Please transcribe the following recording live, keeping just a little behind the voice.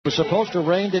It was supposed to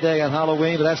rain today on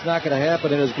Halloween, but that's not going to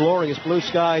happen. It is glorious blue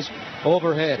skies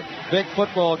overhead. Big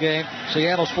football game.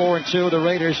 Seattle's 4-2. The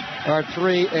Raiders are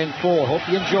 3-4. Hope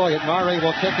you enjoy it. Murray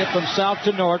will kick it from south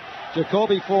to north.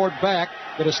 Jacoby Ford back.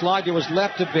 Going to slide to his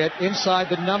left a bit inside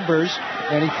the numbers,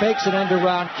 and he fakes an end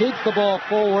around, keeps the ball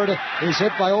forward. He's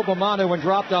hit by Obamanu and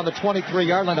dropped on the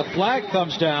 23-yard line. A flag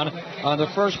comes down on the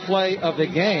first play of the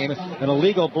game. An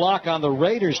illegal block on the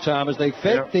Raiders, Tom, as they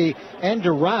faked the end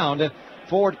around.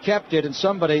 Ford kept it, and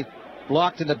somebody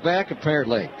blocked in the back,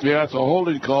 apparently. Yeah, it's a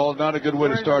holding call. Not a good way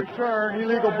to start. Return,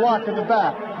 illegal block in the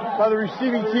back by the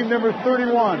receiving team, number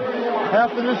 31.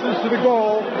 Half the distance to the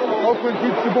goal. Oakland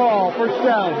keeps the ball. First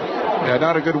down. Yeah,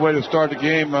 not a good way to start the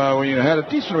game when you had a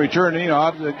decent return. You know,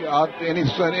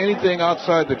 anything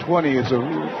outside the 20 is a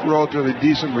relatively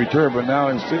decent return, but now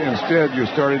instead you're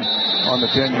starting on the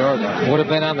 10-yard line. Would have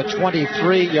been on the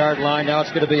 23-yard line. Now it's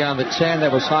going to be on the 10.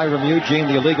 That was Hiram Eugene,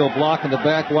 the illegal block in the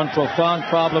back. One profound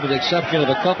problem, with the exception of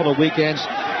a couple of weekends,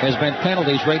 has been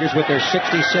penalties. Raiders, with their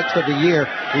 66th of the year,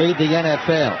 lead the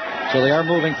NFL. So they are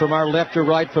moving from our left to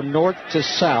right, from north to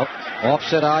south.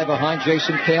 Offset eye behind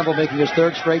Jason Campbell, making his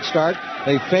third straight start.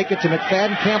 They fake it to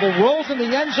McFadden. Campbell rolls in the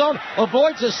end zone,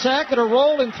 avoids a sack and a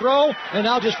roll and throw, and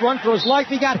now just run for his life.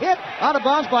 He got hit out of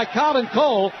bounds by Colin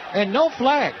Cole, and no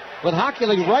flag. With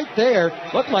Hockley right there,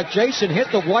 looked like Jason hit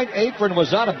the white apron,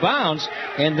 was out of bounds,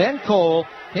 and then Cole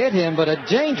hit him, but a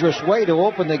dangerous way to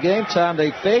open the game time.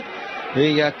 They fake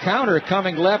the counter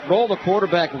coming left, roll the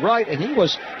quarterback right, and he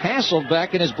was hassled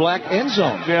back in his black end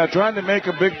zone. Yeah, trying to make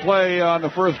a big play on the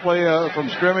first play from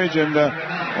scrimmage,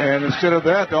 and instead of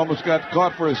that, they almost got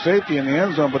caught for his safety in the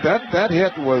end zone. But that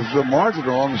hit was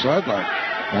marginal on the sideline.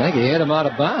 I think he hit him out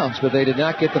of bounds, but they did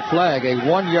not get the flag. A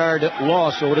 1-yard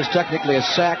loss, so it is technically a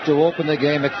sack to open the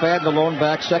game. McFadden, the lone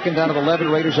back, second down of 11.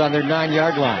 Raiders on their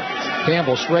 9-yard line.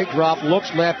 Campbell, straight drop,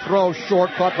 looks left, throws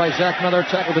short, caught by Zach Miller,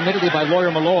 tackled immediately by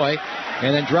Lawyer Malloy,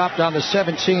 and then dropped on the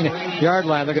 17-yard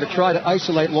line. They're going to try to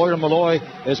isolate Lawyer Malloy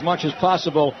as much as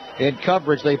possible in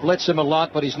coverage. They blitz him a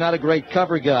lot, but he's not a great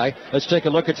cover guy. Let's take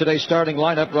a look at today's starting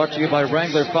lineup, brought to you by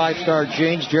Wrangler 5-star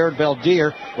Jeans. Jared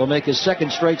Beldier will make his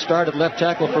second straight start at left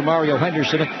tackle for Mario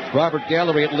Henderson. Robert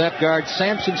Gallery at left guard.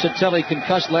 Samson Satelli,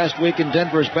 concussed last week in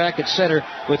Denver, is back at center,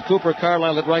 with Cooper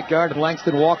Carlisle at right guard and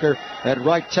Langston Walker at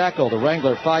right tackle. The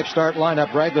Wrangler 5-star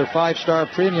lineup, Wrangler 5-star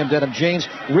premium denim jeans,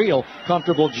 real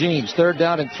comfortable jeans. Third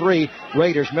down and 3,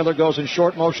 Raiders. Miller goes in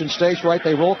short motion, stays right.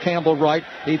 They roll Campbell right.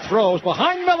 He throws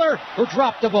behind Miller, who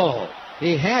dropped the ball.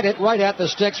 He had it right at the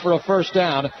sticks for a first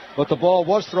down, but the ball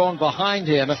was thrown behind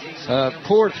him.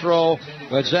 Poor throw,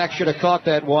 but Zach should have caught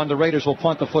that one. The Raiders will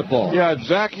punt the football. Yeah,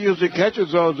 Zach usually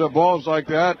catches those balls like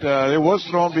that. It was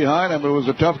thrown behind him. It was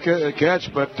a tough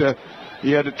catch, but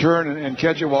he had to turn and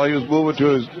catch it while he was moving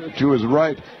to his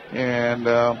right. And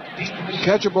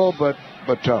catchable,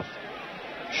 but tough.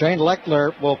 Shane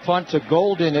Leckler will punt to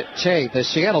Golden Tate. The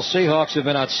Seattle Seahawks have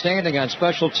been outstanding on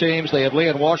special teams. They had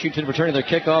Leon Washington returning their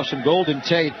kickoffs, and Golden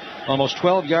Tate, almost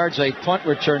 12 yards, a punt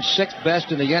return, 6th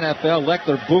best in the NFL.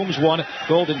 Leckler booms one.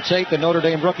 Golden Tate, the Notre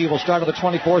Dame rookie, will start at the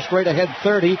 24, straight ahead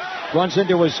 30. Runs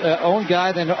into his own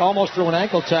guy, then almost threw an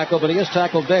ankle tackle, but he is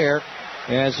tackled there.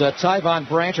 As Tyvon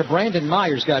Branch, or Brandon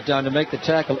Myers, got down to make the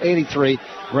tackle, 83.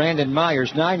 Brandon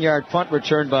Myers, 9-yard punt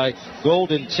return by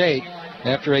Golden Tate,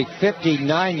 after a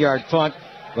 59-yard punt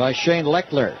by Shane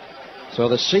Leckler. So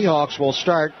the Seahawks will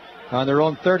start on their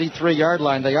own 33-yard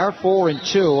line. They are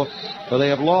 4-2, but they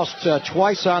have lost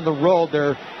twice on the road.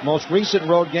 Their most recent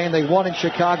road game, they won in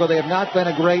Chicago. They have not been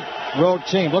a great road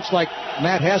team. Looks like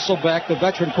Matt Hasselbeck, the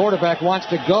veteran quarterback, wants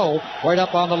to go right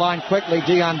up on the line quickly.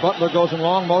 Deion Butler goes in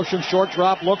long motion, short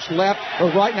drop, looks left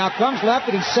or right. Now comes left,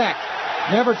 and he's sacked.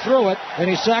 Never threw it, and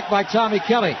he's sacked by Tommy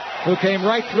Kelly, who came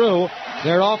right through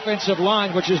their offensive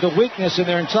line, which is the weakness in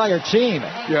their entire team.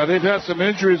 Yeah, they've had some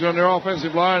injuries on their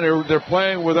offensive line. They're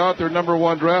playing without their number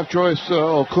 1 draft choice,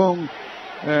 Okung,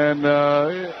 and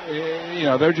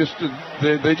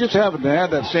they just haven't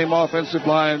had that same offensive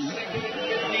line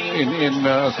in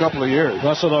a couple of years.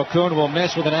 Russell Okung will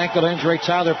miss with an ankle injury.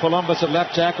 Tyler Columbus at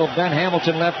left tackle. Ben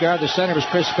Hamilton left guard. The center is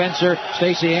Chris Spencer.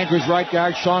 Stacey Andrews right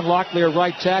guard. Sean Locklear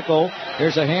right tackle.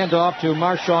 There's a handoff to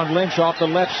Marshawn Lynch off the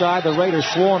left side. The Raiders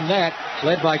swarm that,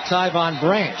 led by Tyvon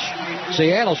Branch.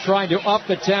 Seattle's trying to up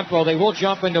the tempo. They will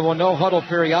jump into a no-huddle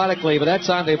periodically, but that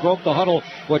time they broke the huddle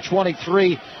with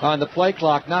 23 on the play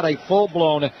clock. Not a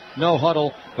full-blown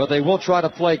no-huddle, but they will try to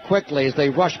play quickly as they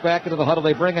rush back into the huddle.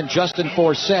 They bring in Justin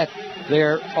Forsett.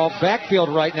 Their backfield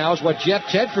right now is what Jeff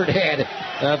Tedford had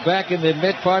back in the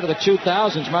mid part of the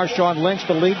 2000s. Marshawn Lynch,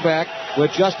 the lead back,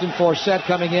 with Justin Forsett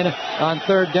coming in on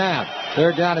third down.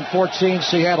 Third down and 14,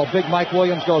 Seattle. Big Mike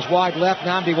Williams goes wide left.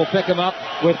 Namdi will pick him up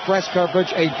with press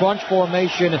coverage. A bunch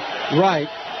formation right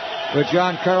with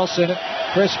John Carlson,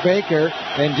 Chris Baker,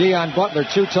 and Deion Butler,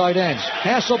 2 tight ends.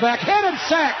 Hasselbeck hit and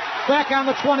sacked back on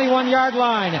the 21-yard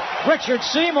line. Richard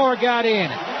Seymour got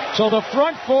in. So the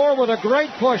front 4 with a great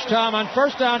push, Tom. On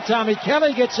first down, Tommy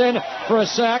Kelly gets in for a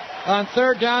sack. On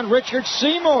third down, Richard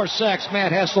Seymour sacks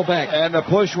Matt Hasselbeck. And the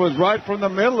push was right from the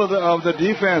middle of the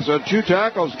defense. 2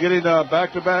 tackles, getting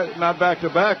back-to-back, not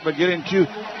back-to-back, but getting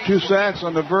two sacks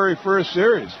on the very first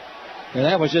series. And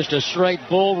that was just a straight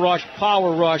bull rush,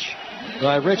 power rush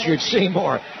by Richard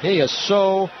Seymour. He is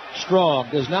so strong.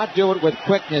 Does not do it with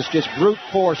quickness, just brute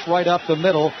force right up the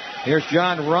middle. Here's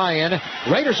John Ryan.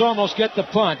 Raiders almost get the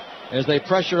punt as they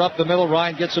pressure up the middle.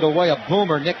 Ryan gets it away. A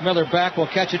boomer. Nick Miller back will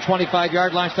catch it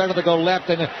 25-yard line. Started to go left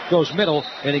and goes middle,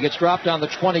 and he gets dropped on the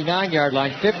 29-yard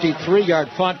line. 53-yard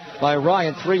punt by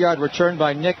Ryan. 3-yard return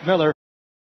by Nick Miller.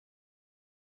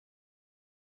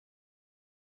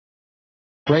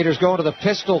 Raiders going to the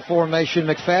pistol formation.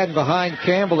 McFadden behind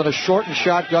Campbell in a shortened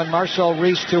shotgun. Marcel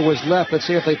Reese to his left. Let's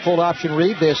see if they full option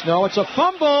read this. No, it's a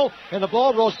fumble, and the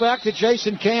ball rolls back to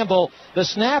Jason Campbell. The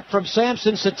snap from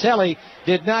Samson Satelli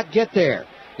did not get there.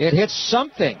 It hit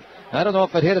something. I don't know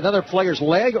if it hit another player's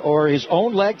leg or his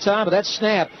own leg, Tom, but that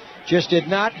snap just did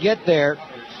not get there.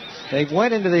 They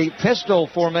went into the pistol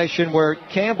formation where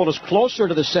Campbell is closer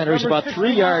to the center. He's about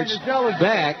 3 yards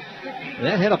back.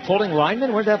 That hit a pulling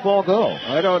lineman? Where'd that ball go?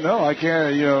 I don't know. I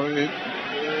can't,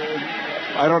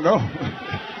 I don't know.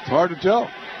 It's hard to tell.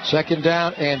 Second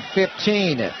down and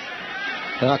 15.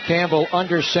 Now Campbell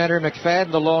under center.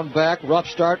 McFadden the lone back. Rough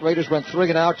start. Raiders went 3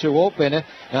 and out to open.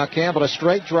 Now Campbell a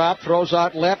straight drop. Throws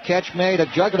out left. Catch made. A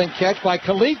juggling catch by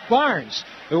Khalif Barnes,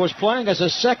 who was playing as a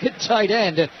second tight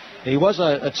end. He was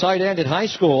a tight end in high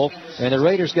school, and the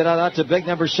Raiders get out to big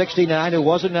number 69, who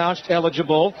was announced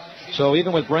eligible. So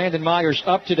even with Brandon Myers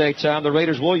up today, Tom, the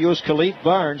Raiders will use Khalif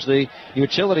Barnes, the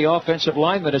utility offensive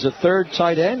lineman, as a third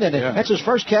tight end, and that's his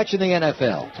first catch in the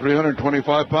NFL.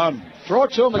 325-pound. Throw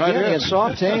it to him again. He has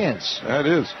soft hands. That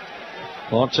is.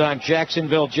 Long-time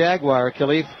Jacksonville Jaguar.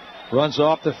 Khalif runs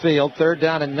off the field. Third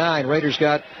down and 9. Raiders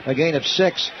got a gain of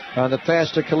 6 on the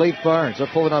pass to Khalif Barnes. They're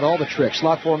pulling out all the tricks.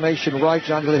 Slot formation right.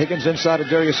 John Higgins inside of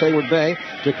Darius Hayward-Bay.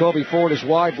 Jacoby Ford is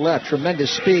wide left.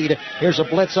 Tremendous speed. Here's a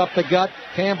blitz up the gut.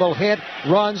 Campbell hit,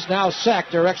 runs, now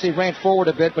sacked. Or actually ran forward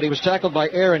a bit, but he was tackled by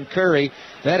Aaron Curry.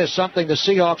 That is something the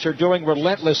Seahawks are doing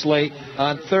relentlessly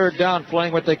on third down,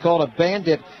 playing what they call a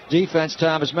bandit defense,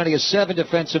 Tom. As many as 7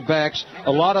 defensive backs.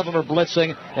 A lot of them are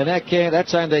blitzing, and that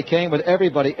time they came with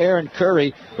everybody. Aaron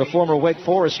Curry, the former Wake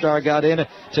Forest star, got in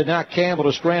to knock Campbell,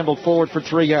 who scrambled forward for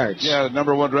 3 yards. Yeah, the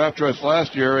number 1 draft choice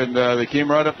last year, and they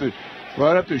came right up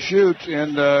to shoot,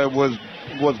 and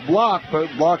was blocked, but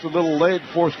blocked a little late,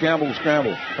 forced Campbell to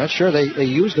scramble. Not sure they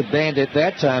used the bandit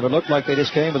that time. It looked like they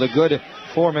just came with a good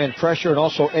 4-man pressure, and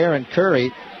also Aaron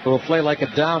Curry, who will play like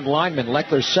a downed lineman.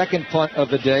 Leckler's second punt of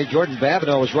the day. Jordan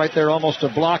Babineau was right there almost to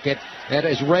block it. That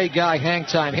is Ray Guy hang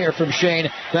time here from Shane.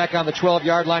 Back on the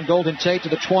 12-yard line. Golden Tate to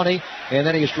the 20, and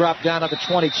then he is dropped down at the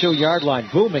 22-yard line.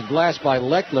 Booming blast by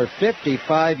Leckler,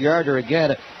 55-yarder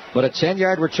again, but a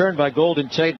 10-yard return by Golden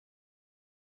Tate.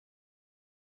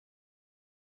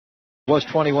 Was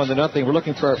 21-0. We're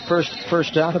looking for our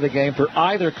first down of the game for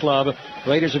either club.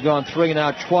 Raiders have gone 3 and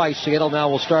out twice. Seattle now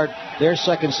will start their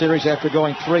second series after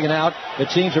going 3 and out. The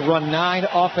teams have run 9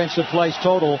 offensive plays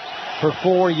total for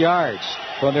 4 yards.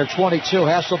 From their 22,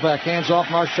 Hasselbeck hands off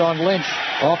Marshawn Lynch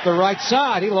off the right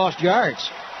side. He lost yards.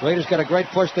 Raiders got a great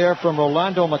push there from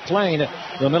Rolando McClain,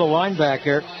 the middle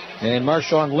linebacker. And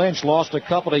Marshawn Lynch lost a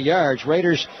couple of yards.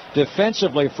 Raiders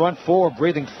defensively, front 4,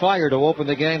 breathing fire to open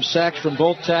the game. Sacks from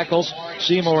both tackles.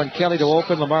 Seymour and Kelly to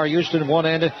open. Lamar Houston one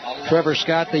end. Trevor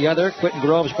Scott the other. Quentin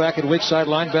Groves back at weak side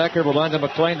linebacker. Rolando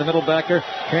McClain the middle backer.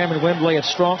 Cameron Wembley at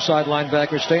strong side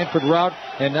linebacker. Stanford Rout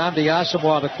and Nnamdi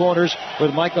Asomugha the corners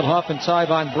with Michael Huff and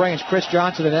Tyvon Brains. Chris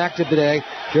Johnson inactive today.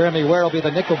 Jeremy Ware will be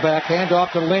the nickel back. Hand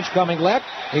off to Lynch coming left.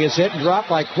 He is hit and dropped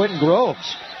by Quentin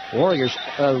Groves.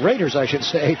 Raiders, I should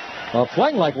say,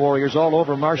 playing like Warriors all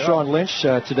over Marshawn Lynch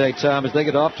today, Tom, as they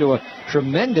get off to a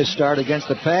tremendous start against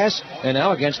the pass and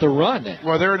now against the run.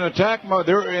 Well, they're in attack mode.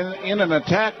 They're in an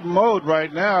attack mode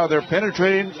right now. They're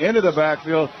penetrating into the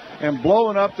backfield and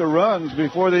blowing up the runs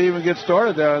before they even get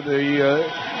started.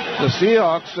 The the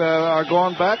Seahawks are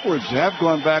going backwards, have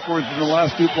gone backwards in the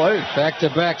last two plays.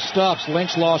 Back-to-back stuffs.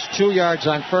 Lynch lost 2 yards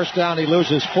on first down. He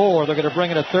loses 4. They're going to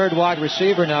bring in a third wide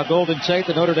receiver now. Golden Tate,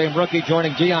 the Notre Dame rookie,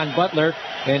 joining Deion Butler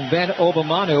and Ben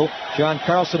Obamanu. John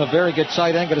Carlson, a very good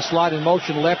tight end, going to slide in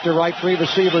motion left to right. 3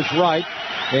 receivers right.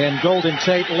 And Golden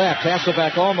Tate left.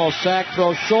 Hasselbeck almost sacked.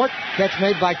 Throws short. Catch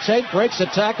made by Tate. Breaks the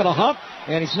tackle, a hump.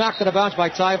 And he's knocked out of bounds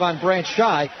by Tyvon Branch,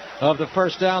 shy of the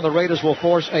first down. The Raiders will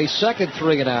force a second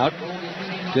 3 and out.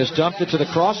 Just dumped it to the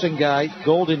crossing guy,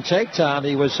 Golden Tate, Tom.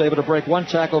 He was able to break one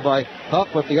tackle by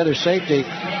Huff with the other safety.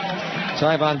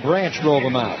 Tyvon Branch drove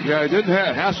him out. Yeah,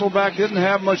 Hasselbeck didn't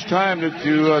have much time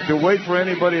to wait for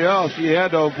anybody else. He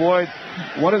had to avoid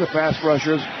one of the pass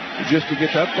rushers just to get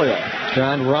that play off.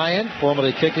 John Ryan,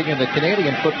 formerly kicking in the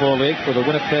Canadian Football League for the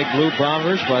Winnipeg Blue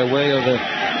Bombers by way of the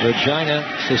Regina,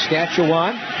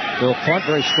 Saskatchewan. He'll punt,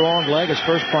 very strong leg. His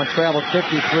first punt traveled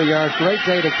 53 yards. Great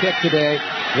day to kick today.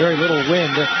 Very little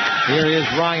wind. Here is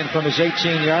Ryan from his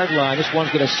 18-yard line. This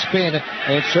one's going to spin,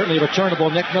 and it's certainly returnable.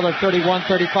 Nick Miller,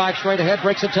 31-35, straight ahead,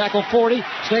 breaks the tackle, 40,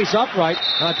 stays upright.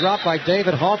 Dropped by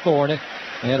David Hawthorne,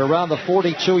 and around the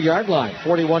 42-yard line.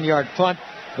 41-yard punt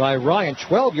by Ryan.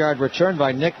 12-yard return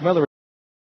by Nick Miller.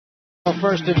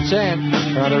 First and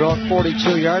 10 on their own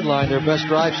 42-yard line. Their best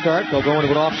drive start. They'll go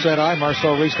into an offset eye.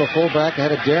 Marcel Reese, the fullback,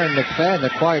 ahead of Darren McFadden.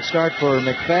 A quiet start for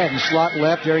McFadden. Slot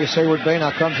left. Darius Hayward-Bay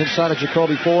now comes inside of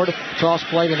Jacoby Ford. Toss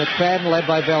play to McFadden, led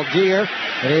by Valdir.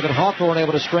 And even Hawthorne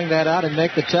able to string that out and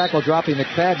make the tackle, dropping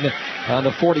McFadden on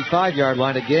the 45-yard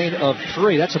line. A gain of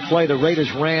 3. That's a play the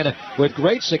Raiders ran with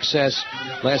great success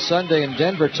last Sunday in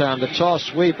Denver, Tom. The toss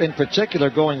sweep in particular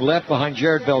going left behind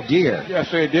Jared Valdir.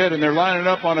 Yes, they did, and they're lining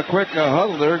up on a quick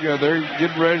huddle. They're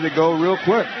getting ready to go real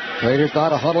quick. Raiders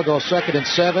thought a huddle, go 2nd and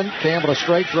 7. Campbell a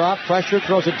straight drop, pressure,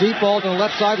 throws a deep ball to the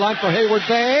left sideline for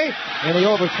Hayward-Bay, and he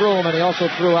overthrew him, and he also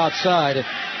threw outside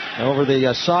over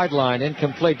the sideline.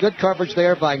 Incomplete. Good coverage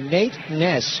there by Nate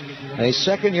Ness, a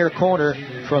second-year corner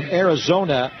from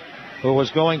Arizona, who was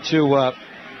going to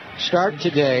start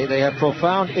today. They have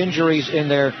profound injuries in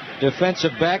their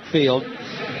defensive backfield.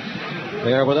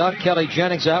 They are without Kelly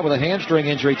Jennings, out with a hamstring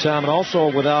injury, Tom, and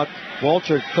also without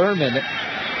Walter Thurman.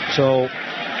 So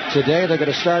today they're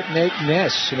going to start Nate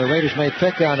Ness, and the Raiders may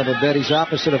pick on him a bit. He's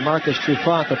opposite of Marcus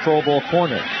Trufant, the Pro Bowl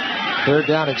corner. 3rd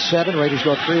down and 7. Raiders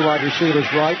go 3 wide receivers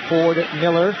right. Ford,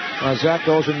 Miller. Zach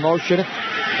goes in motion.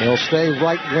 He'll stay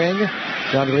right wing.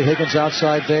 Johnny Lee Higgins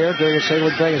outside there. Darius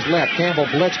Hayward-Bay is left. Campbell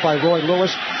blitzed by Roy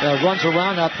Lewis. Runs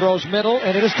around, now throws middle,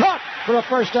 and it is caught for a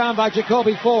first down by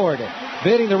Jacoby Ford.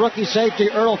 Beating the rookie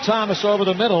safety Earl Thomas over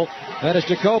the middle. That is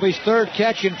Jacoby's 3rd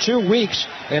catch in 2 weeks,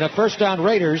 and a first down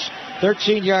Raiders.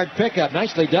 13-yard pickup.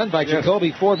 Nicely done by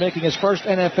Jacoby Ford, making his first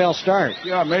NFL start.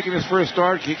 Yeah, making his first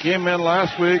start. He came in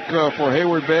last week for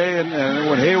Hayward-Bay, and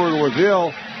when Hayward was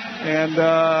ill, and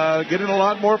getting a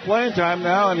lot more playing time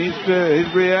now, and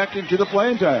he's reacting to the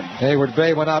playing time.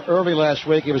 Hayward-Bay went out early last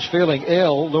week. He was feeling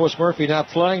ill. Lewis Murphy not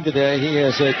playing today. He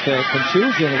has a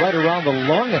contusion right around the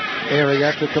lung area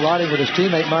after colliding with his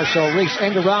teammate Marcel Reese.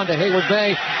 End around to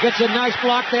Hayward-Bay. Gets a nice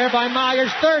block there by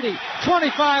Myers. 30,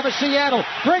 25 of Seattle.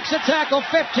 Breaks a tackle.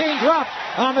 15 drop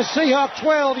on the Seahawk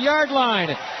 12-yard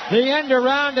line. The end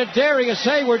around to Darius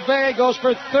Hayward-Bay goes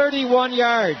for 31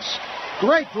 yards.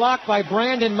 Great block by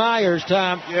Brandon Myers,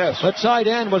 Tom. Yes. The tight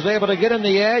end was able to get him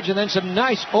the edge, and then some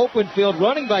nice open field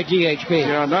running by DHP.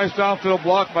 Yeah, nice downfield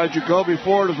block by Jacoby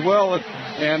Ford as well.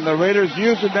 And the Raiders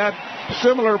using that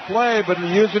similar play, but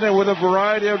using it with a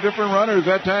variety of different runners.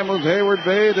 That time it was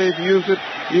Hayward-Bay. They've used it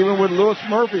even with Lewis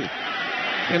Murphy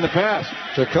in the past.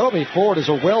 Jacoby Ford is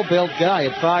a well-built guy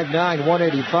at 5'9",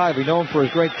 185. We know him for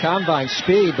his great combine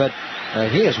speed, but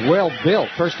he is well built.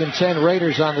 1st and 10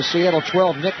 Raiders on the Seattle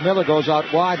 12. Nick Miller goes out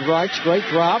wide right. Straight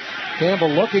drop. Campbell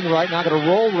looking right. Now going to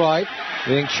roll right.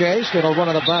 Being chased. It'll run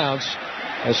out of bounds.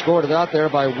 Scored it out there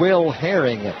by Will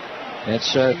Herring.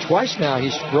 It's twice now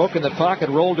he's broken the pocket.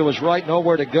 Rolled to his right.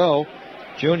 Nowhere to go.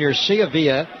 Junior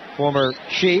Ciavilla, former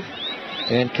Chief,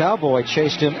 and Cowboy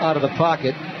chased him out of the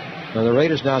pocket. Now the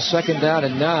Raiders now 2nd down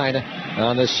and 9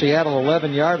 on the Seattle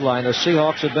 11-yard line. The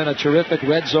Seahawks have been a terrific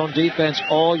red zone defense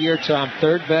all year, Tom.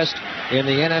 3rd best in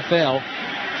the NFL.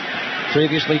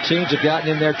 Previously, teams have gotten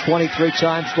in there 23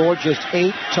 times, scored just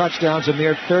 8 touchdowns, a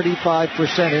mere 35%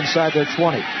 inside their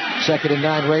 20. 2nd and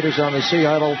 9 Raiders on the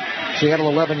Seattle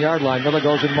 11-yard line. Miller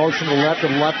goes in motion to the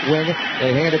left wing.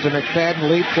 They hand it to McFadden.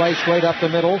 Lead play straight up the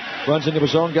middle. Runs into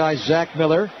his own guy, Zach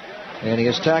Miller. And he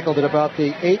is tackled at about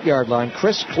the 8-yard line.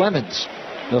 Chris Clements,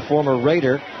 the former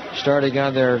Raider, starting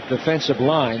on their defensive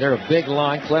line. They're a big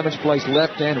line. Clements plays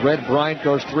left end. Red Bryant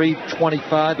goes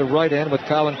 325, the right end, with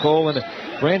Colin Cole and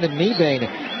Brandon Mebane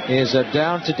is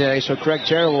down today, so Craig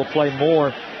Terrell will play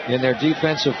more in their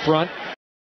defensive front.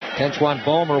 Kenjuan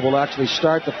Bomer will actually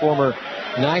start, the former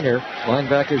Niner.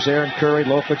 Linebackers Aaron Curry,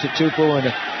 Lofa Tatupu,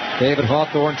 and David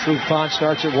Hawthorne. Trufant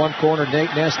starts at one corner,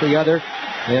 Nate Ness the other.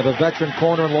 They have a veteran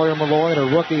corner in Lawyer Malloy and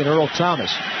a rookie in Earl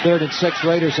Thomas. 3rd and 6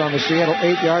 Raiders on the Seattle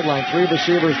 8-yard line. 3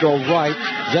 receivers go right.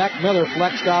 Zach Miller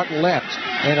flexed out left.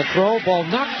 And a throw ball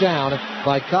knocked down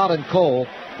by Colin Cole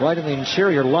right in the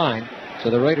interior line. So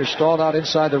the Raiders stalled out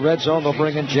inside the red zone. They'll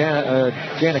bring in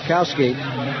Janikowski.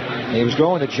 He was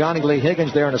going to Johnny Lee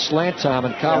Higgins there in a slant time,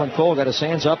 and Colin Cole got his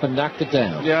hands up and knocked it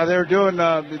down. Yeah, they've done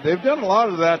a lot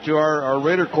of that to our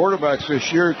Raider quarterbacks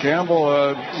this year.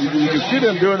 Campbell, you can see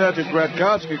them doing that to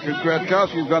Gratkowski, because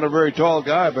Gratkowski's not a very tall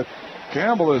guy, but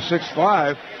Campbell is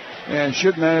 6'5", and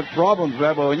shouldn't have problems with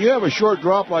that. But when you have a short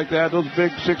drop like that, those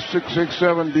big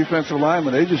 6'7" defensive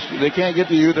linemen, they can't get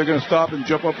to you. They're going to stop and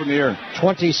jump up in the air.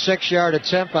 26-yard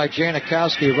attempt by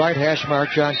Janikowski. Right hash mark.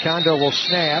 John Kondo will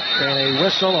snap, and a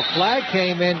whistle. A flag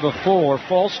came in before.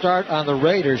 False start on the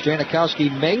Raiders.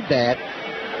 Janikowski made that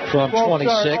from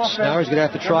 26. Now he's going to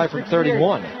have to try from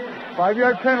 31.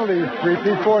 5-yard penalty,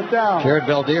 3-2 4th down. Jared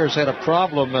Valdeir's had a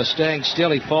problem staying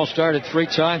still. He false started 3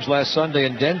 times last Sunday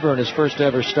in Denver in his first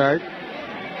ever start.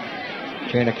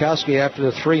 Janikowski, after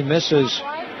the 3 misses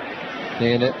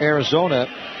in Arizona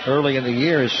early in the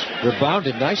year, has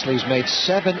rebounded nicely. He's made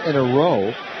 7 in a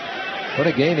row. What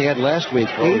a game he had last week.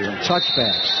 8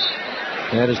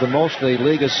 touchbacks. That is the most the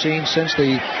league has seen since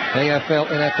the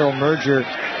AFL-NFL merger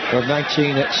of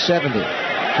 1970.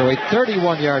 So a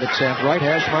 31-yard attempt, right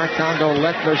hash mark, Kondo,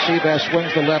 Leckler, Seabass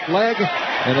swings the left leg,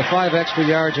 and the 5 extra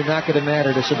yards are not going to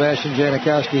matter to Sebastian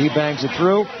Janikowski. He bangs it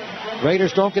through.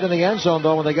 Raiders don't get in the end zone,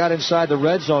 though, when they got inside the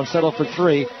red zone, settled for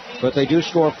 3, but they do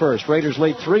score first. Raiders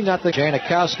lead 3-0.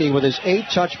 Janikowski, with his 8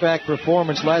 touchback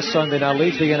performance last Sunday, now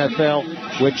leads the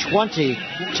NFL with 20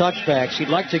 touchbacks. He'd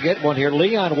like to get one here.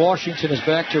 Leon Washington is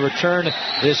back to return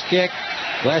this kick.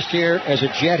 Last year, as a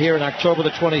Jet here in October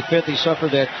the 25th, he suffered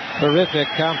that horrific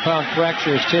compound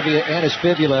fracture, his tibia and his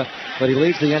fibula, but he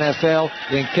leads the NFL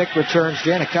in kick returns.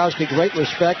 Janikowski, great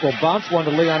respect, will bounce one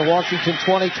to Leon Washington,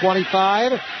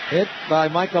 20-25. Hit by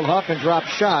Michael Huff and dropped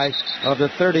shy of the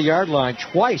 30-yard line.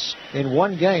 Twice in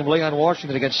one game, Leon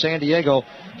Washington against San Diego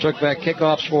took back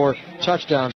kickoffs for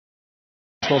touchdowns.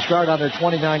 They'll start on their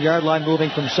 29-yard line, moving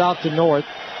from south to north.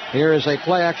 Here is a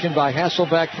play action by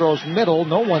Hasselbeck, throws middle,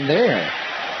 no one there.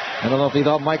 I don't know if he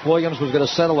thought Mike Williams was going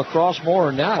to settle across more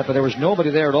or not, but there was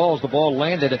nobody there at all as the ball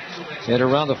landed at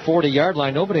around the 40-yard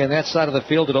line. Nobody on that side of the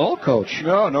field at all, Coach.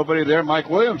 No, nobody there. Mike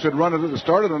Williams had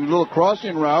started on a little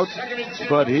crossing route,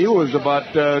 but he was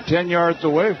about 10 yards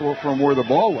away from where the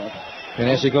ball went. And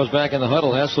as he goes back in the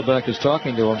huddle, Hasselbeck is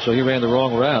talking to him, so he ran the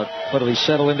wrong route. But did he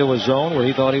settle into a zone where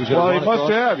he thought he was going to run? Well, he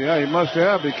must have. Yeah, he must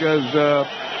have, because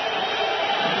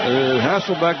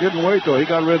Hasselbeck didn't wait, though. He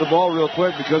got rid of the ball real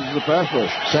quick because of the pass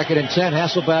rush. 2nd and 10.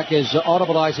 Hasselbeck is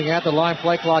audibleizing at the line.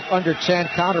 Play clock under 10.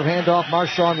 Counter handoff.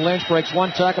 Marshawn Lynch breaks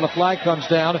 1 tackle. A flag comes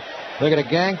down. They're going to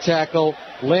gang tackle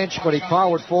Lynch, but he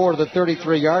powered forward to the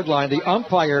 33-yard line. The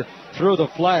umpire threw the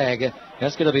flag.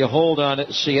 That's going to be a hold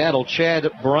on Seattle. Chad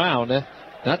Brown,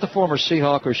 not the former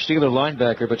Seahawk or Steeler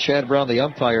linebacker, but Chad Brown, the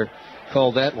umpire,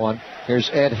 called that one. Here's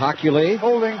Ed Hockley.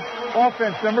 Holding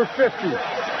offense number 50.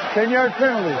 10-yard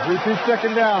penalty. 3-2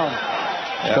 2nd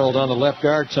down. Called on the left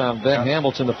guard, Tom. Ben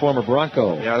Hamilton, the former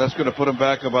Bronco. Yeah, that's going to put him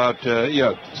back about,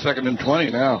 2nd and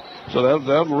 20 now. So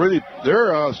that really,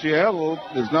 Seattle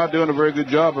is not doing a very good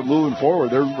job of moving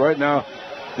forward. They're right now,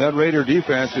 that Raider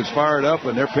defense is fired up,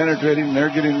 and they're penetrating, and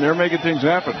they're making things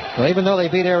happen. Well, even though they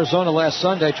beat Arizona last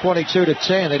Sunday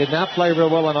 22-10, they did not play real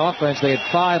well on offense. They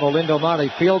had 5 Olindo Monte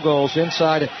field goals.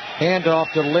 Inside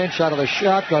handoff to Lynch out of the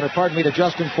shotgun, to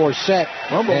Justin Forsett.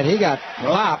 Fumble. And he got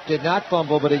popped, did not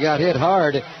fumble, but he got hit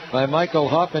hard by Michael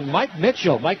Huff and Mike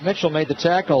Mitchell. Mike Mitchell made the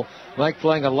tackle. Mike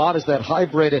playing a lot as that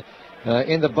hybrid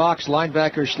in the box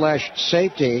linebacker /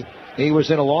 safety. He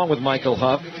was in along with Michael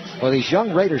Huff. Well, these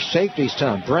young Raiders safeties,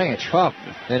 Tom, Branch, Huff,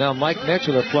 and now Mike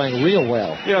Mitchell are playing real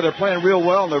well. Yeah, they're playing real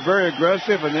well, and they're very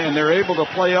aggressive, and they're able to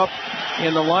play up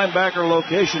in the linebacker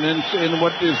location in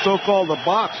what is so-called the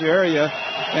box area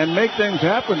and make things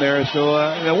happen there.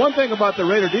 So, one thing about the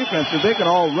Raider defense is they can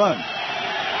all run.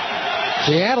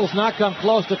 Seattle's not come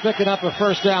close to picking up a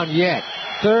first down yet.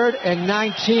 3rd and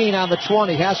 19 on the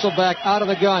 20. Hasselbeck out of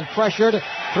the gun, pressured,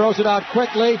 throws it out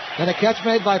quickly, and a catch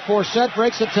made by Forsett,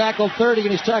 breaks the tackle 30,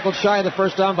 and he's tackled shy of the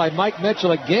first down by Mike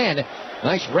Mitchell again.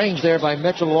 Nice range there by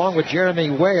Mitchell, along with Jeremy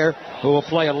Ware, who will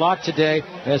play a lot today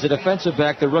as a defensive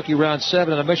back, the rookie round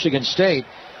 7 out of Michigan State.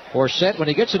 or set. When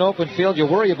he gets an open field, you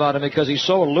worry about him because he's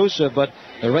so elusive, but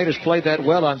the Raiders played that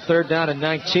well on 3rd down and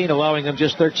 19, allowing them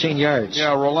just 13 yards.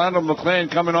 Yeah, Rolando McClain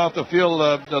coming off the field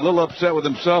a little upset with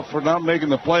himself for not making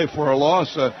the play for a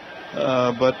loss,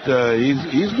 but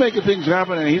he's making things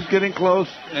happen, and he's getting close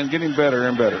and getting better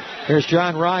and better. Here's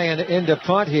John Ryan into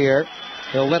punt here.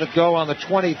 He'll let it go on the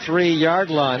 23-yard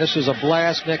line. This is a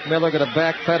blast. Nick Miller going to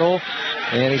backpedal,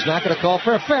 and he's not going to call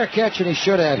for a fair catch, and he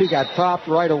should have. He got popped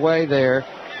right away there.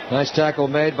 Nice tackle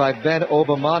made by Ben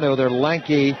Obamanu, their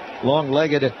lanky,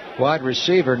 long-legged wide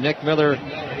receiver. Nick Miller,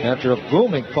 after a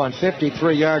booming punt,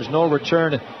 53 yards, no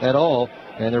return at all,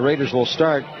 and the Raiders will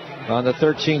start on the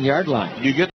 13-yard line.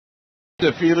 You get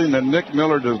the feeling that Nick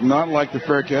Miller does not like the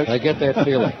fair catch? I get that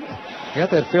feeling. I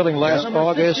got that feeling last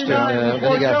August, and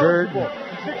then he got hurt.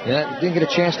 Yeah, didn't get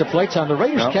a chance to play time. The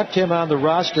Raiders kept him on the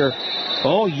roster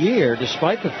all year,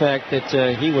 despite the fact that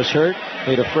he was hurt.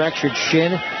 He had a fractured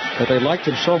shin, but they liked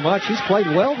him so much. He's played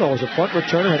well, though, as a punt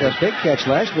returner. Had a big catch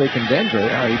last week in Denver.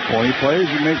 Yeah, when he plays,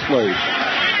 he makes plays.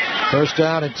 1st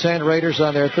down and 10, Raiders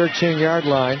on their 13-yard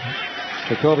line.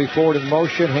 Jacoby Ford in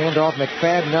motion, handoff.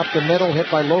 McFadden up the middle, hit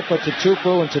by Lofa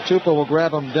Tatupu, and Tatupu will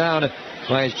grab him down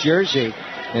by his jersey.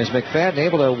 As McFadden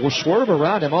able to swerve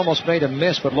around him, almost made a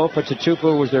miss, but Lofa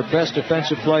Tatupu was their best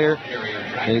defensive player.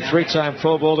 The 3-time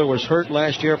Pro Bowler was hurt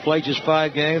last year, played just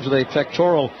 5 games with a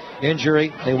pectoral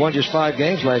injury. They won just 5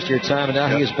 games last year, Tom, and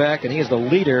now he is back, and he is the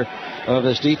leader of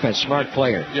this defense. Smart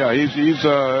player. Yeah, he's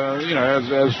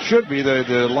as should be. The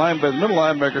middle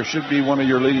linebacker should be one of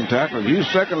your leading tacklers. He's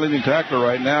second leading tackler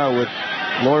right now, with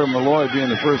Lawyer Malloy being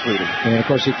the first leader. And, of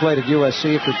course, he played at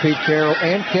USC for Pete Carroll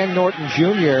and Ken Norton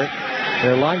Jr.,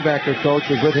 their linebacker coach,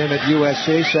 was with him at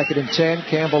USC. 2nd and 10.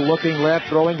 Campbell looking left,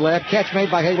 throwing left. Catch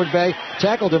made by Hayward Bay.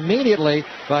 Tackled immediately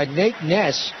by Nate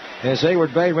Ness as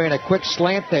Hayward Bay ran a quick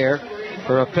slant there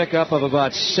for a pickup of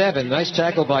about 7. Nice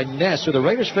tackle by Ness, who the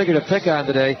Raiders figured to pick on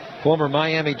today. Former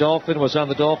Miami Dolphin, was on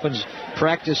the Dolphins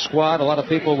practice squad. A lot of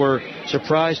people were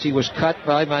surprised he was cut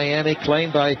by Miami,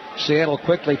 claimed by Seattle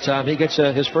quickly, Tom. He gets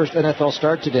his first NFL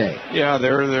start today. Yeah,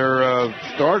 their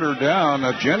starter down,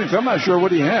 Jennings. I'm not sure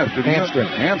what he has. Hamstring.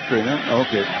 Hamstring, huh?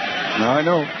 Okay. Now I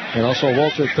know. And also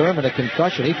Walter Thurman, a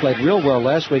concussion. He played real well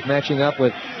last week, matching up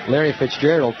with Larry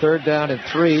Fitzgerald. 3rd down and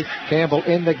 3. Campbell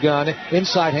in the gun.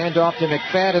 Inside handoff to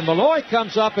McFadden. Malloy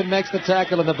comes up and makes the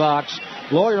tackle in the box.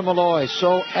 Lawyer Malloy,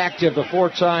 so active, the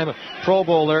 4-time Pro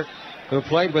Bowler who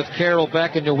played with Carroll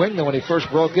back in New England when he first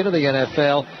broke into the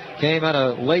NFL. Came on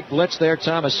a late blitz there,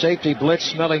 Tom, a safety blitz,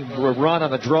 smelling run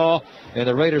on the draw, and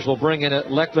the Raiders will bring in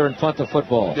Leckler and punt the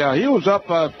football. Yeah, he was up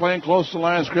playing close to the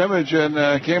line of scrimmage,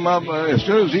 and came up as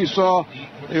soon as he saw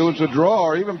it was a draw,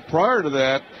 or even prior to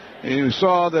that, he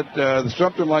saw that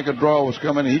something like a draw was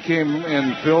coming. He came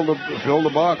and filled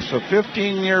the box. A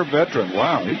 15-year veteran.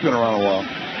 Wow, he's been around a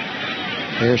while.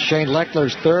 Here's Shane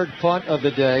Leckler's 3rd punt of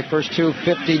the day. First 2,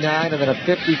 59, and then a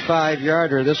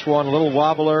 55-yarder. This one, a little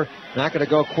wobbler. Not going to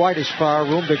go quite as far.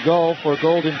 Room to go for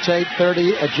Golden Tate.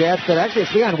 30, a jet. But actually,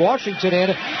 it's Leon Washington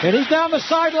in, and he's down the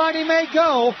sideline. He may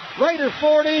go. Raider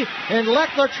 40, and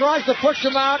Leckler tries to push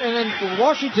him out, and then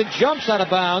Washington jumps out of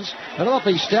bounds. I don't know if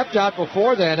he stepped out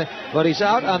before then, but he's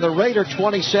out on the Raider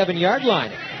 27-yard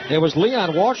line. It was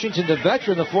Leon Washington, the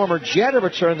veteran, the former Jet, who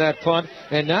returned that punt,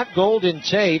 and not Golden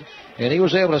Tate. And he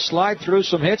was able to slide through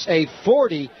some hits, a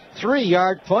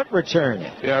 43-yard punt return.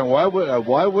 Yeah,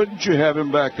 why wouldn't you have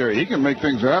him back there? He can make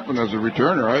things happen as a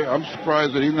returner. I'm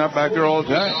surprised that he's not back there all the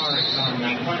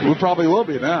time. We probably will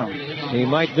be now. He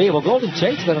might be. Well, Golden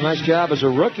Tate's done a nice job as a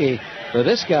rookie, but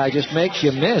this guy just makes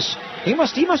you miss. He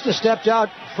must have stepped out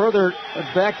further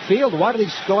backfield. Why did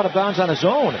he go out of bounds on his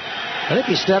own? I think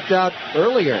he stepped out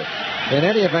earlier. In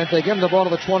any event, they give him the ball to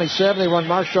the 27. They run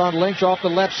Marshawn Lynch off the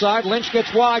left side. Lynch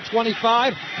gets wide,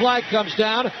 25. Flag comes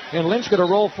down, and Lynch going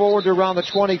to roll forward to around the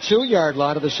 22-yard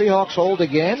line. Do the Seahawks hold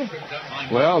again?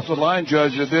 Well, it's the line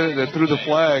judge that did it, that threw the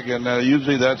flag, and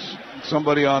usually that's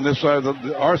somebody on this side of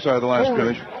our side of the line of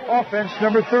scrimmage. Offense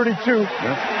number 32.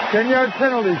 10-yard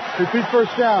penalty. Repeat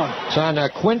first down. It's on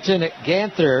Quentin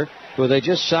Ganther, who they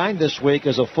just signed this week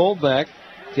as a fullback.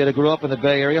 Kid who grew up in the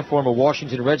Bay Area, former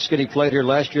Washington Redskin. He played here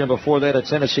last year, and before that a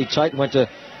Tennessee Titan. Went to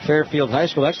Fairfield High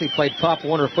School. Actually played Pop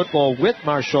Warner football with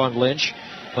Marshawn Lynch.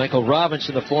 Michael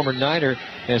Robinson, the former Niner,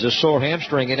 has a sore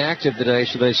hamstring, inactive today,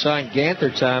 so they signed Ganther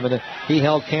time, and he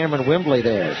held Cameron Wembley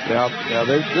there. Yeah,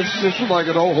 this is like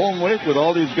an old home week with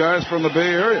all these guys from the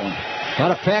Bay Area. A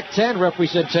lot of Pac-10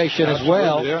 representation as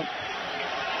well. Yeah.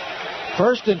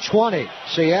 1st and 20.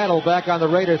 Seattle back on the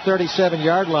Raider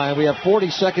 37-yard line. We have 40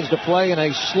 seconds to play in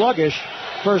a sluggish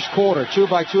first quarter.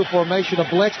 2-by-2 formation of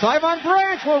blitz. Tyvon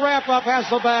Branch will wrap up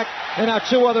Hasselback, and now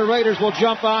 2 other Raiders will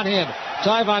jump on him.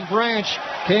 Tyvon Branch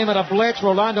came at a blitz.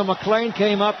 Rolando McClain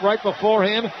came up right before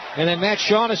him, and then Matt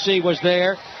Shaughnessy was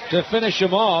there to finish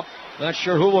him off. Not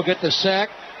sure who will get the sack.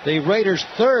 The Raiders'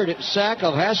 third sack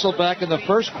of Hasselbeck in the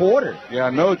first quarter. Yeah,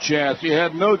 no chance. He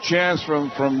had no chance from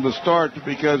the start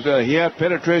because he had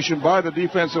penetration by the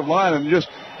defensive line and just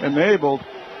enabled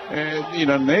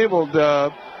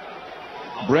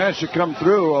Branch to come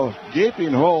through a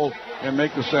gaping hole and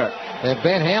make the sack. And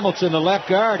Ben Hamilton, the left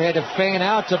guard, had to fan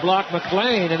out to block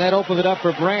McClain, and that opened it up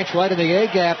for Branch right in the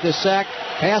A-gap to sack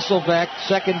Hasselbeck.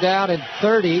 Second down and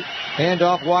 30. Hand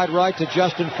off wide right to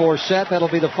Justin Forsett. That'll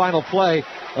be the final play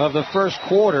of the first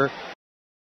quarter.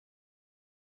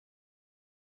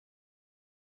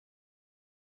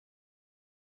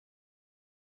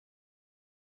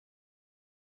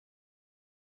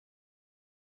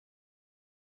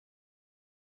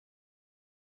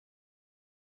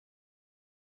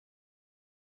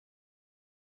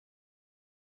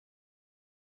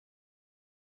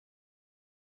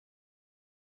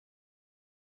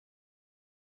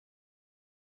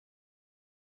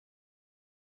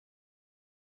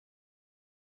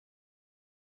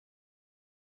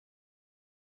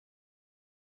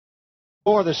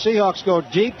 The Seahawks go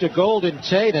deep to Golden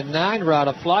Tate, a 9 route,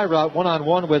 a fly route,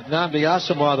 one-on-one with Nnamdi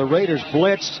Asomugha. The Raiders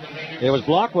blitzed. It was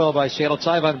blocked well by Seattle.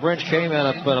 Tyvon Branch came in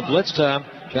a blitz time.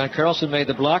 John Carlson made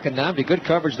the block, and Nnamdi, good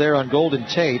coverage there on Golden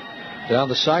Tate down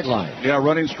the sideline. Yeah,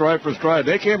 running stride for stride.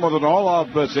 They came with an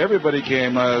all-out blitz. Everybody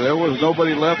came. There was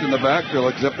nobody left in the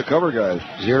backfield except the cover guys.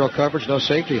 Zero coverage, no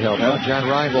safety help. Yeah. John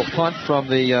Ryan will punt from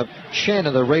the chin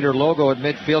of the Raider logo at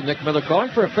midfield. Nick Miller calling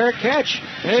for a fair catch.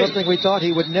 Hey. Something we thought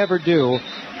he would never do,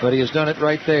 but he has done it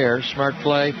right there. Smart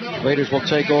play. Raiders will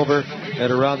take over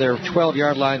at around their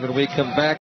 12-yard line when we come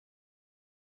back.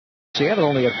 Seattle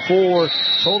only had 4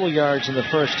 total yards in the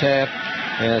first half.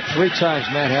 3 times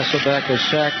Matt Hasselbeck was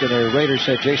sacked, and the Raiders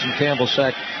had Jason Campbell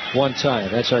sacked 1 time.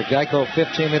 That's our Geico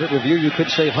 15-minute review. You could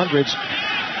save hundreds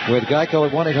with Geico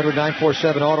at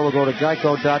 1-800-947-AUTO, or go to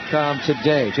geico.com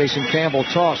today. Jason Campbell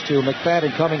tossed to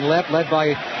McFadden coming left, led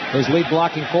by his lead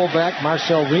blocking fullback,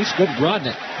 Marcel Reese. Good run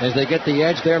as they get the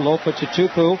edge there. Lofa to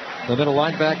Tupu, the middle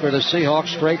linebacker of the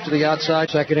Seahawks, straight to the outside.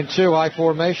 2nd and 2, I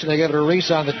formation. They give it to Reese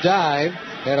on the dive.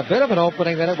 Had a bit of an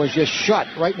opening, then it was just shut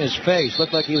right in his face.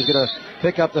 Looked like he was going to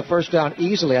pick up the first down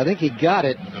easily. I think he got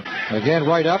it. Again,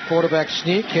 right up, quarterback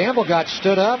sneak. Campbell got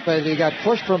stood up, and he got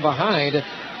pushed from behind.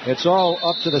 It's all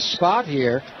up to the spot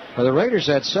here. The Raiders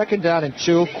had 2nd down and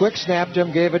 2. Quick snapped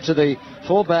him, gave it to the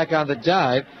fullback on the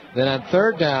dive. Then on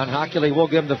 3rd down, Hockley will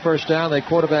give him the first down. They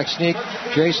quarterback sneak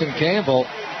Jason Campbell.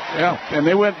 Yeah, and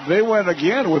they went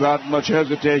again without much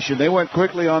hesitation. They went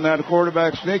quickly on that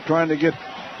quarterback sneak, trying to get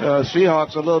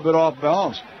Seahawks a little bit off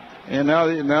balance. And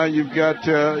now you've got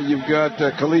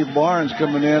Khalif Barnes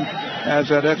coming in as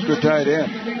that extra tight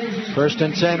end. 1st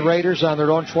and 10, Raiders on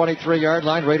their own 23-yard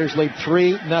line. Raiders lead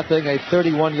 3-0, a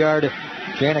 31-yard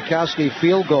Janikowski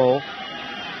field goal.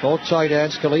 Both tight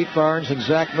ends, Khalif Barnes and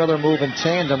Zach Miller, move in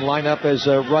tandem, line up as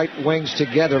right wings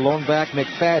together. Lone back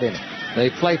McFadden. They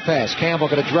play pass. Campbell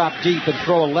going to drop deep and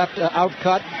throw a left out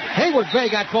cut. Hayward Bay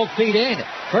got both feet in.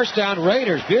 First down,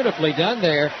 Raiders. Beautifully done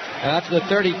there. Out to the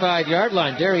 35-yard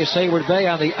line. Darius Hayward Bay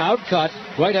on the out cut,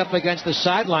 right up against the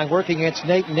sideline, working against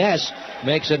Nate Ness.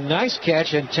 Makes a nice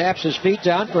catch and taps his feet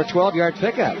down for a 12-yard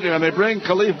pickup. Yeah, and they bring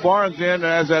Khalif Barnes in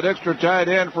as that extra tight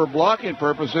end for blocking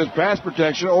purposes, pass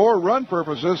protection, or run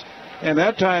purposes. And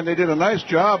that time they did a nice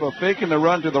job of faking the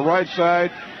run to the right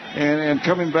side and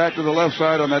coming back to the left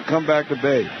side on that comeback to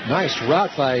Bay. Nice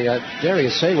route by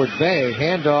Darius Hayward Bay.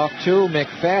 Handoff to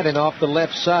McFadden off the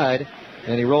left side.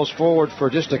 And he rolls forward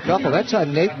for just a couple. That's how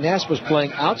Nate Ness was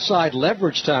playing outside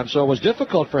leverage time, so it was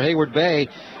difficult for Hayward Bay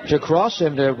to cross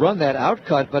him to run that out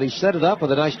cut, but he set it up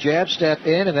with a nice jab step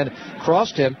in and then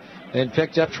crossed him and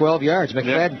picked up 12 yards.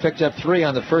 McFadden picked up 3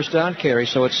 on the first down carry,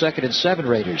 so it's 2nd and 7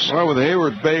 Raiders. Well, with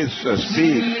Hayward Bay's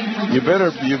speed, you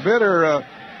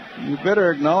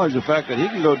better acknowledge the fact that he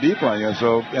can go deep on you.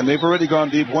 So, and they've already gone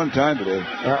deep 1 time today.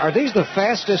 Are these the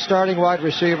fastest starting wide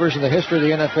receivers in the history of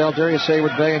the NFL? Darius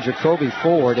Hayward Bay and Jacoby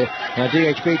Ford. Now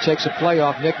DHB takes a play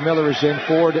off. Nick Miller is in.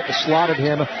 Ford slotted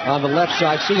him on the left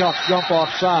side. Seahawks jump off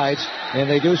sides, and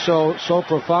they do so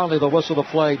profoundly they'll whistle the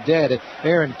play dead.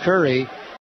 Aaron Curry,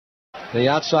 the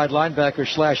outside linebacker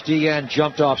 / DN,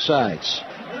 jumped off sides.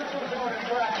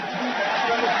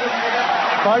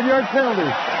 5-yard penalty.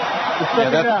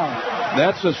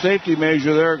 That's a safety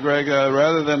measure there, Greg,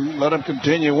 rather than let him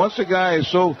continue. Once the guy is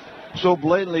so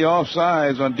blatantly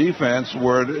offsides on defense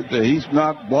where he's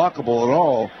not blockable at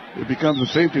all, it becomes a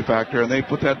safety factor, and they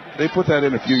put that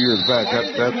in a few years back,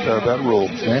 that rule.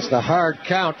 That's the hard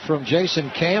count from Jason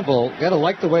Campbell. Got to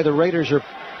like the way the Raiders are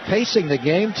pacing the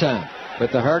game time.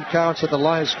 But the hard counts at the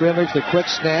line of scrimmage, the quick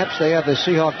snaps, they have the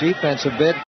Seahawk defense a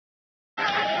bit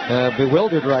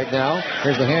bewildered right now.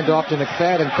 Here's the handoff to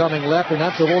McFadden coming left, and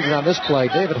not bewildered on this play.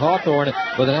 David Hawthorne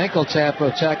with an ankle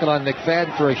tackle on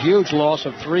McFadden for a huge loss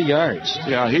of 3 yards.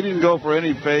 Yeah, he didn't go for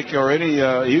any fake or any.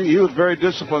 He was very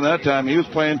disciplined that time. He was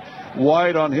playing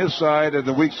wide on his side as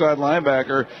the weak side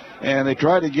linebacker, and they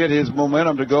tried to get his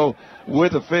momentum to go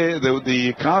with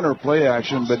the counter play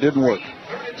action, but didn't work.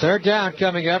 Third down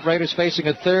coming up. Raiders facing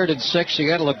a 3rd and 6.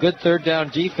 Seattle, a good third down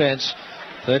defense,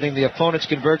 letting the opponents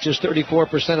convert just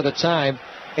 34% of the time.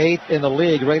 8th in the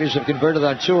league. Raiders have converted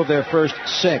on 2 of their first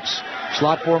 6.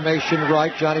 Slot formation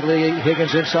right. Johnny Lee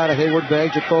Higgins inside of Hayward Bay.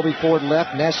 Jacoby Ford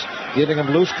left. Ness giving him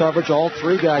loose coverage. All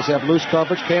 3 guys have loose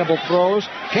coverage. Campbell throws.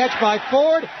 Catch by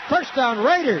Ford. First down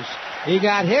Raiders. He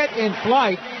got hit in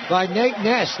flight by Nate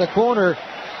Ness. The corner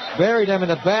buried him in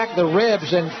the back, the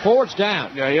ribs, and Ford's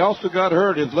down. Yeah, he also got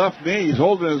hurt. His left knee. He's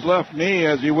holding his left knee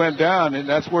as he went down, and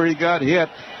that's where he got hit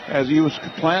as he was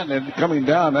planting and coming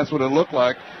down. That's what it looked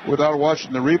like without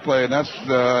watching the replay, and that's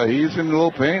he's in a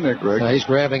little pain there, Greg. He's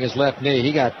grabbing his left knee.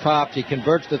 He got popped. He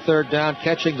converts the third down,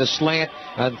 catching the slant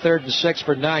on 3rd and 6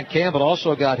 for 9. Campbell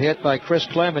also got hit by Chris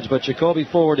Clemens, but Jacoby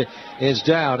Ford is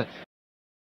down.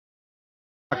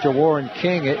 Dr. Warren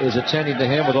King is attending to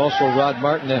him with also Rod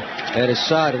Martin at his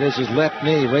side. It is his left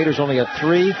knee. Raiders only have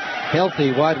 3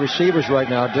 healthy wide receivers right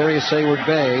now. Darius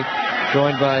Hayward-Bay,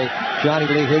 joined by Johnny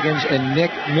Lee Higgins and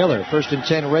Nick Miller. 1st and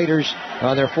 10 Raiders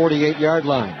on their 48-yard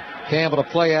line. Campbell to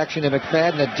play action to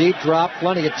McFadden. A deep drop,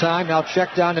 plenty of time. Now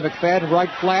check down to McFadden, right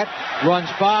flat. Runs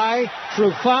by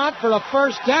Trufant for a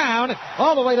first down,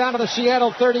 all the way down to the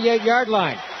Seattle 38-yard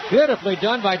line. Beautifully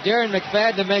done by Darren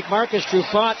McFadden to make Marcus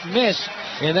Trufant miss.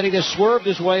 And then he just swerved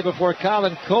his way before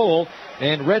Colin Cole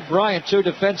and Red Bryant, 2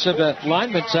 defensive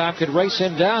linemen, Tom, could race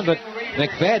him down, but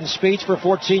McFadden speeds for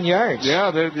 14 yards. Yeah,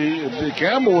 the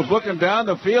Campbell was looking down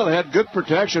the field, had good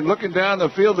protection, looking down the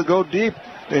field to go deep.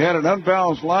 They had an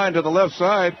unbalanced line to the left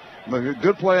side.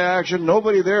 Good play action,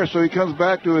 nobody there, so he comes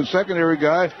back to his secondary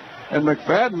guy, and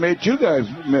McFadden made 2 guys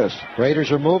miss.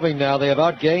 Raiders are moving now. They have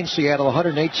outgained Seattle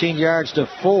 118 yards to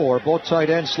 4. Both tight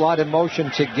ends slot in motion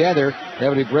together. That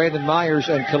would be Brandon Myers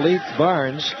and Khalif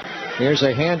Barnes. Here's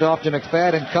a handoff to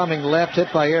McFadden coming left, hit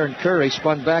by Aaron Curry,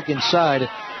 spun back inside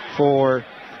for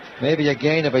maybe a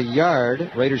gain of a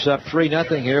yard. Raiders up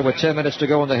 3-0 here with 10 minutes to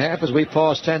go in the half as we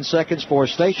pause 10 seconds for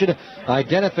station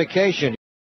identification.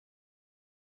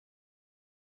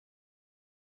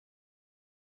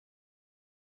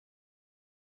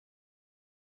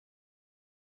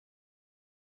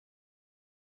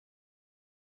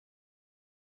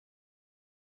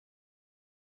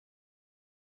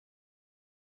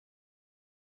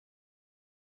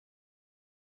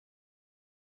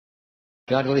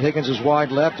 Johnny Lee Higgins is wide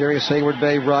left. Darius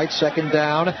Hayward-Bay right. 2nd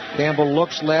down. Campbell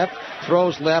looks left.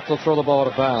 Throws left. He'll throw the ball out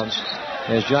of bounds.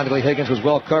 As Johnny Lee Higgins was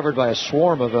well covered by a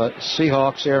swarm of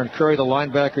Seahawks. Aaron Curry, the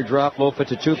linebacker, dropped. Lofa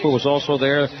Tatupu was also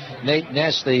there. Nate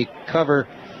Ness, the cover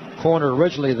corner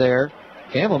originally there.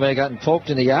 Campbell may have gotten poked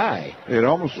in the eye. It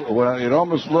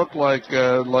almost looked like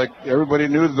everybody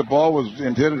knew that the ball was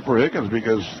intended for Higgins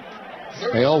because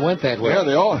they all went that way. Yeah,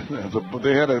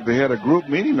 they had a group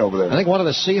meeting over there. I think one of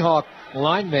the Seahawk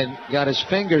linemen got his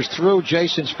fingers through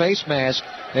Jason's face mask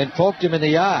and poked him in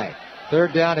the eye.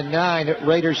 3rd down and 9.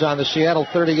 Raiders on the Seattle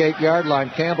 38-yard line.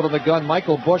 Campbell in the gun.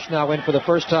 Michael Bush now in for the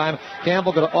first time.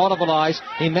 Campbell going to audibilize.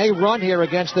 He may run here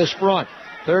against this front.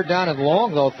 3rd down and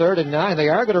long, though. 3rd and 9. They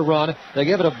are going to run. They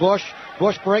give it to Bush.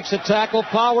 Bush breaks a tackle,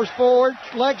 powers forward,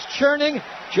 legs churning,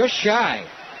 just shy.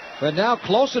 But now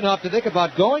close enough to think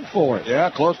about going for it. Yeah,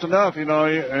 close enough.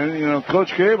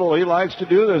 Coach Cable, he likes to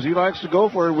do this. He likes to go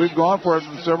for it. We've gone for it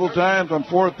several times on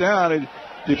 4th down,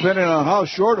 depending on how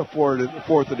short a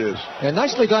 4th it is. And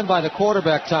nicely done by the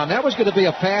quarterback, Tom. That was going to be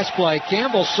a pass play.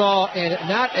 Campbell saw, and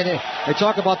they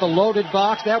talk about the loaded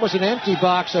box. That was an empty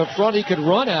box up front he could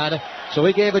run on. So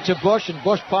he gave it to Bush, and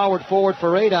Bush powered forward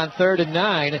for 8 on 3rd and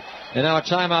 9. And now a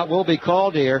timeout will be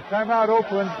called here. Timeout,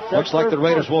 Oakland. Looks like the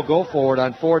Raiders will go for it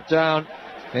on 4th down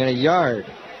and a yard.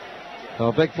 So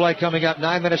a big play coming up.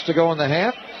 9 minutes to go in the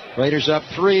half. Raiders up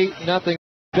 3-0.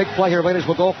 Big play here. Raiders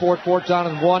will go for it. 4th down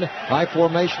and 1. High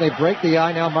formation. They break the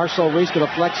eye now. Marcel Reese going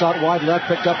to flex out wide left.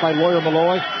 Picked up by Lawyer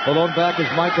Malloy. The lone back is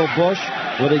Michael Bush.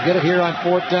 Will they get it here on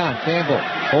 4th down? Campbell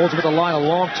holds with the line a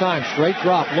long time. Straight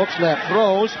drop. Looks left.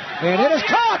 Throws. And it is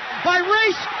caught by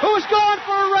Reese, who is gone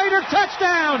for a Raider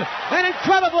touchdown. An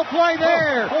incredible play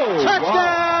there. Touchdown,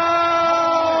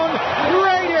 wow.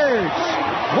 Raiders.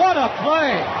 What a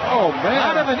play. Oh, man.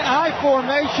 Out of an I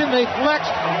formation, they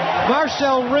flexed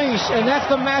Marcel Reese, and that's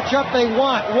the matchup they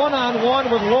want. One-on-one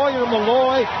with Lawyer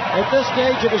Malloy at this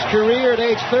stage of his career at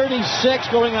age 36,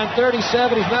 going on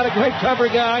 37. He's not a great cover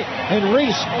guy. And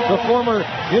Reese, the former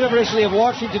University of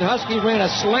Washington Husky, ran a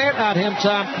slant on him.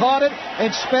 Tom caught it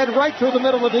and sped right through the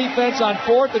middle of the defense on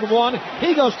 4th and 1.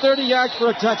 He goes 30 yards for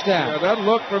a touchdown. Yeah, that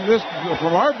looked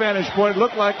from our vantage point,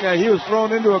 looked like he was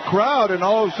thrown into a crowd, and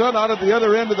all of a sudden, out of the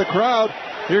other end of the crowd,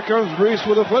 here comes Reese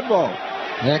with a football.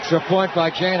 An extra point by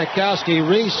Janikowski.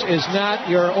 Reese is not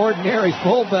your ordinary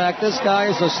fullback. This guy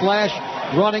is a slash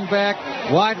running back,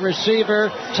 wide receiver,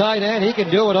 tight end. He can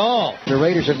do it all. The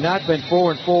Raiders have not been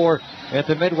 4-4 at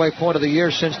the midway point of the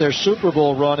year since their Super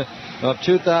Bowl run of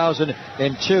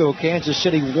 2002. Kansas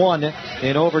City won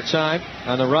in overtime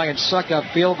on the Ryan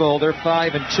Suckup field goal. They're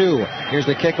 5-2. Here's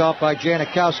the kickoff by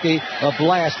Janikowski. A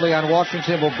blast. Leon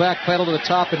Washington will backpedal to the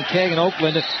top and K in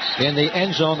Oakland in the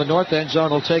end zone. The north end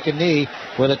zone will take a knee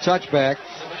with a touchback.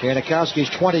 Janikowski's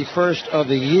 21st of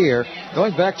the year.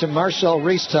 Going back to Marcel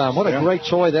Reese, Tom, what a great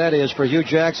toy that is for Hugh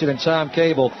Jackson and Tom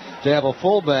Cable to have a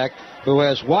fullback who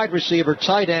has wide receiver,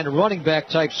 tight end, running back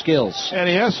type skills. And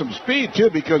he has some speed,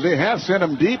 too, because they have sent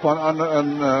him deep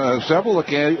on several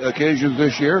occasions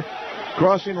this year.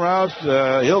 Crossing routes,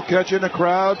 he'll catch in a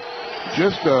crowd.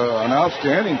 Just an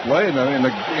outstanding play and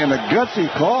a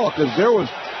gutsy call, because there was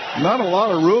not a lot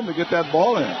of room to get that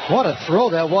ball in. What a throw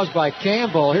that was by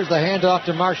Campbell. Here's the handoff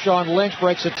to Marshawn Lynch.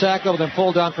 Breaks a tackle, then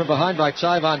pulled down from behind by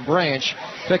Tyvon Branch.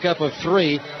 Pickup of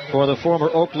 3 for the former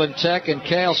Oakland Tech and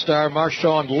Cal star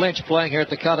Marshawn Lynch, playing here at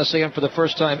the Coliseum for the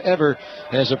first time ever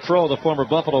as a pro, the former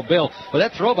Buffalo Bill. But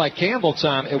that throw by Campbell,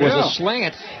 Tom, it was a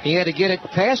slant. He had to get it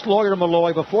past Lawyer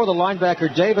Malloy before the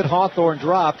linebacker David Hawthorne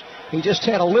dropped. He just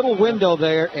had a little window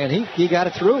there, and he got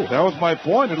it through. That was my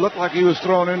point. It looked like he was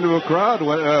thrown into a crowd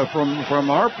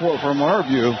from our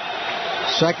view.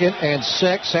 2nd and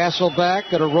 6.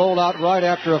 Hasselback going to roll out right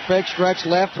after a fake stretch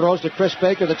left. Throws to Chris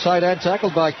Baker, the tight end,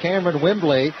 tackled by Cameron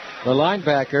Wembley, the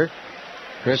linebacker.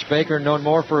 Chris Baker, known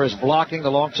more for his blocking, the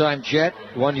longtime Jet,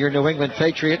 one-year New England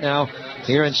Patriot, now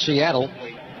here in Seattle.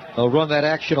 They'll run that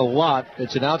action a lot.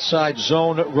 It's an outside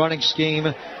zone running scheme.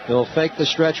 They'll fake the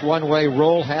stretch one way,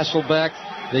 roll Hasselback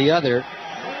the other.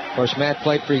 Of course, Matt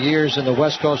played for years in the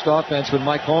West Coast offense when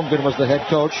Mike Holmgren was the head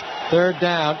coach. 3rd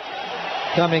down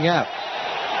coming up.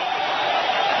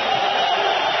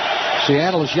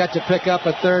 Seattle is yet to pick up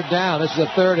a 3rd down. This is a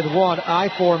 3rd and 1 I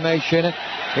formation.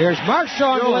 Here's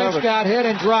Marshawn Lynch, got hit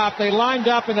and dropped. They lined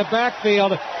up in the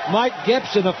backfield. Mike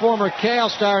Gibson, the former Cal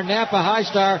star, Napa High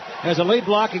star, as a lead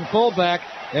blocking fullback.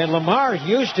 And Lamar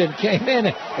Houston came in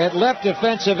at left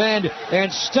defensive end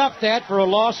and stuffed that for a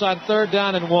loss on 3rd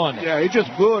down and 1. Yeah, he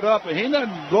just blew it up. He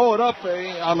didn't blow it up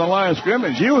on the line of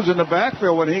scrimmage. He was in the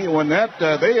backfield when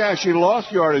they actually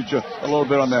lost yardage a little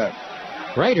bit on that.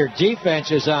 Raider defense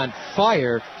is on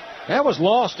fire. That was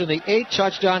lost in the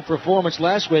 8-touchdown performance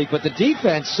last week, but the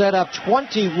defense set up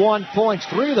 21 points.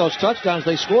 3 of those touchdowns,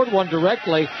 they scored one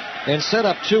directly and set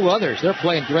up 2 others. They're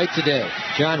playing great today.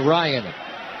 John Ryan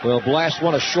will blast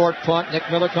one, a short punt. Nick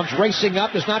Miller comes racing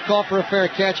up, does not call for a fair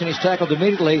catch, and he's tackled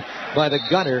immediately by the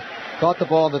gunner. Caught the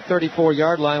ball on the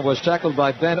 34-yard line, was tackled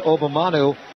by Ben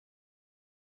Obamanu.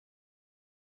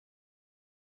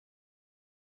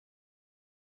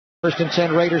 First and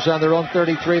 10 Raiders on their own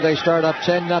 33. They start up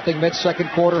 10-0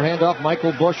 mid-second quarter. Handoff.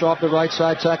 Michael Bush off the right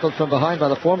side, tackled from behind by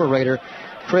the former Raider,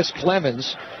 Chris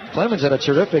Clemens. Clemens had a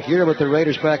terrific year with the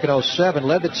Raiders back in 07.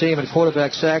 Led the team in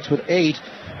quarterback sacks with 8.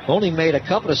 Only made a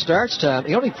couple of starts, Tom.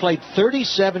 He only played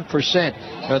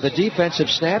 37% of the defensive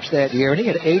snaps that year, and he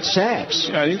had 8 sacks.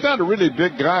 Yeah, he's not a really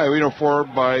big guy,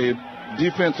 by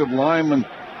defensive lineman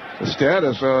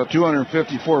status,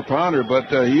 254-pounder, but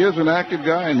he is an active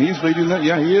guy, and he's leading them.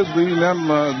 Yeah, he is leading them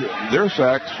their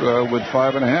sacks with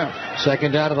 5.5.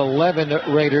 2nd down and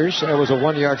 11 Raiders. There was a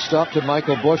 1-yard stop to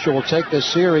Michael Bush, who will take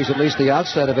this series, at least the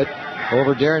outset of it,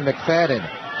 over Darren McFadden.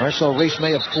 Marcel Reese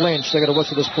may have flinched. They got to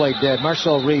whistle this play dead.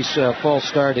 Marcel Reese false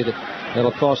started.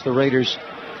 That'll cost the Raiders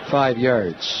 5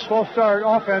 yards. False start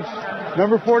offense,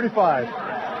 number 45.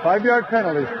 5-yard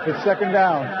penalty. It's 2nd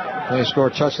down. They score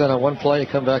a touchdown on one play,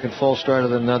 come back and false start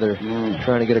on another.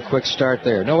 Trying to get a quick start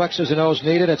there. No X's and O's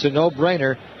needed. It's a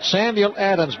no-brainer. Samuel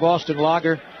Adams, Boston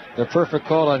Lager, the perfect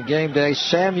call on game day.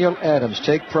 Samuel Adams,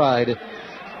 take pride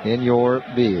in your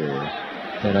beer.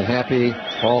 And a happy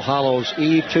All Hallows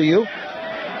Eve to you.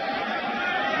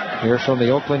 Here from the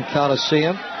Oakland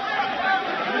Coliseum.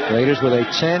 Raiders with a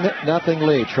 10-0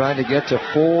 lead, trying to get to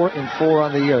 4-4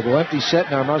 on the year. The empty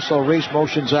set now. Marcel Reese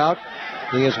motions out.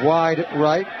 He is wide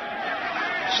right.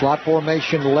 Slot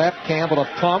formation left. Campbell a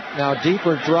pump. Now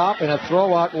deeper drop and a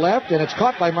throw out left. And it's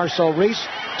caught by Marcel Reese.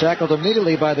 Tackled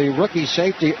immediately by the rookie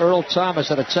safety Earl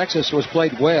Thomas out of Texas, who has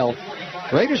played well.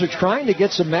 Raiders are trying to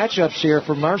get some matchups here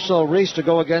for Marcel Reese to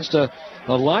go against a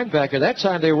linebacker. That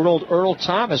time they rolled Earl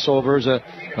Thomas over as a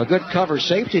good cover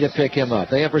safety to pick him up.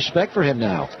 They have respect for him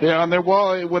now. Yeah,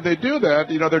 and when they do that,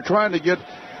 they're trying to get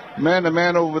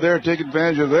man-to-man over there, take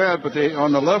advantage of that. But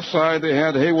on the left side, they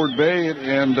had Hayward Bay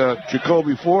and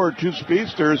Jacoby Ford, 2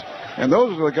 speedsters, and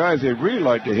those are the guys they really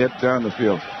like to hit down the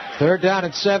field. 3rd down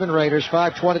and 7, Raiders.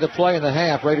 5:20 to play in the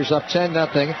half. Raiders up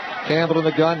 10-0. Campbell in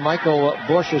the gun. Michael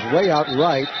Bush is way out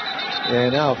right.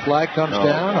 And now a flag comes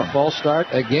down. A false start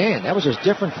again. That was a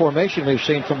different formation we've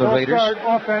seen from the Raiders. False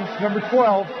start, offense, number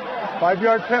 12.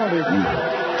 5-yard penalty.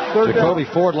 Jacoby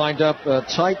Ford lined up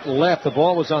tight left. The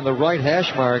ball was on the right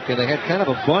hash mark, and they had kind of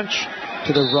a bunch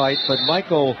to the right. But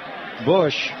Michael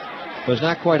Bush was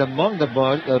not quite among the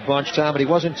bunch, Tom, but he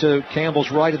wasn't to Campbell's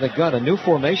right in the gun. A new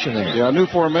formation there. Yeah, a new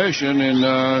formation,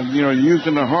 and,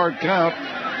 using a hard count,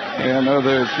 and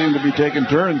they seem to be taking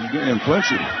turns in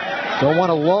flinching. Don't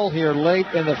want to lull here late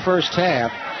in the first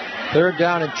half. 3rd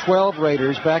down and 12,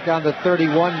 Raiders. Back on the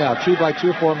 31 now.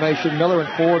 2-by-2 formation. Miller and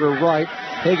Ford are right.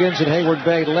 Higgins and Hayward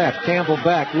Bay left. Campbell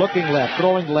back, looking left,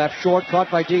 throwing left, short,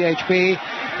 caught by DHP.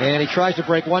 And he tries to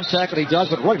break one tackle. He does,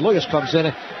 but Roy Lewis comes in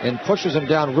and pushes him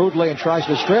down rudely and tries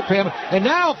to strip him. And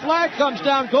now a flag comes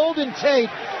down. Golden Tate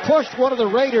pushed one of the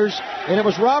Raiders, and it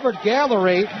was Robert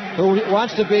Gallery, who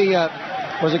wants to be... it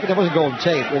wasn't Golden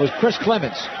Tate. It was Chris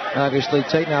Clemens. Obviously,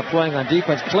 Tate not playing on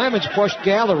defense. Clemens pushed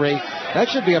Gallery. That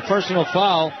should be a personal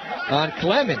foul on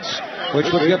Clemens,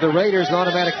 which would give the Raiders an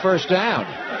automatic 1st down.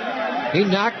 He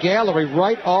knocked Gallery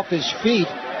right off his feet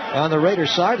on the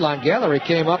Raiders sideline. Gallery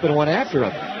came up and went after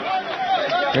him.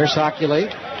 Here's Hockley.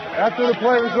 After the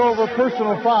play was over,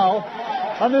 personal foul.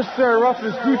 Unnecessary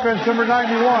roughness defense, number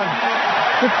 91.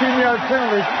 15-yard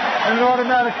penalty and an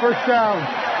automatic 1st down.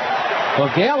 Well,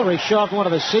 Gallery shoved one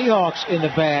of the Seahawks in the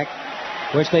back,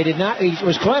 which they did not. It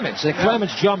was Clemens. And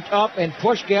Clemens jumped up and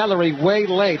pushed Gallery way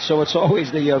late, so it's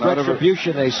always the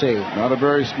retribution they see. Not a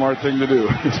very smart thing to do,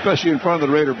 especially in front of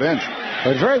the Raider bench.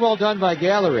 But very well done by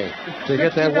Gallery to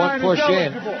get that one push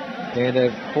in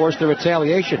and force the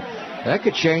retaliation. That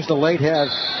could change the late half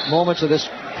moments of this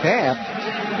half.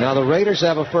 Now the Raiders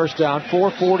have a 1st down,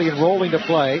 4:40 and rolling to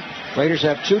play. Raiders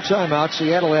have 2 timeouts.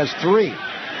 Seattle has 3.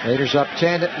 Raiders up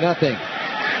 10-0.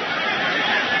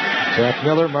 Zach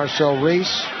Miller, Marcel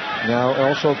Reese, now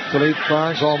also Philippe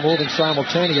Barnes, all moving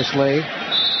simultaneously.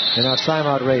 And now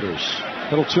timeout Raiders. A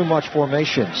little too much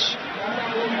formations.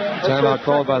 Timeout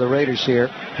called by the Raiders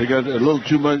here. They got a little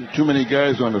too many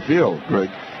guys on the field, Greg.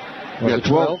 We got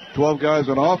 12 guys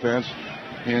on offense,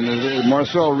 and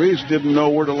Marcel Reese didn't know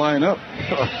where to line up.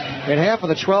 And half of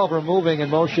the 12 are moving in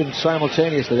motion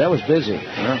simultaneously. That was busy.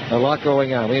 Yeah. A lot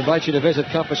going on. We invite you to visit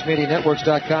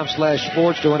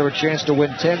CompassMediaNetworks.com/sports to enter a chance to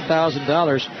win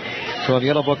 $10,000 from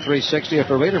Yellow Book 360. If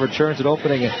a Raider returns at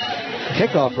opening a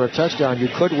kickoff for a touchdown, you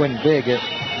could win big.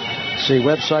 See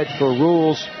website for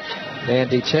rules and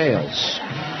details.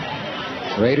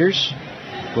 Raiders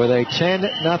with a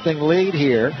 10-0 lead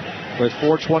here with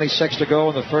 4:26 to go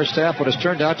in the first half. What has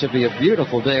turned out to be a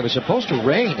beautiful day. It was supposed to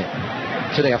rain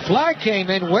today. A flag came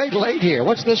in way late here.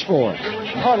 What's this for?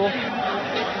 Huddle.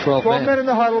 12 men in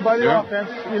the huddle by the offense.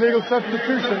 Illegal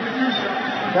substitution.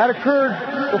 That occurred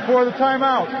before the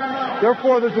timeout.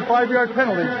 Therefore, there's a 5-yard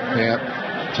penalty. Yeah.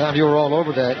 Tom, you were all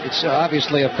over that. It's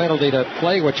obviously a penalty to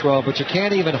play with 12, but you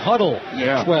can't even huddle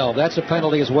 12. That's a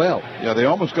penalty as well. Yeah, they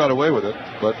almost got away with it,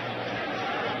 but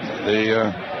they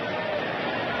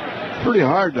pretty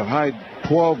hard to hide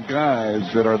 12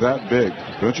 guys that are that big,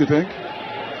 don't you think?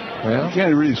 Well, you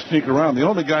can't really sneak around. The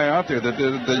only guy out there that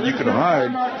you can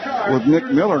hide was Nick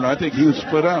Miller, and I think he was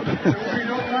split out.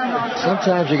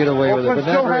 Sometimes you get away with it, but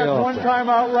not very often. One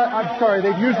timeout I'm sorry,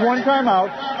 they've used 1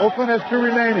 timeout. Oakland has 2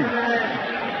 remaining.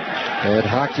 Ed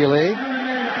Hockley,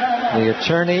 the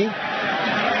attorney.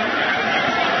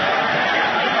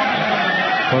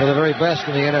 One of the very best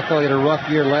in the NFL. He had a rough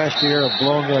year last year, a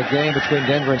blown game between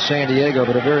Denver and San Diego,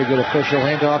 but a very good official.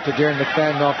 Handoff to Darren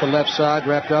McFadden off the left side,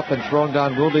 wrapped up and thrown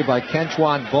down rudely by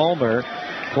Kentwan Ballmer,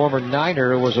 former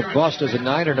Niner, who was a bust as a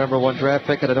Niner #1 draft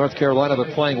pick out of North Carolina, but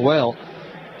playing well.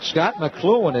 Scott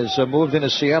McCloughan has moved into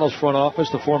Seattle's front office,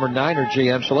 the former Niner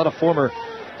GM, so a lot of former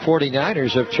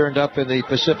 49ers have turned up in the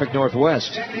Pacific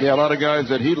Northwest. Yeah, a lot of guys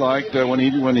that he liked when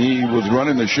he was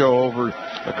running the show over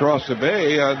across the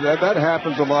bay. That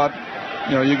happens a lot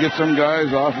you get some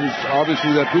guys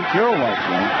obviously that Pete Carroll likes,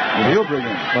 that he'll bring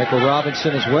in. Michael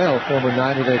Robinson as well, former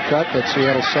Niner they cut that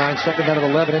Seattle signed. Second out of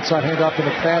 11, inside handoff to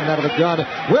McFadden out of the gun.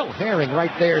 Will Herring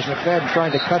right there as McFadden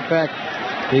trying to cut back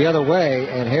the other way,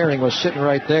 and Herring was sitting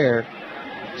right there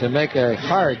to make a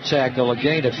hard tackle, a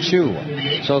gain of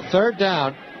 2. So third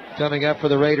down coming up for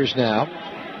the Raiders now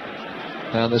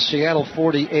on the Seattle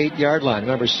 48-yard line.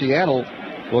 Remember, Seattle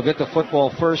will get the football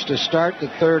first to start the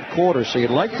third quarter, so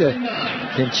you'd like to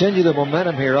continue the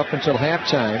momentum here up until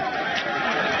halftime.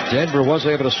 Denver was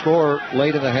able to score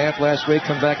late in the half last week,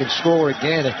 come back and score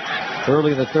again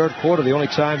early in the third quarter, the only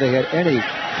time they had any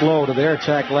flow to their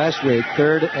attack last week.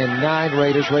 3rd and 9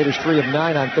 Raiders. Raiders 3 of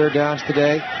 9 on third downs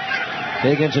today.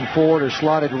 Higgins and Ford are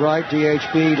slotted right.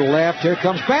 DHB left. Here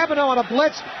comes Babineau on a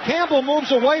blitz. Campbell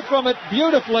moves away from it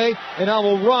beautifully, and now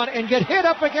will run and get hit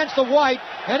up against the white.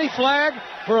 Any flag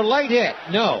for a late hit?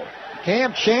 No.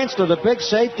 Cam Chancellor, the big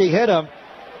safety, hit him,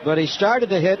 but he started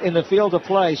to hit in the field of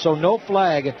play, so no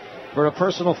flag for a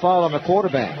personal foul on the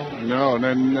quarterback. No, and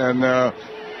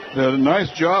the nice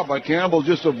job by Campbell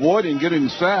just avoiding getting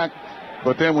sacked.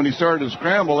 But then when he started to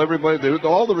scramble,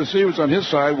 all the receivers on his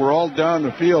side were all down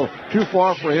the field, too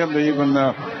far for him to even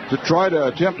to try to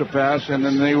attempt a pass, and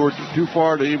then they were too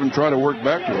far to even try to work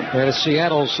back to him. That is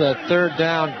Seattle's third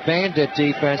down bandit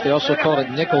defense. They also called it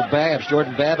nickel Babs.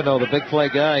 Jordan Babineau, the big play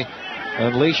guy,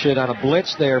 unleashed it on a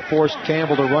blitz there, forced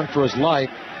Campbell to run for his life.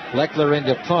 Leckler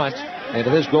into punt, and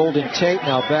it is Golden Tate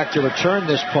now back to return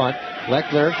this punt.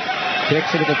 Leckler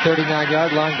kicks it at the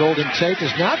 39-yard line. Golden Tate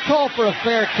does not call for a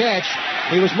fair catch.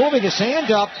 He was moving his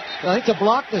hand up, I think, to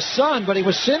block the sun, but he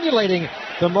was simulating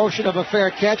the motion of a fair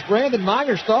catch. Brandon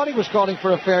Myers thought he was calling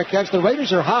for a fair catch. The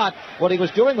Raiders are hot. What he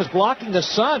was doing was blocking the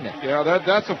sun. Yeah,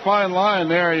 that's a fine line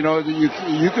there. You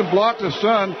can block the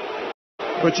sun,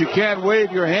 but you can't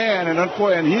wave your hand.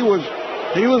 And he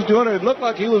was doing it. It looked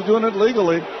like he was doing it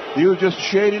legally. He was just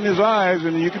shading his eyes,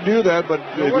 and you can do that. But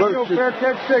there was no fair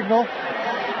catch signal.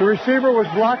 The receiver was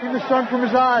blocking the sun from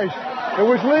his eyes. It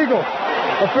was legal.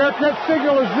 A fair catch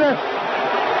signal is this.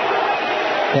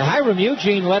 Yeah, Hiram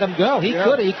Eugene let him go. He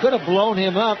could have blown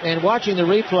him up. And watching the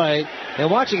replay and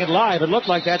watching it live, it looked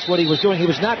like that's what he was doing. He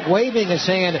was not waving his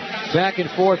hand back and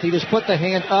forth. He just put the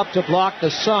hand up to block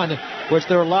the sun, which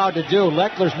they're allowed to do.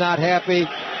 Leckler's not happy.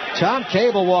 Tom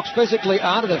Cable walks physically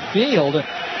onto the field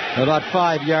about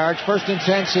 5 yards. 1st and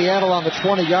 10, Seattle on the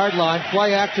 20-yard line.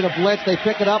 Play action, a blitz. They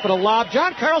pick it up at a lob.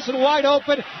 John Carlson wide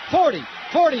open. 40,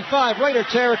 45, Raider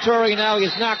territory. Now he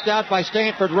is knocked out by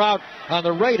Stanford Rout on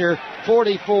the Raider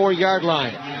 44-yard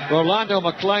line. Rolando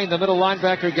McClain, the middle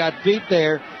linebacker, got beat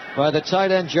there by the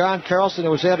tight end John Carlson,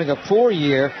 who was having a poor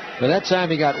year. But that time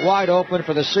he got wide open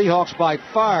for the Seahawks, by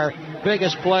far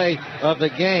biggest play of the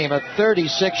game, a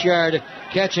 36-yard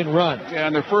catch and run. Yeah,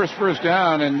 and their first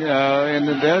down, and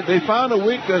they found a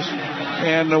weakness,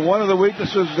 and one of the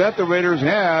weaknesses that the Raiders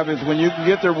have is when you can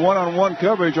get their one-on-one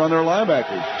coverage on their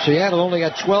linebackers. Seattle only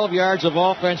had 12 yards of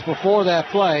offense before that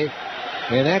play,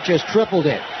 and that just tripled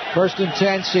it. 1st and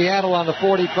 10, Seattle on the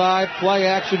 45. Play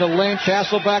action to Lynch.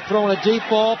 Hasselback throwing a deep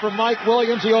ball for Mike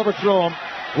Williams. He overthrew him.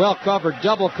 Well covered,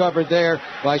 double covered there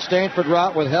by Stanford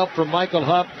Rout with help from Michael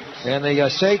Hupp and the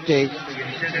safety.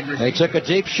 They took a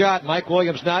deep shot. Mike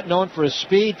Williams, not known for his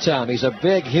speed, Tom. He's a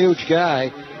big, huge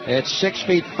guy at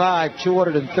 6'5",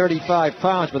 235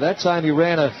 pounds. But that time he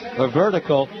ran a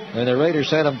vertical, and the Raiders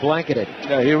had him blanketed.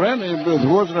 Yeah, he ran. It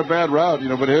wasn't a bad route,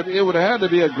 but it would have had to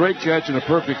be a great catch and a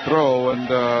perfect throw, and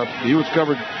he was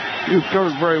covered. He was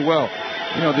covered very well.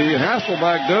 The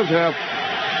Hasselback does have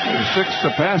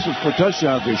 6 passes for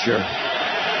touchdowns this year.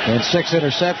 And 6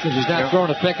 interceptions. He's not thrown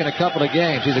a pick in a couple of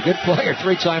games. He's a good player,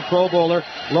 3-time Pro Bowler.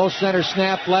 Low center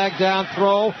snap, flag down,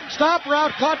 throw. Stop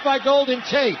route caught by Golden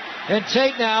Tate. And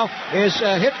Tate now is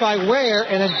hit by Ware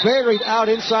and then buried out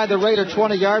inside the Raider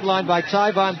 20-yard line by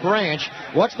Tyvon Branch.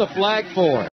 What's the flag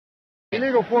for?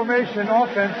 Illegal formation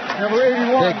offense, number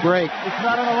 81. Big break. It's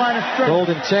not on the line of scrimmage.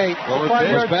 Golden Tate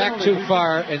was back too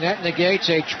far, and that negates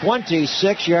a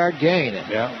 26-yard gain.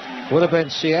 Yeah. Would have been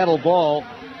Seattle ball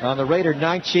on the Raider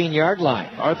 19-yard line.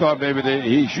 I thought maybe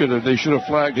they should have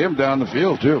flagged him down the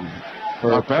field too.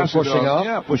 For pushing off?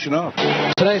 Yeah, pushing off.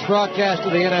 Today's broadcast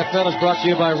of the NFL is brought to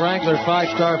you by Wrangler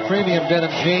 5-star premium denim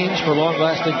jeans for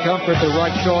long-lasting comfort. The right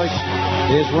choice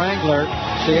is Wrangler.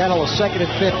 Seattle is 2nd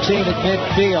and 15 at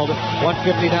midfield.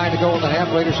 1:59 to go in the half.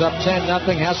 Raiders up 10-0.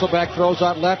 Hasselback throws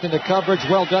out left into coverage.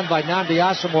 Well done by Nnamdi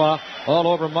Asomugha all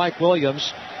over Mike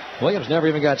Williams. Williams never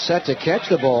even got set to catch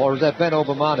the ball, or was that Ben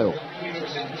Obamanu?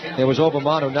 It was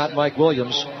Obamanu, not Mike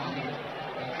Williams.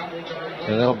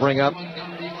 And that'll bring up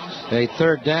a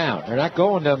third down. They're not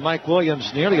going to Mike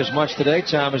Williams nearly as much today,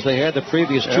 Tom, as they had the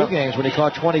previous two games when he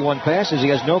caught 21 passes. He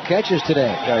has no catches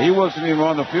today. Yeah, he wasn't even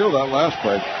on the field that last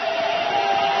play.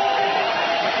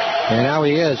 And now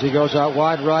he is. He goes out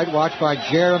wide right, watched by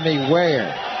Jeremy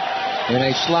Ware. In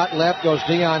a slot left goes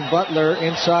Dion Butler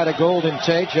inside of Golden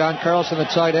Tate. John Carlson, the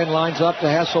tight end, lines up to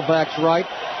Hasselback's right.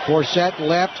 Forsett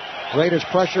left. Raiders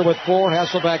pressure with 4.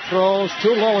 Hasselback throws.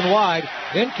 Too low and wide.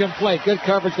 Incomplete. Good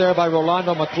coverage there by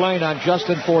Rolando McClain on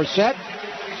Justin Forsett.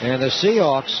 And the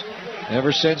Seahawks,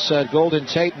 ever since Golden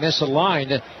Tate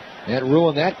misaligned, that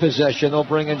ruined that possession. They'll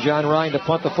bring in John Ryan to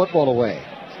punt the football away.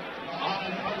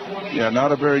 Yeah,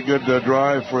 not a very good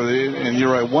drive for and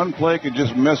you're right, one play could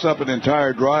just mess up an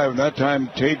entire drive, and that time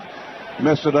Tate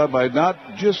messed it up by not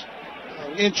just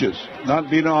inches, not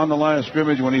being on the line of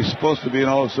scrimmage when he's supposed to be, and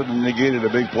all of a sudden negated a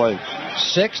big play.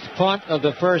 6th punt of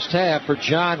the first half for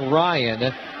John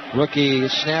Ryan. Rookie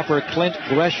snapper Clint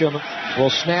Gresham will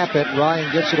snap it.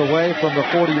 Ryan gets it away from the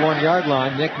 41-yard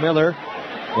line. Nick Miller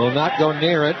will not go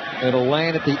near it. It'll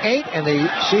land at the 8, and the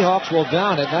Seahawks will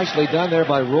down it. Nicely done there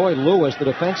by Roy Lewis, the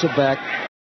defensive back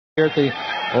here at the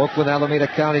Oakland Alameda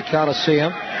County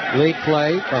Coliseum. Lead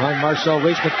play behind Marcel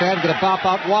Reese. McFadden going to bop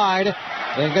out wide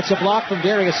and gets a block from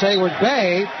Darius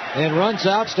Hayward-Bay and runs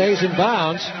out, stays in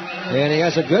bounds. And he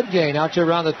has a good gain out to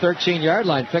around the 13-yard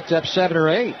line. Picked up 7 or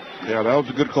 8. Yeah, that was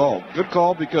a good call. Good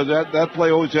call because that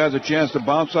play always has a chance to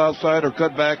bounce outside or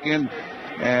cut back in.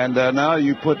 And now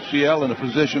you put CL in a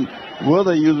position, will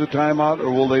they use a timeout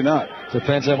or will they not?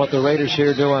 Depends on what the Raiders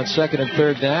here do on 2nd and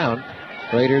 3rd down.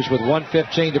 Raiders with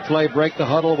 1:15 to play break the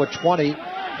huddle with 20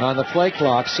 on the play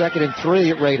clock. 2nd and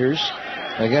 3 Raiders.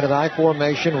 Again, an I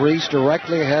formation. Reese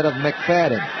directly ahead of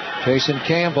McFadden. Jason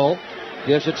Campbell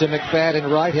gives it to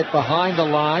McFadden right, hit behind the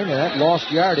line, and that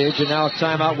lost yardage, and now a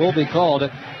timeout will be called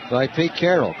by Pete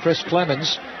Carroll. Chris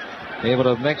Clemens able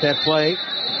to make that play.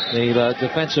 The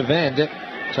defensive end.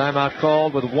 Timeout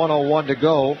called with 1:01 to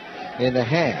go in the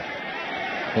half.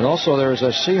 And also there is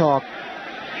a Seahawk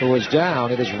who is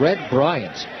down. It is Red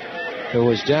Bryant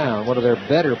who is down, one of their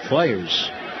better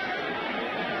players.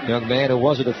 Young man who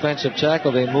was a defensive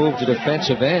tackle. They moved to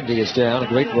defensive end. He is down. A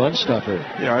great run stuffer.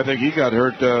 Yeah, I think he got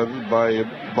hurt by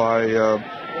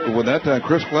when that time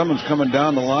Chris Clemens coming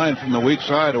down the line from the weak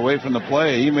side away from the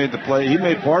play. He made the play. He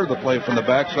made part of the play from the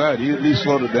backside. He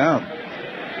slowed it down.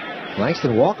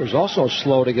 Langston Walker's also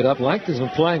slow to get up. Langston's been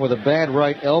playing with a bad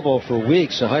right elbow for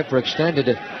weeks, a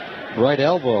hyperextended right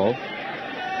elbow.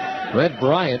 Red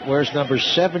Bryant wears number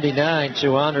 79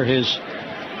 to honor his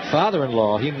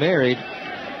father-in-law. He married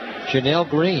Janelle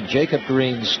Green, Jacob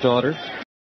Green's daughter.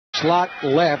 Slot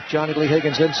left, Johnny Lee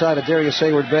Higgins inside of Darius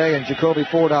Hayward-Bay, and Jacoby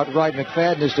Ford out right.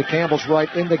 McFadden is to Campbell's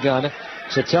right in the gun.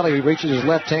 Satelli reaches his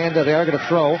left hand. They are going to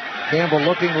throw. Campbell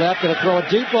looking left, going to throw a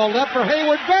deep ball left for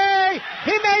Hayward-Bay.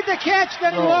 He made the catch,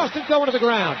 then he lost it going to the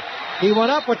ground. He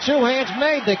went up with 2 hands,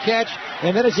 made the catch,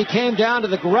 and then as he came down to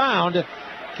the ground,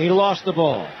 he lost the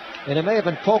ball. And it may have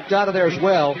been poked out of there as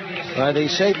well by the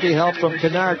safety help from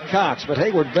Kennard Cox. But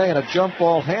Hayward-Bay in a jump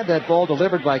ball had that ball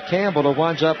delivered by Campbell, who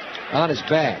winds up on his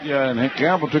back. Yeah, and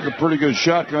Campbell took a pretty good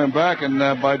shot coming back, and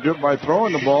by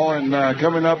throwing the ball and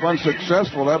coming up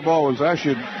unsuccessful, that ball was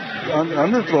actually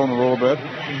underthrown a little bit.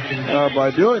 By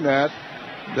doing that,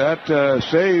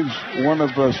 saves one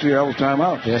of Seattle's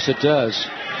timeouts. Yes, it does.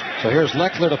 So here's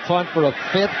Leckler to punt for a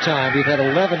 5th time. We've had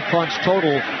 11 punts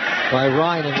total by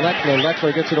Ryan and Leckler.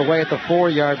 Leckler gets it away at the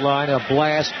 4-yard line. A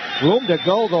blast. Room to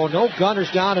go, though. No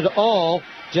gunners down at all.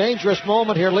 Dangerous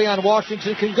moment here. Leon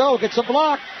Washington can go. Gets a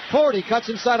block. Forty cuts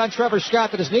inside on Trevor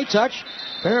Scott. Did his knee touch?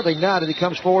 Apparently not. He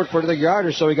comes forward for the yard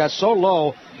or so. He got so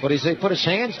low, but he put his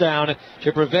hands down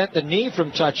to prevent the knee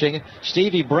from touching.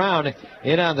 Stevie Brown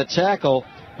in on the tackle.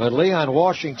 But Leon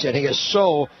Washington, he is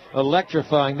so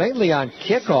electrifying, mainly on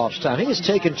kickoffs, Tom. He has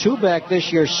taken 2 back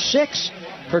this year, 6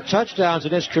 for touchdowns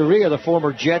in his career, the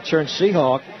former Jet turned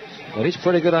Seahawk. But he's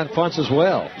pretty good on punts as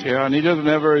well. Yeah, and he doesn't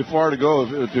have very far to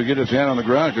go to get his hand on the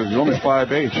ground because he's only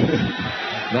 5'8".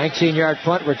 19-yard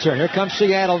punt return. Here comes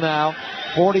Seattle now.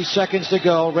 40 seconds to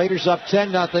go. Raiders up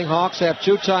 10-0. Hawks have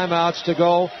 2 timeouts to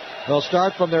go. They'll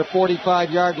start from their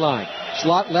 45-yard line.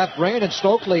 Slot left, Brandon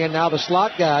Stokely, and now the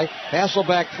slot guy.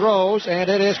 Hasselback throws, and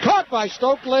it is caught by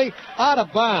Stokely out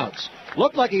of bounds.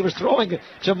 Looked like he was throwing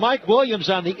to Mike Williams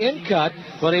on the in cut,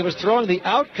 but he was throwing the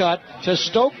out cut to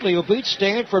Stokely, who beat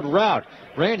Stanford route.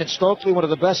 Brandon Stokely, one of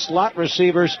the best slot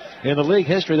receivers in the league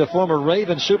history, the former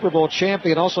Ravens Super Bowl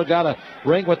champion, also got a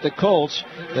ring with the Colts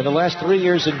in the last 3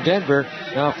 years in Denver.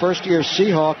 Now first-year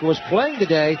Seahawk, who was playing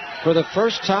today for the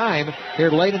first time here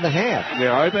late in the half.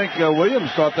 Yeah, I think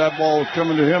Williams thought that ball was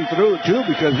coming to him through, too,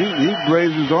 because he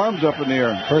raised his arms up in the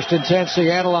air. 1st and 10,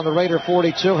 Seattle on the Raider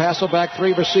 42. Hasselbeck,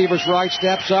 3 receivers right,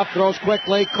 steps up, throws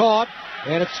quickly, caught.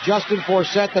 And it's Justin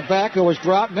Forsett, the back, who was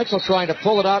dropped. Mitchell trying to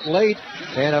pull it out late.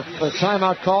 And a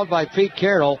timeout called by Pete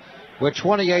Carroll with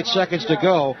 28 seconds to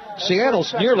go.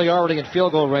 Seattle's nearly already in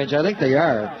field goal range. I think they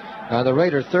are. The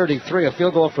Raider 33. A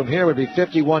field goal from here would be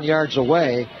 51 yards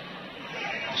away.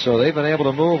 So they've been able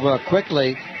to move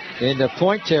quickly into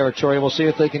point territory. We'll see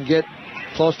if they can get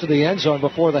close to the end zone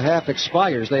before the half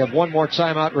expires. They have one more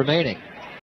timeout remaining.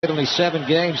 Only 7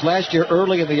 games. Last year,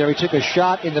 early in the year, he took a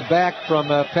shot in the back from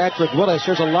Patrick Willis.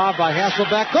 Here's a lob by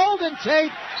Hasselbeck. Golden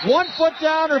Tate, 1 foot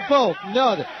down or both?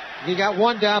 No, he got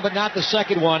one down, but not the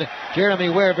second one. Jeremy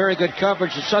Ware, very good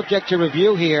coverage. Is subject to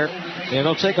review here. And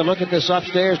they'll take a look at this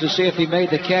upstairs to see if he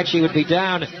made the catch. He would be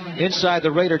down inside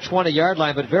the Raider 20-yard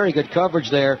line, but very good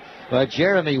coverage there by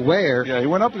Jeremy Ware. Yeah, he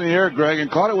went up in the air, Greg, and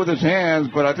caught it with his hands,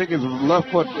 but I think his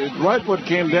right foot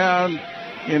came down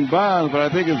in bounds, but I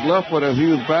think his left foot, as he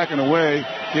was backing away,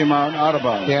 came out of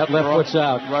bounds. Yeah, left foot's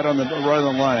out. Right on the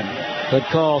line. Good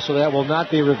call, so that will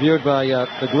not be reviewed by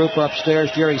the group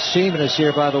upstairs. Jerry Seaman is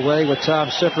here, by the way, with Tom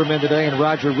Sifferman today and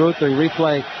Roger Ruth, the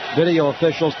replay video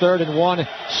officials. 3rd and 1,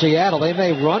 Seattle. They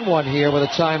may run one here with a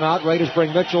timeout. Raiders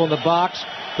bring Mitchell in the box.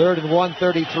 3rd and 1,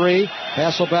 33.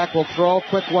 Hasselbeck will throw.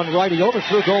 Quick one right. He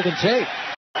overthrew Golden Tate.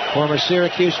 Former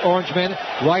Syracuse Orangeman,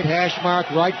 right hash mark,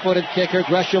 right-footed kicker.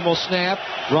 Gresham will snap.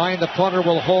 Ryan, the punter,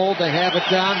 will hold. They have it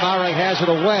down. Murray has it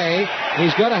away.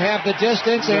 He's going to have the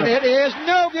distance, and it is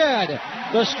no good.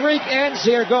 The streak ends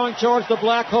here going towards the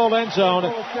black hole end zone.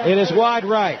 It is wide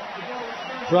right.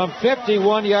 From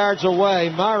 51 yards away,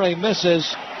 Murray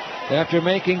misses after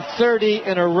making 30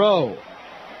 in a row.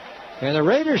 And the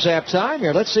Raiders have time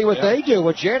here. Let's see what they do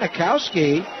with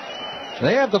Janikowski.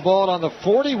 They have the ball on the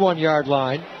 41-yard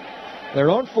line,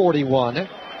 their own 41,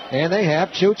 and they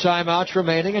have 2 timeouts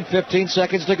remaining and 15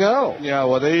 seconds to go. Yeah,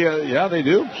 well, they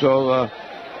do. So,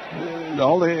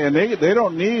 they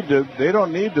don't need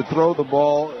to throw the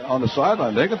ball on the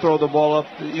sideline. They can throw the ball up.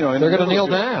 They're going to kneel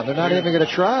down. They're not even going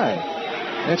to try.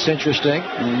 That's interesting.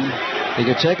 Mm-hmm.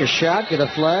 You can take a shot, get a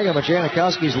flag on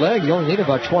Janikowski's leg. You only need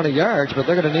about 20 yards, but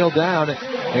they're going to kneel down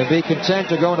and be content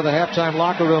to go into the halftime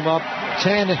locker room up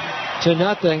 10-0.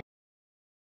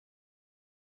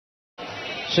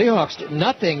 Seahawks,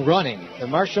 nothing running.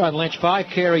 Marshawn Lynch, 5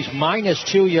 carries,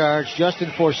 -2 yards.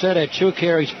 Justin Forsett had 2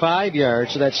 carries, 5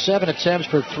 yards. So that's 7 attempts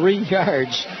for 3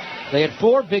 yards. They had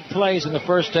 4 big plays in the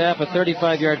first half. A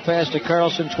 35-yard pass to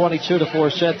Carlson, 22 to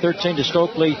Forsett, 13 to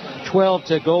Stokely, 12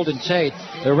 to Golden Tate.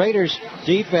 The Raiders'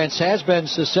 defense has been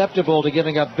susceptible to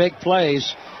giving up big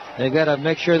plays. They've got to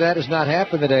make sure that does not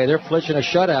happen today. They're flinching a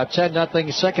shutout.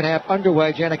 10-0. Second half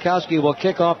underway. Janikowski will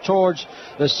kick off towards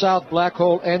the south black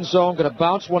hole end zone. Going to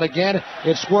bounce one again.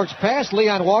 It squirts past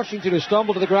Leon Washington, who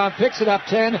stumbled to the ground, picks it up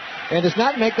 10, and does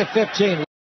not make the 15.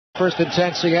 1st and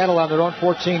 10, Seattle on their own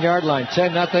 14-yard line.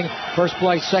 10-0. First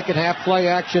play, second half, play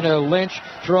action. A Lynch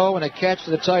throw and a catch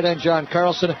to the tight end, John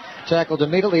Carlson. Tackled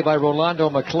immediately by Rolando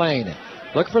McClain.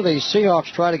 Look for the Seahawks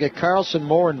try to get Carlson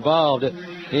more involved.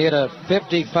 He had a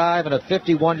 55 and a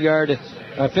 51-yard,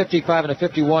 55 and a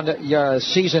 51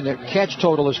 season catch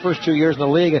total his first 2 years in the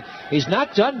league. He's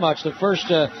not done much the first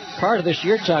part of this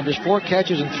year time. Just 4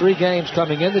 catches in 3 games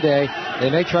coming in today. They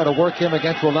may try to work him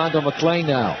against Rolando McClain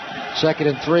now. 2nd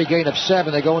and 3, gain of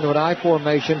 7. They go into an I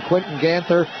formation. Quentin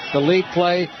Ganther, the lead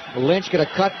play. Lynch going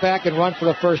to cut back and run for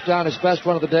the first down. His best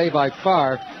run of the day by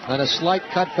far. And a slight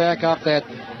cutback off that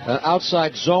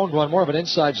outside zone run, more of an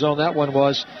inside zone. That one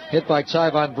was hit by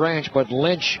Tyvon Branch, but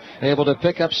Lynch able to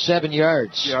pick up 7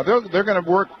 yards. Yeah, they're going to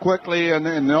work quickly,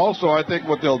 and also I think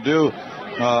what they'll do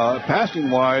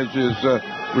passing-wise is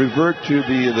revert to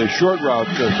the short route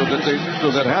so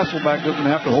that Hasselbeck doesn't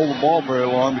have to hold the ball very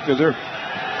long, because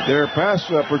their pass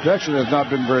protection has not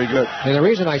been very good. And the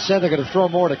reason I said they're going to throw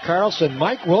more to Carlson,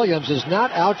 Mike Williams is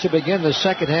not out to begin the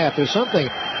second half. There's something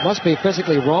must be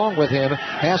physically wrong with him.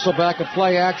 Hasselbeck, a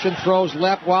play action, throws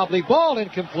left, wobbly, ball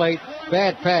incomplete.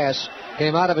 Bad pass.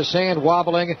 Came out of his hand,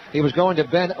 wobbling. He was going to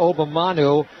Ben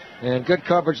Obamanu. And good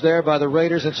coverage there by the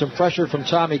Raiders and some pressure from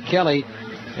Tommy Kelly.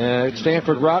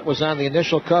 Stanford Rott was on the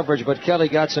initial coverage, but Kelly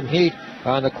got some heat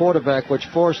on the quarterback, which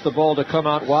forced the ball to come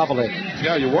out wobbling.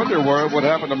 Yeah, you wonder what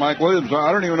happened to Mike Williams.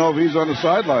 I don't even know if he's on the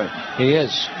sideline. He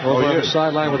is. Over on the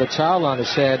sideline with a towel on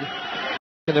his head.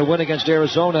 In their win against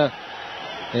Arizona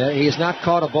He has not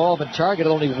caught a ball, been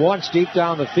targeted only once deep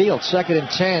down the field. 2nd and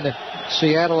 10.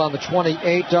 Seattle on the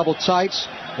 28, double tights.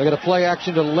 They're going to play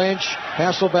action to Lynch.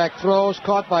 Hasselbeck throws,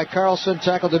 caught by Carlson,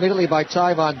 tackled immediately by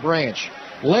Tyvon Branch.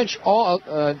 Lynch,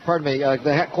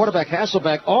 the quarterback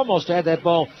Hasselbeck almost had that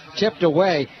ball tipped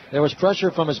away. There was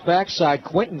pressure from his backside.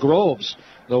 Quentin Groves,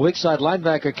 the weak side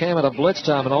linebacker, came at a blitz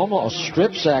time and almost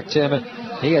strip sacked him.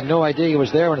 He had no idea he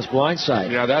was there on his blind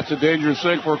side. Yeah, that's a dangerous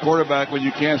thing for a quarterback when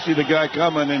you can't see the guy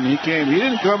coming, and he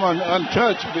didn't come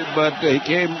untouched, but he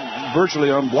came virtually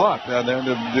unblocked. And then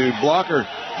the blocker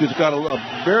just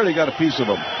barely got a piece of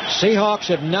him. Seahawks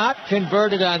have not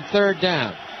converted on 3rd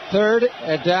down.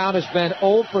 3rd down has been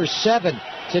 0 for 7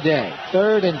 today.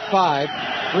 3rd and 5.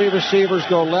 3 receivers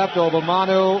go left.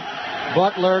 Obamanu,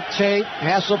 Butler, Tate,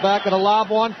 Hasselbeck, and a lob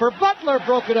one for Butler,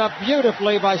 broken up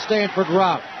beautifully by Stanford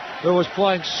Routt, who was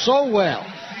playing so well.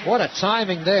 What a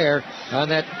timing there on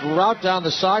that route down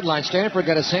the sideline. Stanford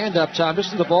got his hand up, Tom,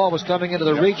 just as the ball was coming into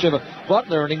the reach of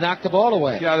Butler, and he knocked the ball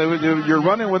away. Yeah, you're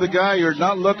running with a guy. You're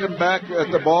not looking back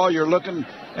at the ball. You're looking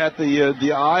at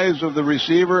the eyes of the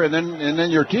receiver, and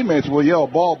then your teammates will yell,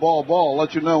 ball, ball, ball,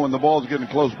 let you know when the ball's getting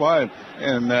close by,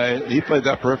 and he played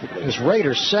that perfectly. This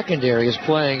Raiders secondary is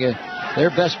playing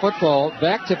their best football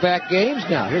back-to-back games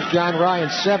now. Here's John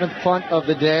Ryan's 7th punt of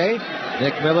the day.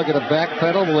 Nick Miller going to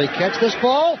backpedal. Will he catch this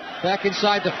ball? Back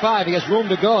inside the 5. He has room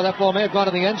to go. That ball may have gone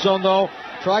in the end zone, though.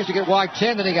 Tries to get wide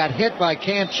 10, then he got hit by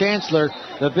Cam Chancellor,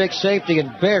 the big safety,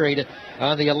 and buried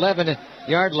on the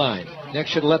 11-yard line. Nick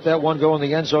should have let that one go in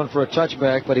the end zone for a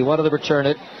touchback, but he wanted to return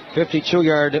it.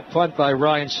 52-yard punt by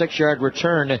Ryan, 6-yard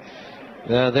return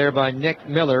there by Nick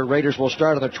Miller. Raiders will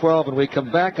start on the 12, and we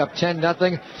come back up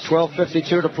 10-0.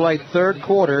 12:52 to play, 3rd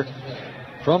quarter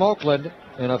from Oakland.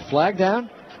 And a flag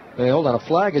down? Hey, hold on, a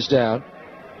flag is down.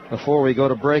 Before we go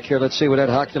to break here, let's see what that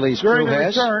Hercules crew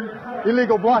has. During the return,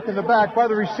 illegal block in the back by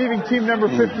the receiving team number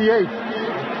 58.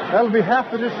 That'll be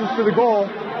half the distance to the goal.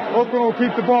 Oakland will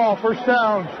keep the ball. 1st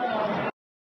down.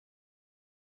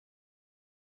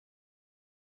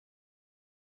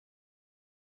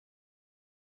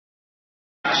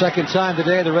 Second time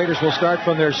today, the Raiders will start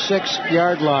from their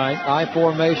 6-yard line. I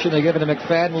formation. They give it to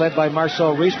McFadden, led by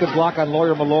Marcel Reese. Good block on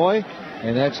Lawyer Malloy.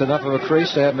 And that's enough of a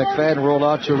crease to have McFadden roll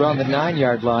out to around the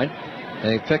 9-yard line.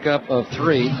 A pickup of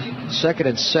 3. 2nd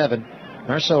and 7.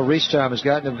 Marcel Reese, Tom, has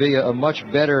gotten to be a much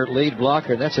better lead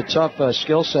blocker. And that's a tough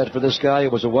skill set for this guy. He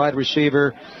was a wide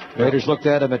receiver. Raiders looked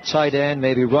at him at tight end,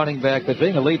 maybe running back. But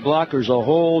being a lead blocker is a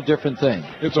whole different thing.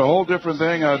 It's a whole different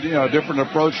thing, a different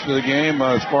approach to the game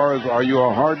as far as are you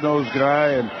a hard-nosed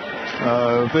guy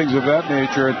and things of that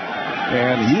nature.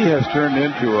 And he has turned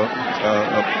into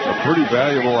a pretty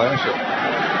valuable asset.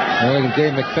 And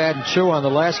Dave McFadden, 2 on the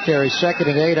last carry, 2nd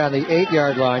and 8 on the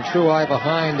 8-yard line. True eye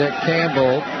behind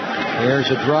Campbell. There's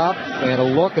a drop and a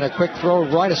look and a quick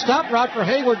throw right. A stop route for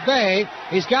Hayward Bay.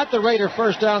 He's got the Raider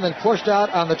 1st down, then pushed out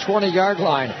on the 20-yard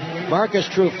line. Marcus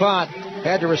Trufant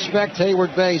had to respect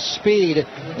Hayward Bay's speed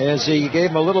as he gave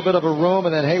him a little bit of a room,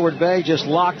 and then Hayward Bay just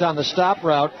locked on the stop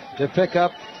route to pick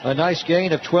up a nice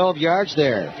gain of 12 yards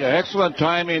there. Yeah, excellent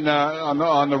timing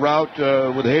on the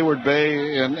route with Hayward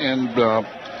Bay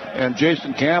and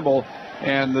Jason Campbell.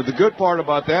 And the good part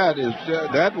about that is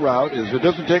that route is it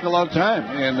doesn't take a lot of time,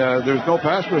 and there's no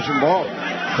pass rush involved.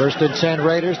 1st and 10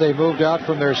 Raiders. They moved out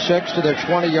from their 6 to their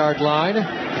 20-yard line.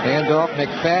 Handoff,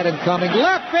 McFadden coming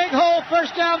left, big hole,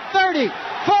 1st down, 30,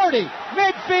 40,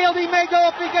 midfield. He may go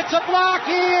if he gets a block.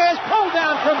 He is pulled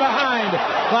down from behind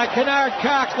by Kennard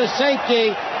Cox, the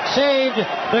safety, saved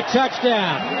the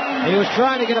touchdown. He was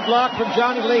trying to get a block from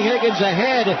Johnny Lee Higgins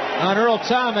ahead on Earl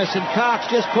Thomas, and Cox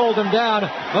just pulled him down.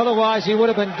 Otherwise, he would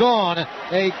have been gone.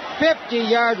 A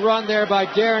 50-yard run there by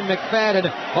Darren McFadden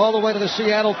all the way to the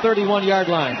Seattle 31-yard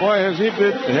line. Boy, has he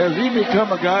become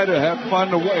a guy to have fun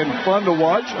to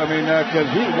watch? I mean, because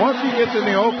once he gets in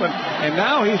the open, and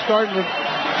now he's starting to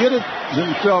get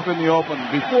himself in the open.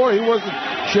 Before, he wasn't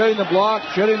shedding the blocks,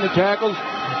 shedding the tackles.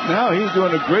 Now he's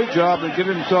doing a great job of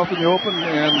getting himself in the open,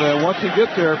 and once he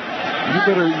gets there,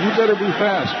 you better be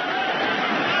fast.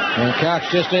 And Cox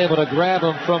just able to grab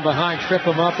him from behind, trip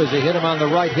him up as he hit him on the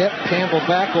right hip. Campbell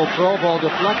back will throw, ball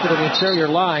deflected in the interior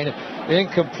line,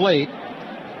 incomplete.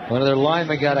 One of their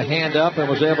linemen got a hand up and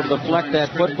was able to deflect that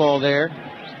football there.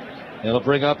 It'll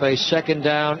bring up a 2nd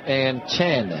down and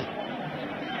 10.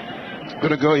 He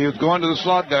was going to the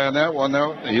slot guy on that one.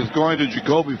 He was going to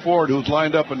Jacoby Ford, who's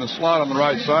lined up in the slot on the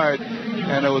right side,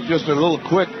 and it was just a little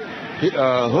quick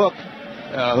hook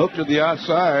to the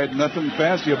outside. Nothing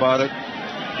fancy about it.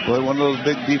 But one of those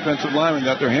big defensive linemen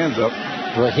got their hands up.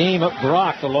 Raheem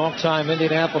Brock, the longtime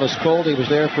Indianapolis Colt. He was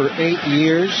there for 8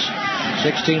 years.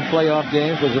 16 playoff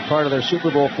games, was a part of their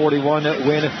Super Bowl 41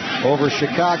 win over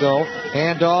Chicago.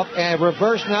 Handoff and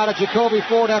reverse now to Jacoby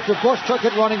Ford after Bush took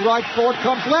it running right. Ford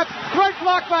comes left. Great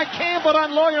block by Campbell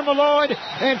on Lawyer Malloy.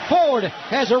 And Ford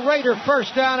has a Raider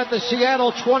first down at the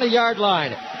Seattle 20-yard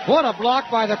line. What a block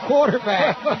by the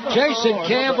quarterback. Jason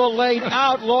Campbell laid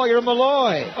out Lawyer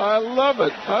Malloy. I love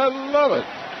it. I love it.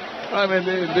 I mean,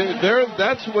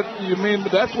 that's what you mean.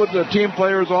 That's what the team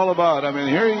player is all about. I mean,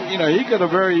 here, he could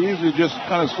have very easily just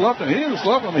kind of sloughed him. He didn't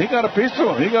slough him. He got a piece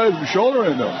of him. He got his shoulder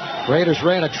into him. Raiders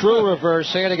ran a true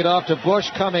reverse, handing it off to Bush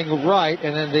coming right,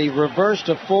 and then the reverse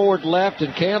to Ford left,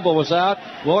 and Campbell was out.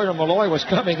 Lawyer Malloy was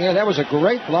coming in. That was a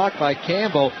great block by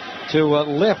Campbell to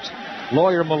lift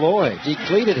Lawyer Malloy.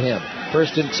 Decleated him.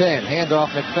 1st and 10. Handoff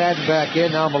McFadden back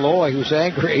in. Now Malloy, who's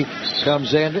angry,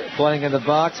 comes in, playing in the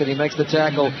box, and he makes the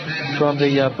tackle from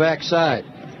the backside.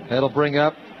 That'll bring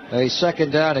up a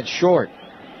 2nd down and short.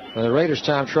 The Raiders,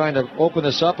 Tom, trying to open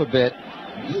this up a bit.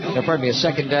 A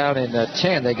 2nd down and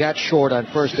 10. They got short on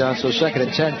 1st down, so 2nd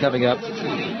and 10 coming up.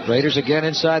 Raiders again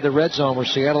inside the red zone, where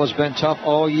Seattle has been tough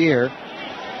all year.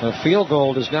 A field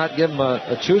goal does not give them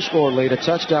a 2-score lead. A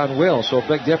touchdown will, so a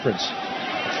big difference.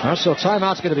 So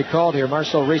timeout's going to be called here.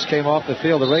 Marcel Reese came off the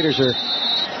field. The Raiders are...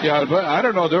 Yeah, but I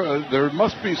don't know. There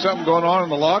must be something going on in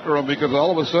the locker room, because all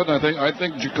of a sudden I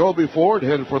think Jacoby Ford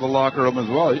headed for the locker room as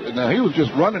well. Now, he was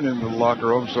just running into the locker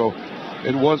room, so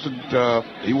it wasn't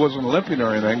he wasn't limping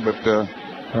or anything, but all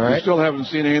right. We still haven't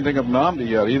seen anything of Namdi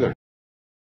yet either.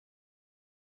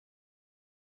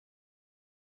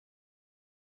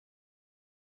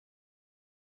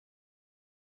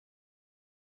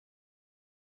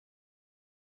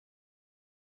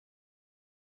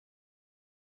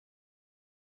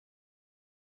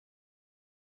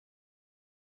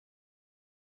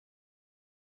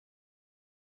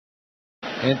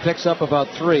 And picks up about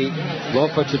 3.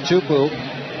 Lofa Tutupu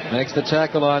makes the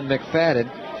tackle on McFadden.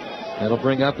 That'll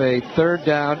bring up a 3rd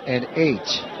down and 8.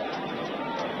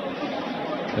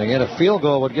 Again, a field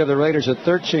goal would give the Raiders a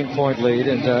 13-point lead,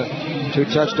 and 2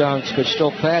 touchdowns could still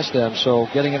pass them. So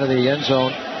getting into the end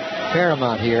zone,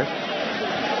 paramount here.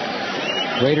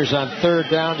 Raiders on 3rd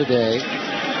down today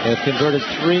have converted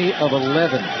 3 of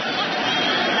 11.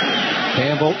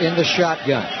 Campbell in the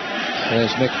shotgun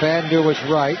as McFadden to his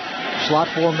right. Slot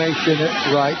formation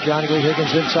right. Johnny Lee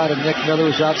Higgins inside of Nick Miller,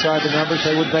 who's outside the numbers.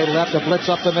 Haywood Bay left. A blitz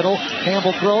up the middle.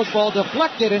 Campbell throws. Ball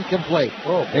deflected, incomplete.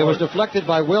 It was deflected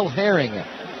by Will Herring.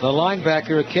 The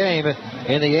linebacker came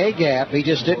in the A-gap. He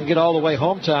just didn't get all the way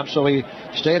home, Tom, so he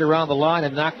stayed around the line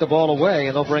and knocked the ball away,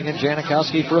 and they'll bring in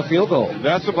Janikowski for a field goal.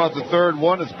 That's about the 3rd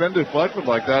one that's been deflected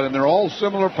like that, and they're all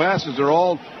similar passes. They're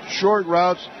all short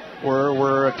routes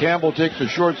where Campbell takes a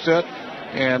short set.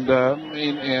 And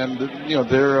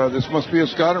this must be a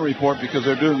scouting report, because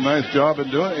they're doing a nice job in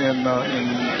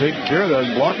taking care of that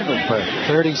and blocking those passes.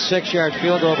 36-yard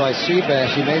field goal by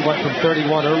Seabass. He made one from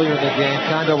 31 earlier in the game.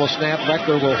 Kondo will snap.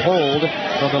 Beckler will hold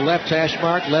from the left hash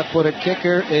mark. Left-footed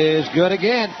kicker is good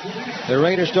again. The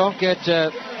Raiders don't get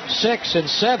 6 and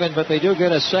 7, but they do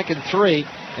get a 2nd 3,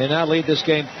 and now lead this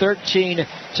game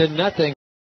 13-0.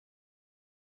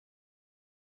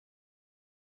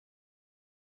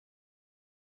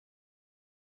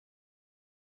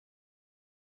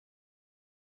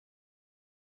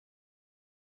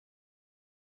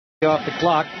 Off the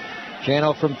clock.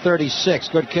 Jano from 36.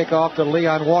 Good kickoff to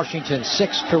Leon Washington.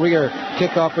 6 career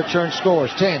kickoff return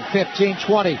scores. 10, 15,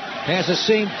 20. Has a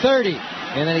seam 30.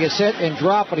 And then he gets hit and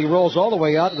dropped, but he rolls all the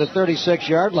way out to the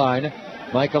 36-yard line.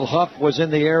 Michael Huff was in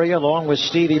the area along with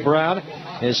Stevie Brown.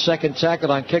 His 2nd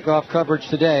tackle on kickoff coverage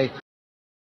today.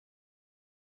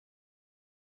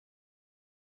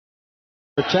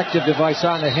 Protective device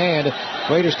on the hand.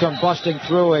 Raiders come busting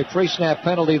through. A pre-snap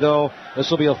penalty, though. This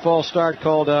will be a false start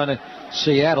called on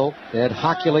Seattle. Ed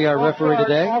Hockley, our referee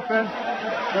today. Offense,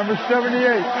 number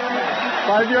 78.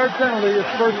 5-yard penalty. It's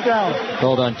 1st down.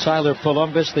 Called on Tyler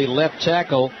Columbus, the left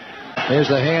tackle. There's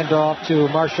the handoff to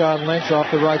Marshawn Lynch off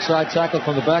the right side. Tackle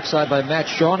from the backside by Matt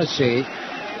Shaughnessy.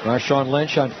 Marshawn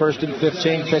Lynch on 1st and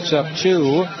 15 picks up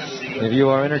 2. If you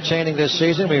are entertaining this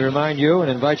season, we remind you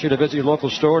and invite you to visit your local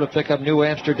store to pick up New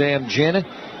Amsterdam Gin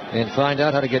and find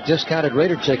out how to get discounted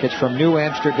Raider tickets from New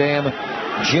Amsterdam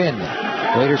Gin.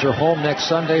 Raiders are home next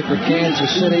Sunday for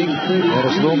Kansas City. That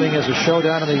is looming as a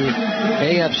showdown in the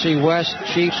AFC West.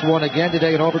 Chiefs won again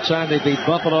today in overtime. They beat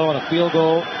Buffalo on a field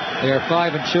goal. They are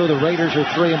 5-2. The Raiders are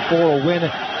 3-4. A win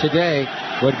today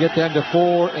would get them to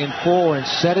 4-4 and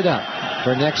set it up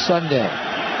for next Sunday.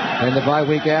 And the bye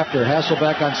week after.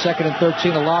 Hasselbeck on 2nd and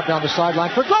 13. A lob down the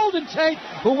sideline for Golden Tate,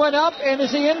 who went up, and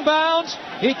is he inbounds?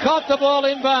 He caught the ball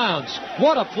inbounds.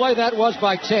 What a play that was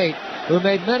by Tate, who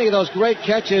made many of those great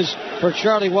catches for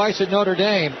Charlie Weiss at Notre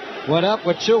Dame. Went up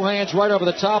with two hands right over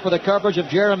the top of the coverage of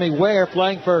Jeremy Ware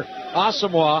playing for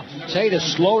Asamoah. Tate is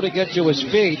slow to get to his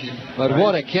feet, but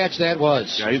what a catch that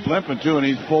was. Yeah, he's limping too, and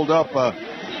he's pulled up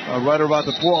right about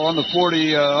the 4 on the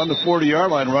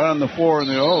 40-yard line, right on the 4 and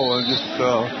the 0, and just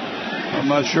I'm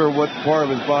not sure what part of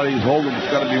his body he's holding. It's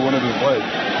got to be one of his legs.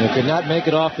 He could not make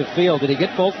it off the field. Did he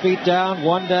get both feet down?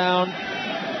 One down,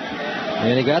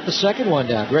 and he got the second one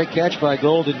down. Great catch by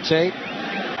Golden Tate.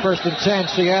 1st and 10,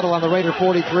 Seattle on the Raider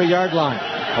 43-yard line.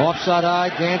 Offside eye,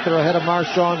 Ganther ahead of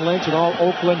Marshawn Lynch and all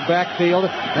Oakland backfield.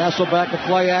 Hasselback to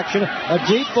play action. A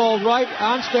deep ball right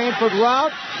on Stanford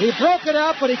route. He broke it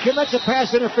up, but he commits a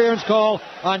pass interference call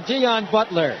on Dion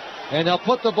Butler. And they'll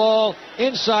put the ball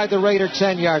inside the Raider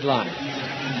 10-yard line.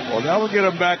 Well, that will get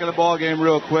him back in the ball game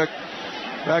real quick.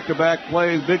 Back-to-back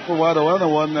plays. Big for the other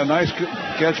one. A nice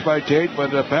catch by Tate,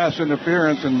 but a pass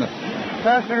interference. And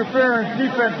pass interference,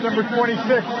 defense number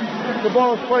 26. The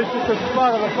ball is placed at the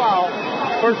spot of the foul.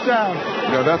 1st down.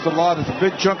 Yeah, that's a lot. It's a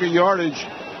big chunk of yardage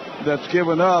that's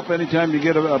given up anytime you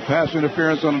get a pass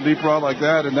interference on a deep route like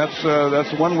that, and that's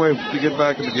one way to get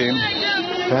back in the game.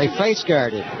 He face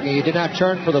guarded. He did not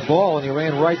turn for the ball, and he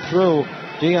ran right through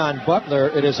Dion Butler.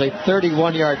 It is a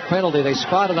 31-yard penalty. They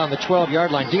spotted on the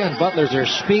 12-yard line. Dion Butler's their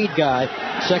speed guy,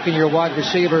 second-year wide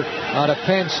receiver out of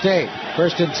Penn State.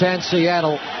 1st and 10,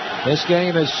 Seattle. This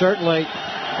game is certainly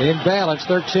in balance.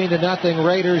 13-0.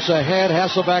 Raiders ahead.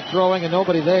 Hasselback throwing and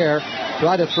nobody there.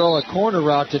 Tried to throw a corner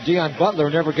route to Dion Butler.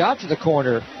 Never got to the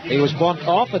corner. He was bumped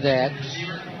off of that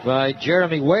by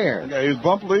Jeremy Ware. Yeah, he was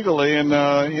bumped legally, and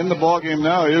in the ball game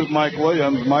now is Mike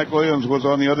Williams. Mike Williams was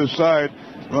on the other side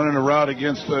running a route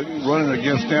against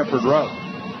Stanford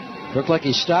route. Looked like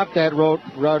he stopped that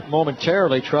route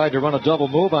momentarily. Tried to run a double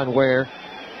move on Ware.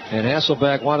 And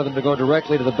Hasselback wanted them to go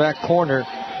directly to the back corner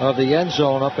of the end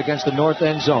zone up against the north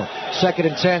end zone. 2nd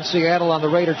and 10, Seattle on the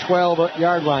Raider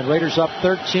 12-yard line. Raiders up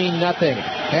 13-0.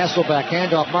 Hasselback,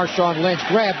 handoff, Marshawn Lynch,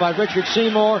 grabbed by Richard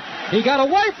Seymour. He got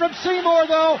away from Seymour,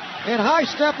 though, and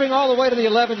high-stepping all the way to the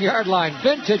 11-yard line.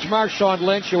 Vintage Marshawn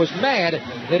Lynch, who was mad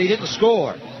that he didn't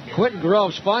score. Quentin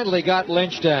Groves finally got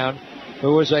Lynch down,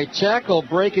 who was a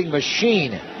tackle-breaking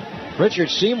machine. Richard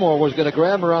Seymour was going to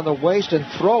grab him around the waist and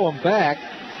throw him back,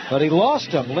 but he lost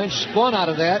him. Lynch spun out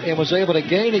of that and was able to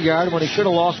gain a yard when he should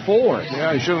have lost 4.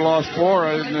 Yeah, he should have lost 4.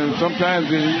 And sometimes,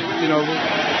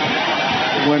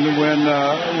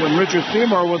 when Richard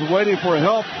Seymour was waiting for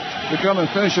help to come and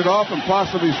finish it off and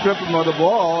possibly strip him of the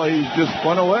ball, he just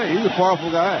spun away. He's a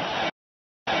powerful guy.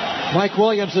 Mike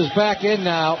Williams is back in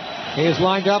now. He is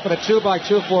lined up in a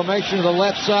 2-by-2 formation to the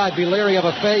left side. Be leery of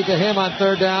a fade to him on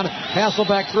 3rd down.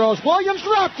 Hasselback throws. Williams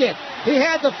dropped it. He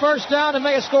had the 1st down and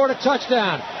may have scored a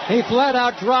touchdown. He flat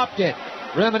out dropped it.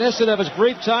 Reminiscent of his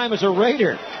brief time as a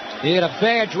Raider. He had a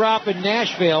bad drop in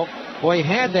Nashville. Boy, he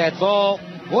had that ball.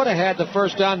 Would have had the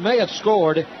 1st down, may have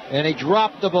scored, and he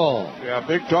dropped the ball. Yeah,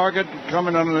 big target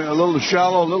coming on a little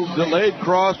shallow, a little delayed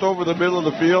cross over the middle of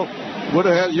the field.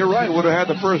 You're right, would have had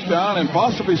the 1st down and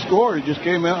possibly scored. He just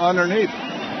came in underneath.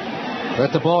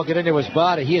 Let the ball get into his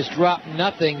body. He has dropped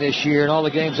nothing this year in all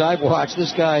the games I've watched.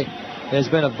 This guy has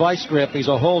been a vice grip. He's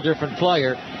a whole different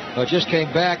player. Just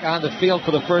came back on the field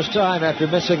for the first time after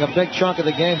missing a big chunk of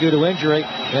the game due to injury,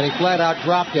 and he flat out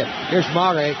dropped it. Here's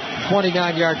Mare,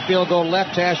 29-yard field goal,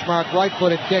 left hash mark,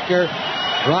 right-footed kicker.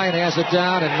 Ryan has it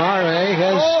down, and Mare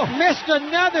has missed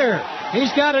another.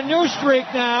 He's got a new streak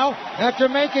now. After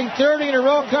making 30 in a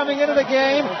row coming into the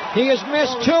game, he has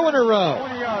missed 2 in a row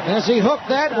as he hooked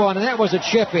that one, and that was a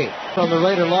chippy. From the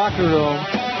Raider locker room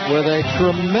with a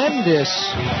tremendous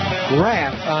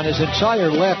graft on his entire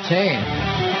left hand.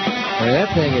 And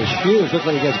that thing is huge. Looks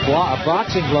like he gets a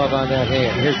boxing glove on that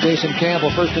hand. Here's Jason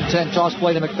Campbell, 1st and 10, toss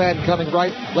play to McFadden coming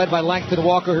right, led by Langston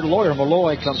Walker. Lawyer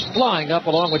Malloy comes flying up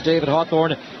along with David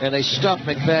Hawthorne, and they stuff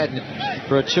McFadden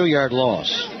for a 2-yard loss.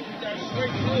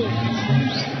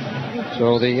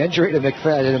 So the injury to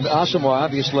McFadden, Asamoah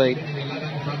obviously,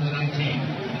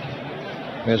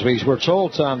 as we were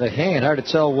told, Tom, the hand, hard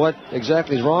to tell what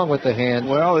exactly is wrong with the hand.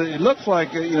 Well, it looks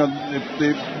like, they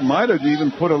might have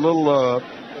even put a little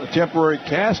temporary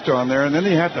cast on there, and then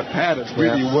they had to pat it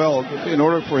really well in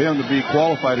order for him to be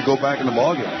qualified to go back in the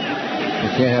ballgame. You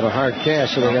can't have a hard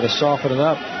cast, so they got to soften it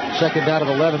up. 2nd down of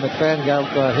 11. McFadden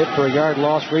got hit for a yard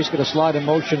loss. Reese going to slide in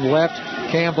motion left.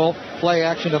 Campbell, play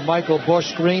action to Michael Bush.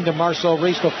 Screen to Marcel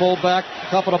Reese, the fullback.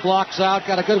 Couple of blocks out.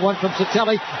 Got a good one from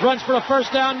Satelli. Runs for a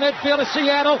 1st down midfield to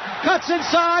Seattle. Cuts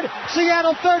inside.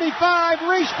 Seattle 35.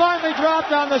 Reese finally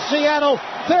dropped on the Seattle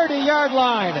 30-yard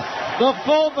line. The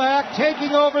fullback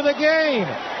taking over the game.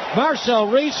 Marcel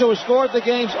Reese, who has scored the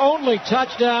game's only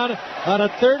touchdown on a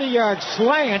 30-yard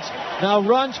slant, now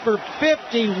runs for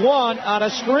 51 on a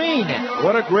screen.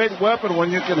 What a great weapon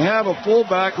when you can have a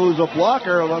fullback who's a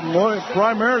blocker,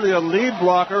 primarily a lead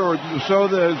blocker, or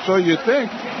so you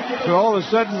think. So all of a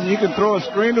sudden you can throw a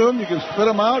screen to him, you can split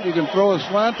him out, you can throw a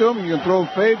slant to him, you can throw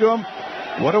a fade to him.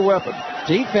 What a weapon.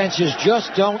 Defenses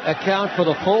just don't account for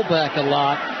the fullback a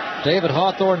lot. David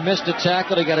Hawthorne missed a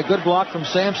tackle. He got a good block from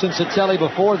Samson Satelli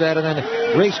before that, and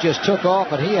then Reese just took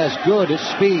off, and he has good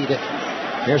speed.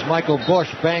 Here's Michael Bush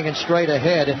banging straight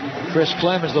ahead. Chris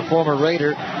Clemens, the former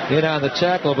Raider, in on the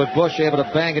tackle, but Bush able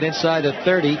to bang it inside the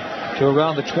 30 to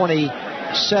around the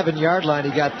 27-yard line.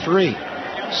 He got 3.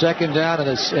 Second down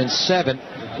and 7.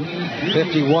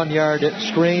 51-yard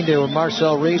screen to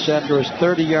Marcel Reese after his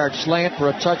 30-yard slant for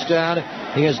a touchdown.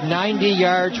 He has 90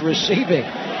 yards receiving.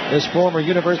 This former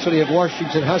University of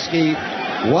Washington Husky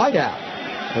wideout,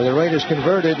 where the Raiders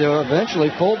converted to eventually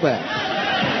fullback.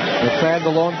 McFadden, the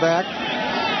lone back.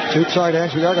 2 tight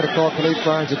ends. We are going to call Khalif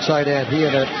Barnes a tight end. He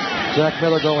and Zach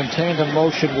Miller go in tandem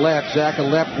motion left. Zach a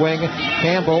left wing.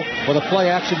 Campbell with a play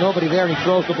action. Nobody there, and he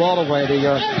throws the ball away. The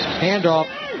handoff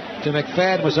to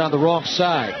McFadden was on the wrong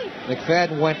side.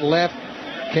 McFadden went left.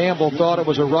 Campbell thought it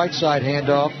was a right side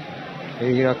handoff.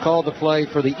 He called the play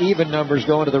for the even numbers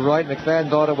going to the right.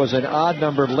 McFadden thought it was an odd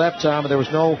number left time, and there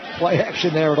was no play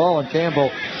action there at all. And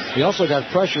Campbell, he also got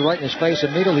pressure right in his face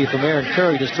immediately from Aaron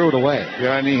Curry, just threw it away.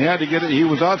 Yeah, and he had to get it. He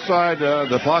was outside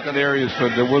the pocket areas, so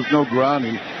there was no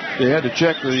grounding. They had to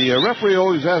check. The referee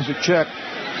always has to check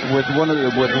with one of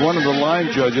the line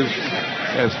judges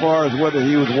as far as whether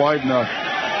he was wide enough.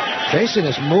 Jason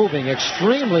is moving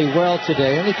extremely well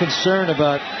today. Any concern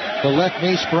about the left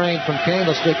knee sprain from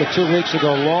Candlestick 2 weeks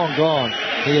ago, long gone.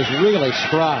 He is really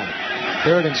spry.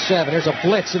 3rd and 7. Here's a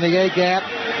blitz in the A-gap.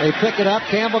 They pick it up.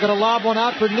 Campbell going to lob one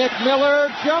out for Nick Miller.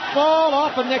 Jump ball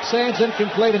off of Nick's hands,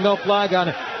 incomplete, and no flag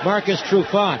on Marcus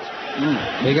Trufant.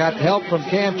 He got help from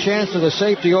Cam Chancellor, the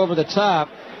safety, over the top.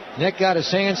 Nick got his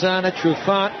hands on it.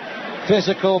 Trufant,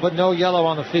 physical, but no yellow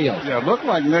on the field. Yeah, it looked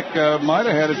like Nick might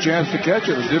have had a chance to catch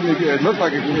it. It looked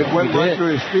like it went right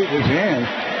through his feet, his hands.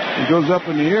 He goes up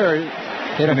in the air.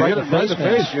 Hit him right in the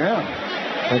face, yeah.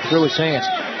 And through his hands.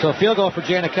 So a field goal for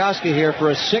Janikowski here for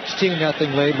a 16-0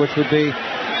 lead, which would be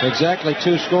exactly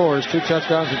 2 scores, 2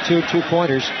 touchdowns and 2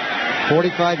 two-pointers.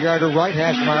 45-yarder right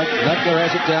hash mark. Leckler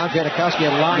has it down. Janikowski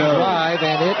a line drive,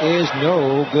 and it is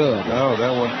no good. No,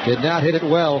 that one did not hit it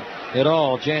well at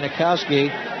all. Janikowski,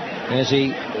 as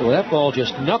that ball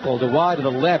just knuckled wide to the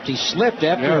left. He slipped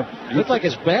after. It looked like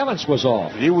his balance was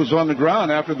off. He was on the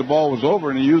ground after the ball was over,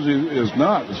 and he usually is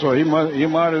not. So he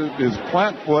might have, his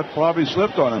plant foot probably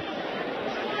slipped on him.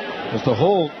 As the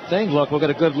whole thing looked, we'll get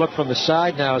a good look from the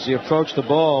side now as he approached the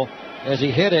ball. As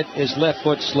he hit it, his left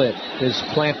foot slid. His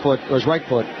plant foot, or his right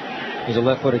foot, he's a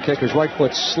left-footed kicker, his right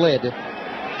foot slid.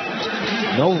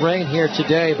 No rain here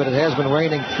today, but it has been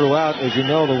raining throughout, as you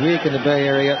know, the week in the Bay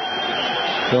Area.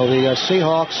 So the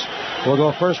Seahawks will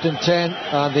go 1st and 10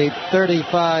 on the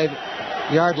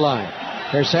 35-yard line.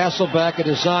 There's Hasselbeck, a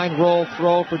design roll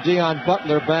throw for Deion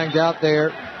Butler, banged out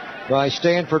there by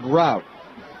Stanford Rout.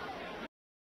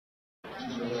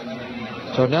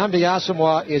 So Nnamdi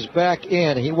Asomugha is back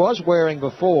in. He was wearing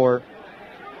before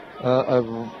a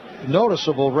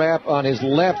noticeable wrap on his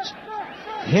left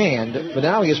hand, but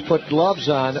now he has put gloves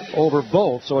on over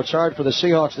both, so it's hard for the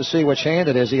Seahawks to see which hand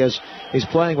it is. He's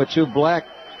playing with 2 black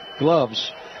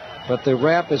gloves, but the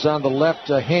wrap is on the left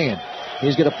hand.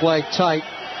 He's going to play tight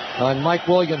on Mike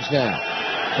Williams now.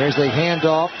 There's the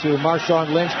handoff to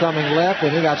Marshawn Lynch coming left,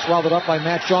 and he got swallowed up by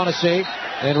Matt Shaughnessy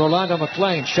and Rolando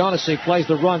McClain. Shaughnessy plays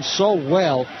the run so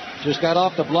well. Just got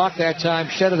off the block that time,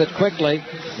 shedded it quickly,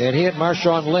 and he hit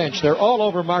Marshawn Lynch. They're all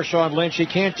over Marshawn Lynch. He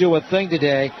can't do a thing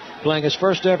today, playing his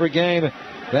first ever game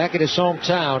back in his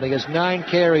hometown. He has 9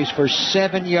 carries for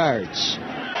 7 yards.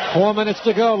 4 minutes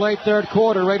to go, late 3rd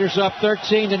quarter. Raiders up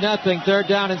 13-0. 3rd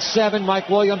down and 7. Mike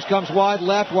Williams comes wide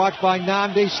left, watched by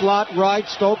Nnamdi. Slot right.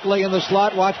 Stokely in the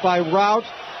slot, watched by Rout.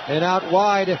 And out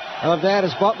wide of that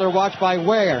is Butler, watched by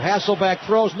Ware. Hasselbeck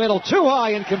throws middle, too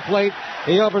high, incomplete.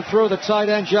 He overthrew the tight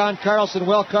end, John Carlson,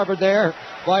 well covered there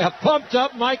by a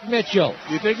pumped-up Mike Mitchell.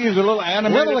 You think he's a little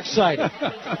animated? A little excited.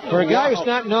 For a guy who's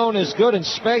not known as good in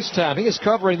space-time, he is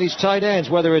covering these tight ends,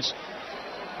 whether it's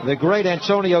the great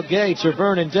Antonio Gates or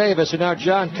Vernon Davis, and now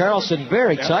John Carlson,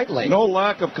 very tightly. No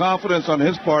lack of confidence on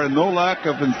his part and no lack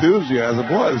of enthusiasm.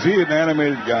 Boy, is he an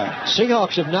animated guy.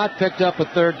 Seahawks have not picked up a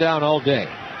 3rd down all day.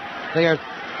 They are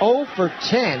 0 for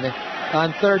 10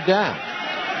 on 3rd down.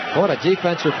 What a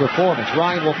defensive performance.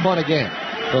 Ryan will punt again.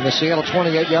 from the Seattle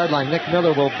 28-yard line. Nick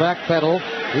Miller will backpedal.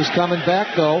 He's coming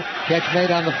back, though. Catch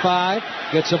made on the 5.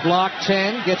 Gets a block,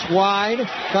 10. Gets wide.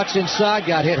 Cuts inside.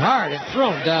 Got hit hard and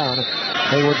thrown down.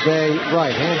 Hayward Bay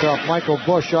right. Handoff Michael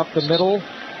Bush up the middle.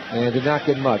 And did not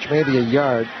get much. Maybe a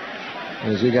yard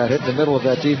as he got hit in the middle of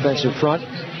that defensive front.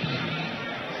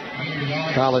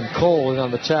 Colin Cole in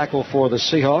on the tackle for the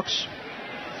Seahawks.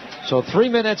 So 3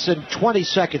 minutes and 20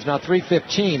 seconds, now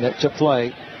 3:15 to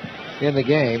play in the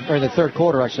game, or in the third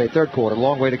quarter, I say, third quarter.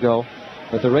 Long way to go.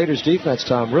 But the Raiders defense,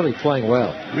 Tom, really playing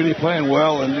well. Really playing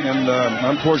well, and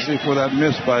unfortunately for that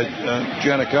miss by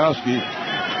Janikowski,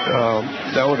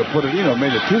 that would have put it,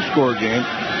 made a 2-score game.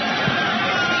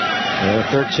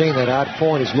 13, that odd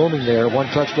point is looming there. 1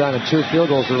 touchdown and 2 field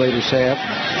goals the Raiders have.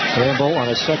 Campbell on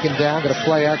a second down, going to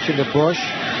play action to Bush.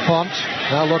 Pumped,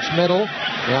 now looks middle.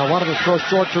 Now wanted to throw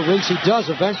short to Reese. He does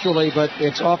eventually, but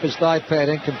it's off his thigh pad,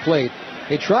 incomplete.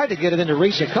 He tried to get it into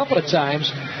Reese a couple of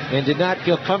times and did not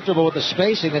feel comfortable with the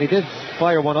spacing, and he did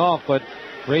fire one off, but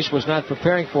Reese was not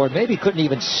preparing for it. Maybe couldn't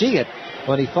even see it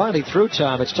when he finally threw,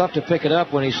 Tom. It's tough to pick it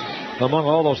up when he's among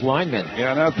all those linemen.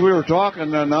 Yeah, and after we were talking,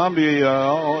 Nnamdi,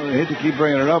 I hate to keep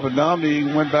bringing it up, but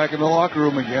Nnamdi went back in the locker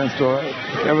room again, so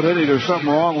evidently there's something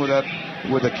wrong with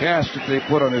the cast that they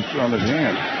put on his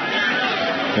hand.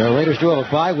 The Raiders do have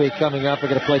a bye week coming up. They're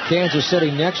going to play Kansas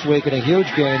City next week in a huge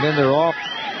game. Then they're off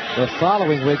the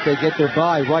following week. They get their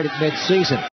bye right at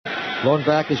midseason. Lone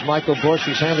back is Michael Bush,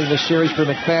 who's handling this series for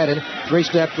McFadden.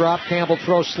 3-step drop. Campbell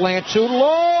throws slant too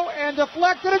low and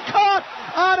deflected and caught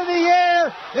out of the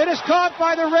air. It is caught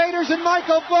by the Raiders and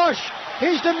Michael Bush.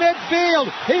 He's to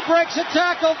midfield. He breaks a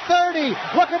tackle 30,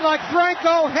 looking like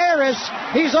Franco Harris.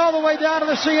 He's all the way down to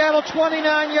the Seattle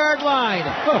 29-yard line.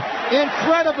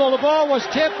 Incredible. The ball was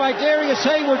tipped by Darius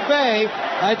Hayward Bay.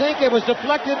 I think it was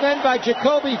deflected then by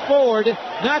Jacoby Ford,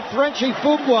 not Frenchie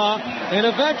Fuqua, and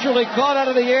eventually caught out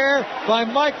of the air by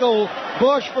Michael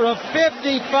Bush for a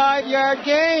 55-yard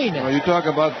gain. Well, you talk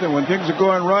about when things are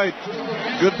going right,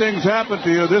 good things happen to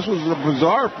you. This was a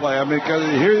bizarre play. I mean, because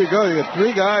here you go. You got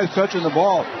 3 guys touching the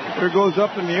ball. Here it goes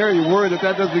up in the air. You worry that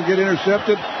doesn't get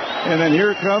intercepted. And then here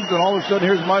it comes, and all of a sudden,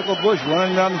 here's Michael Bush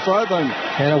running down the sideline.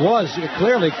 And it was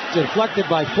clearly deflected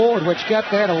by Ford, which kept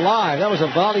that alive. That was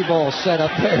a volleyball set up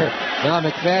there. Now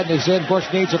McFadden is in. Bush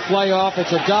needs a play off.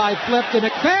 It's a dive flipped, and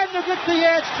McFadden will get the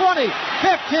edge. 20,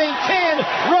 15, 10.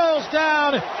 Rolls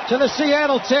down to the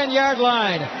Seattle 10-yard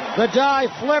line. The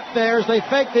dive flipped there as they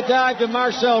fake the dive to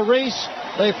Marcel Reese.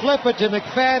 They flip it to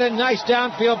McFadden. Nice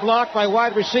downfield block by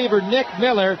wide receiver Nick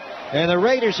Miller. And the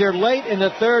Raiders here late in the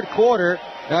third quarter,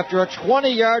 after a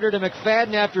 20-yarder to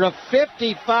McFadden, after a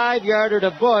 55-yarder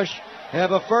to Bush,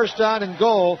 have a first down and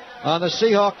goal on the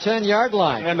Seahawk 10-yard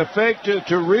line. And the fake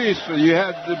to Reese,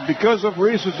 because of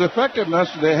Reese's effectiveness,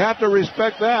 they have to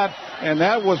respect that, and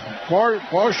that was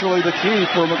partially the key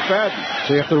for McFadden.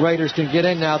 See if the Raiders can get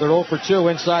in now. They're 0 for 2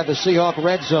 inside the Seahawk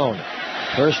red zone.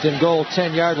 First and goal,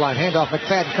 10-yard line. Handoff,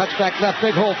 McFadden cuts back left,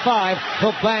 big hole 5.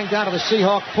 He'll bang down to the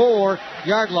Seahawk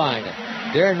 4-yard line.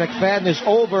 Darren McFadden is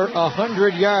over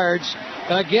 100 yards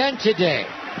again today.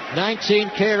 19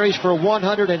 carries for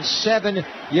 107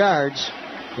 yards.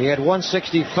 He had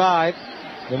 165,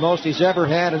 the most he's ever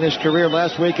had in his career.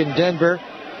 Last week in Denver,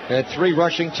 had 3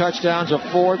 rushing touchdowns, a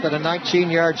 4th, and a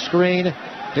 19-yard screen.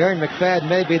 Darren McFadden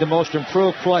may be the most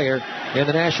improved player in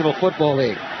the National Football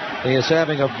League. He is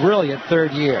having a brilliant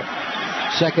third year.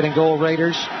 Second and goal,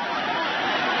 Raiders.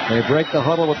 They break the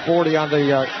huddle with 40 on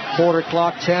the quarter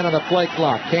clock, 10 on the play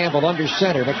clock. Campbell under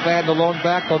center. McFadden alone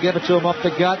back. They'll give it to him up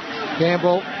the gut.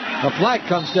 Campbell, the flag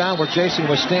comes down where Jason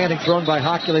was standing, thrown by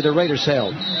Hockley. The Raiders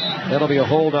held. That'll be a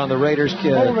hold on the Raiders.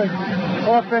 Holding.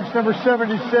 Offense number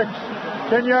 76.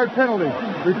 10-yard penalty.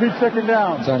 Repeat second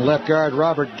down. It's on left guard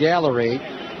Robert Gallery.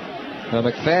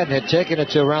 McFadden had taken it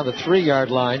to around the 3-yard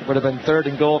line. Would have been third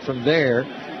and goal from there.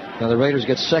 Now the Raiders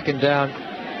get second down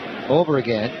over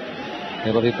again.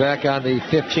 It'll be back on the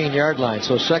 15-yard line.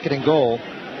 So second and goal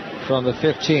from the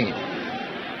 15.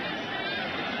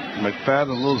 McFadden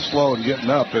a little slow in getting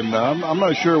up, and I'm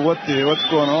not sure what's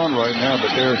going on right now,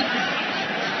 but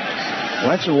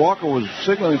Lance Walker was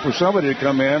signaling for somebody to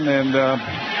come in, and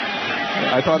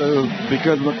I thought it was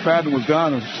because McFadden was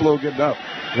down and slow getting up.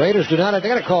 Raiders they got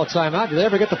to call a timeout. Did they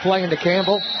ever get the play into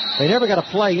Campbell? They never got a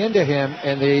play into him,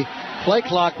 and the play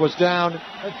clock was down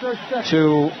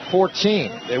to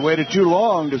 14. They waited too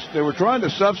long. They were trying to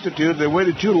substitute. They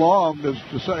waited too long,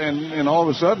 and all of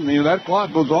a sudden, that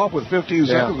clock goes off with 15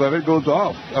 seconds left. It goes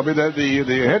off. I mean,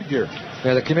 the headgear.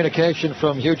 Yeah, the communication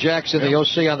from Hugh Jackson, the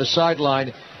OC on the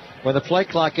sideline, when the play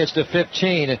clock gets to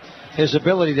 15, his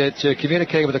ability to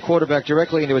communicate with the quarterback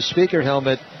directly into his speaker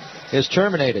helmet is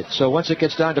terminated. So once it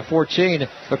gets down to 14,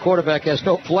 the quarterback has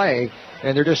no play,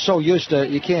 and they're just so used to,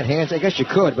 you can't hands, I guess you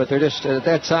could, but they're just, at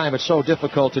that time, it's so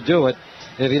difficult to do it.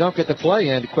 If you don't get the play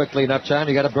in quickly enough time,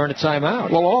 you got to burn a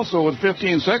timeout. Well, also with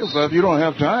 15 seconds left, you don't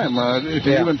have time if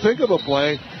you even think of a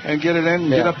play and get it in and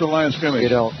get up the line of scrimmage. You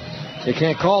don't. You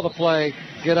can't call the play,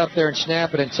 get up there and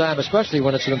snap it in time, especially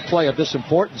when it's a play of this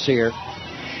importance here.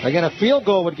 Again, a field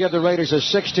goal would give the Raiders a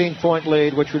 16-point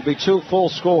lead, which would be 2 full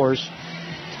scores.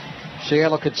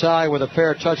 Seattle could tie with a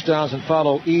pair of touchdowns and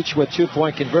follow each with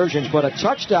 2-point conversions, but a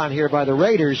touchdown here by the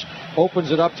Raiders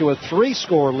opens it up to a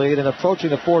 3-score lead, and approaching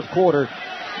the fourth quarter,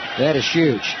 that is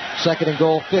huge. Second and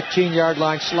goal, 15-yard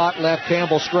line, slot left,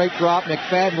 Campbell straight drop,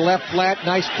 McFadden left flat,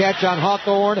 nice catch on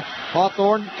Hawthorne.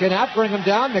 Hawthorne cannot bring him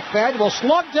down. McFadden will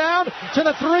slug down to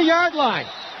the 3-yard line,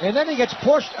 and then he gets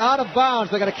pushed out of bounds.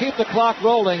 They're going to keep the clock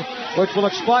rolling, which will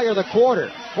expire the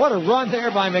quarter. What a run there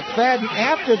by McFadden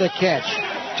after the catch.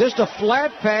 Just a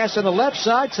flat pass on the left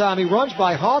side, Tom. He runs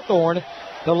by Hawthorne,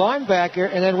 the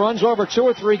linebacker, and then runs over 2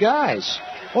 or 3 guys.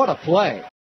 What a play.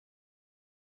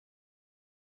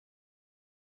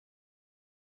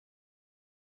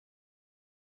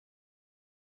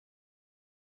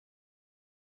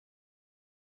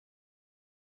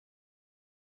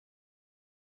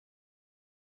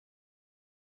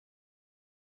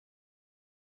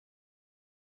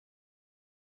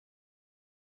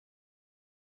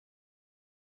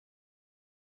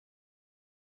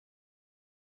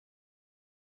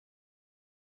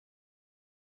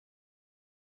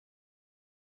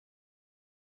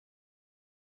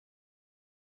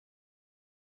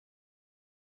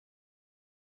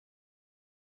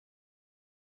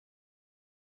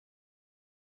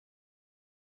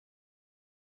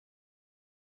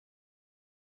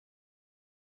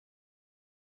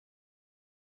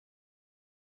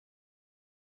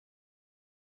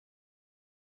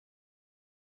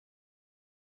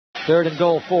 Third and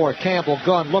goal for Campbell.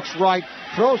 Gunn looks right,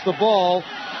 throws the ball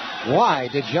wide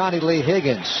to Johnny Lee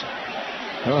Higgins.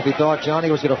 I don't know if he thought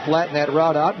Johnny was going to flatten that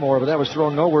route out more, but that was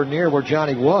thrown nowhere near where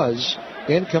Johnny was.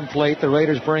 Incomplete. The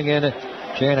Raiders bring in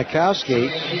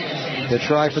Janikowski to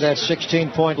try for that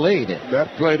 16-point lead.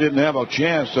 That play didn't have a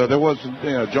chance. There wasn't,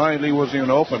 Johnny Lee wasn't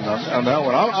even open on that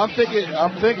one. I'm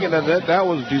thinking that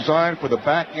was designed for the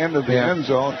back end of the end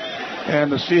zone,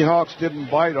 and the Seahawks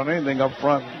didn't bite on anything up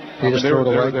front. He just threw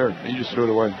it away. He just threw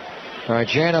it away. All right,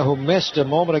 Jana, who missed a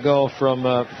moment ago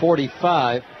from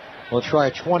 45, will try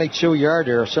a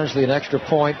 22-yarder, essentially an extra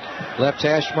point. Left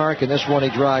hash mark, and this one he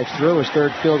drives through. His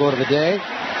third field goal of the day.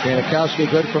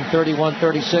 Janikowski good from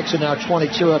 31-36, and now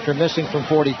 22 after missing from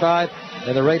 45.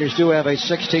 And the Raiders do have a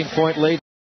 16-point lead.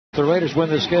 If the Raiders win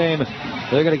this game,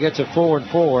 they're going to get to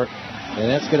 4-4. And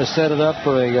that's going to set it up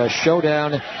for a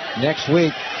showdown next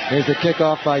week. Here's the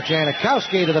kickoff by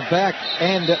Janikowski to the back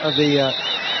end of the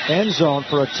end zone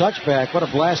for a touchback. What a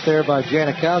blast there by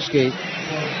Janikowski.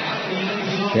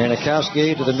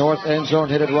 Janikowski to the north end zone,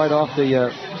 hit it right off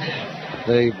the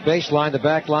baseline, the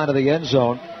back line of the end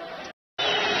zone.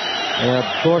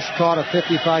 Bush caught a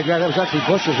 55-yard. That was actually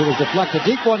Bush's who was deflected.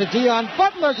 Deep one to Dion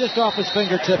Butler, just off his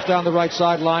fingertips down the right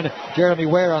sideline. Jeremy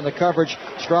Ware on the coverage,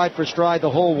 stride for stride the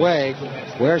whole way.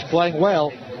 Ware's playing well.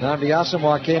 Nnamdi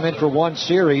Asomugha came in for one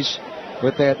series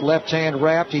with that left hand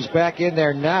wrapped. He's back in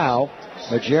there now,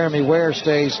 but Jeremy Ware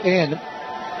stays in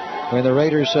when the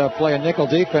Raiders play a nickel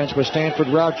defense with Stanford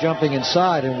route jumping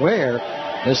inside. And Ware,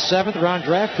 the 7th-round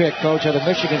draft pick coach out of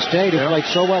Michigan State, who played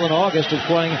so well in August, is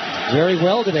playing very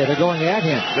well today. They're going at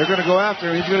him. They're going to go after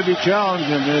him. He's going to be challenged,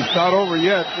 and it's not over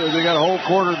yet. They got a whole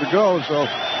quarter to go, so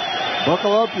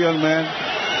buckle up, young man.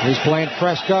 He's playing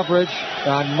press coverage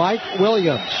on Mike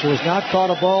Williams, who has not caught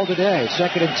a ball today.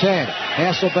 2nd and 10.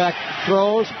 Hasselbeck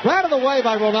throws. Right out of the way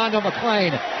by Rolando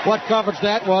McClain. What coverage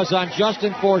that was on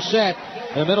Justin Forsett.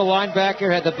 The middle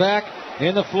linebacker had the back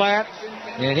in the flat,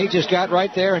 and he just got right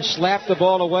there and slapped the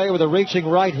ball away with a reaching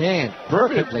right hand.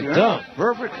 Perfectly done.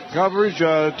 Perfect coverage,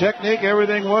 technique,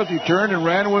 everything was. He turned and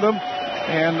ran with him,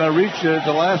 and reached at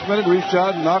the last minute, reached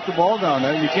out and knocked the ball down.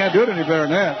 You can't do it any better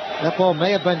than that. That ball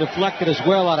may have been deflected as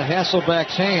well out of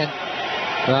Hasselbeck's hand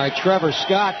by Trevor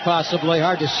Scott, possibly.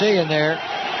 Hard to see in there.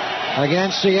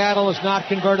 Again, Seattle is not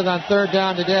converted on third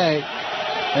down today.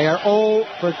 They are 0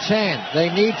 for 10. They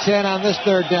need 10 on this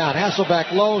third down.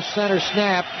 Hasselbeck, low center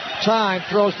snap. Time,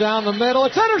 throws down the middle.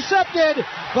 It's intercepted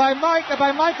by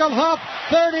Michael Huff.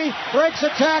 30, breaks a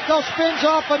tackle, spins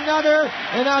off another,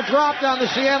 and now dropped on the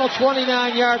Seattle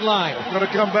 29-yard line. It's going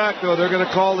to come back though. They're going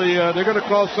to call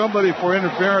somebody for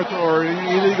interference or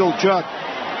illegal chuck.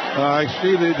 I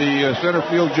see the center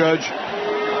field judge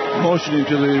motioning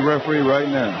to the referee right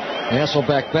now.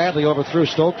 Hasselbeck badly overthrew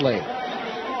Stokely.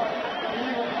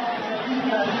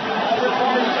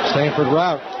 Stanford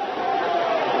route.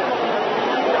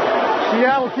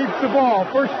 Seattle keeps the ball.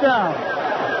 First down.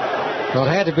 Well,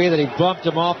 it had to be that he bumped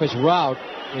him off his route.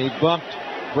 He bumped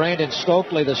Brandon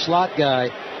Stokely, the slot guy,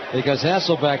 because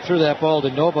Hasselbeck threw that ball to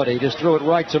nobody. He just threw it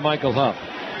right to Michael Huff.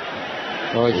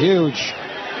 Oh, huge.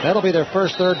 That'll be their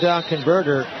first third down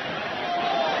converter.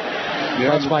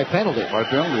 Yeah, that's by penalty. By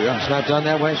penalty, yeah. It's not done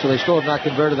that way, so they still have not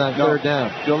converted on third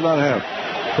down. Still not have.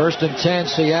 First and 10,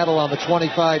 Seattle on the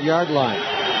 25-yard line.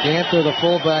 Ganther, the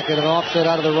fullback, at an offset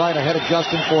out of the right, ahead of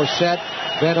Justin Forsett.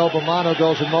 Ben Obamano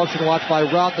goes in motion, watched by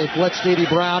route. They blitz Stevie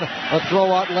Brown. A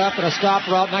throw out left and a stop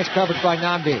route. Nice coverage by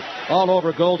Namdi. All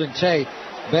over Golden Tate.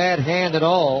 Bad hand at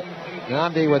all.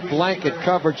 Namdi with blanket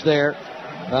coverage there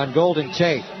on Golden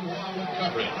Tate.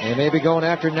 They may be going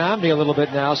after Namdi a little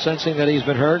bit now, sensing that he's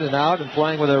been hurt and out and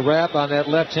playing with a wrap on that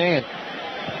left hand.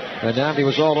 And Namdi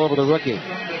was all over the rookie.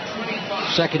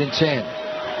 Second and 10.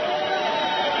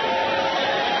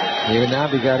 Even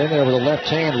Namdi got in there with a left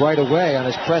hand right away on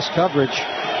his press coverage.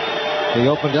 He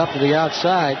opened up to the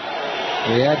outside.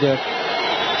 He had to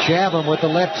jab him with the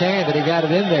left hand, and he got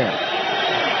it in there.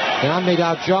 Namdi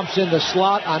now jumps in the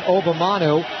slot on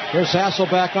Obamanu. Here's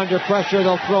Hasselbeck under pressure.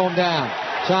 They'll throw him down.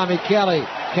 Tommy Kelly,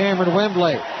 Cameron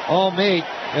Wembley, all meet.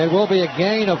 It will be a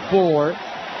gain of 4.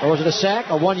 Or was it a sack?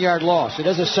 A 1-yard loss. It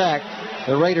is a sack.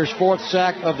 The Raiders' 4th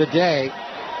sack of the day.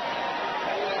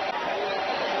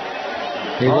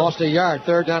 He lost a yard.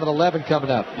 Third down at 11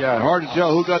 coming up. Yeah, hard to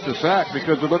tell who got the sack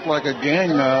because it looked like a gang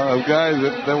of guys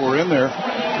that were in there.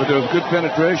 But there was good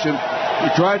penetration. He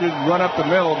tried to run up the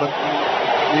middle, but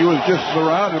he was just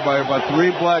surrounded by about 3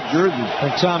 black jerseys.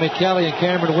 And Tommy Kelly and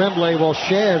Cameron Wembley will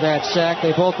share that sack.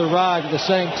 They both arrived at the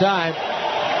same time.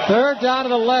 Third down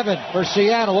at 11 for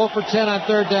Seattle. 0 for 10 on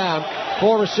third down.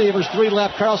 4 receivers, 3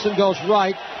 left. Carlson goes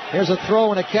right. Here's a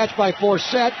throw and a catch by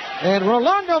Forsett. And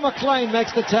Rolando McClain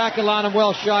makes the tackle on him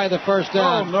well shy of the first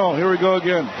down. Oh, no. Here we go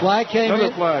again. Flag came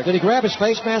in. Flag. Did he grab his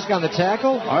face mask on the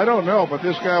tackle? I don't know, but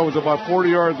this guy was about 40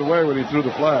 yards away when he threw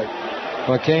the flag.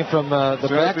 Well, it came from the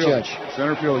back judge.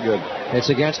 Center field again. It's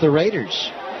against the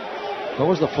Raiders. What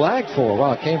was the flag for?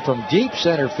 Well, it came from deep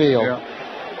center field.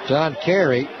 Yeah. John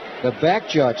Carey, the back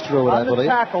judge, threw it, I believe. On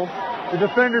the tackle, the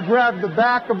defender grabbed the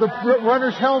back of the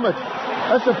runner's helmet.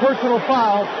 That's a personal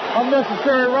foul.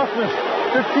 Unnecessary roughness.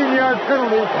 15-yard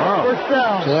penalty. Wow. First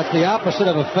down. So that's the opposite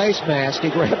of a face mask. He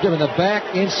grabbed him in the back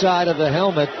inside of the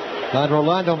helmet on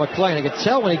Rolando McClain. I could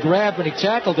tell when he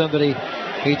tackled him that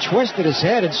he twisted his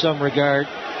head in some regard.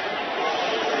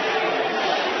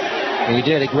 He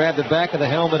did. He grabbed the back of the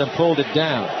helmet and pulled it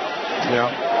down.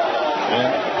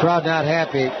 Yeah. Crowd not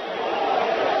happy.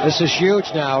 This is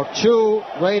huge now. 2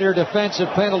 Raider defensive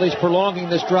penalties prolonging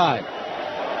this drive.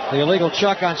 The illegal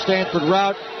chuck on Stanford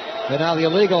route, and now the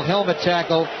illegal helmet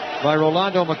tackle by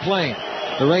Rolando McClain.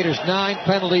 The Raiders 9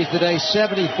 penalties today,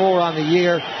 74 on the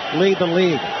year, lead the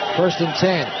league. First and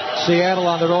 10. Seattle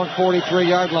on their own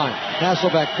 43-yard line.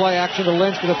 Hasselbeck, play action to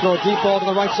Lynch, going to throw a deep ball to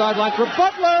the right sideline for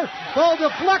Butler. Ball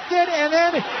deflected and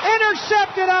then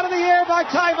intercepted out of the air by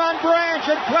Tyvon Branch.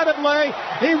 Incredibly,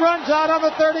 he runs out on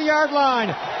the 30-yard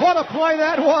line. What a play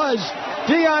that was.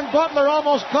 Dion Butler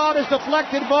almost caught his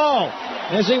deflected ball.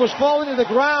 As he was falling to the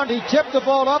ground, he tipped the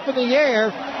ball up in the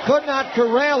air, could not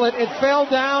corral it. It fell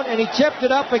down, and he tipped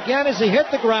it up again as he hit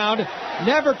the ground.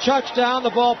 Never touched down. The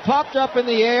ball popped up in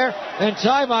the air, and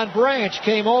Tyvon Branch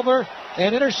came over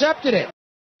and intercepted it.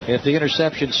 If the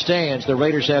interception stands, the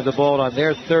Raiders have the ball on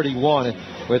their 31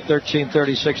 with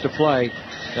 13:36 to play.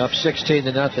 Up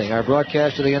 16-0. Our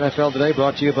broadcast of the NFL today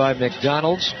brought to you by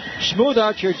McDonald's. Smooth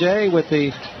out your day with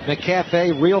the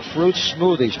McCafe Real Fruit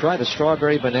Smoothies. Try the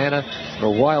strawberry, banana,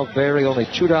 or wild berry. Only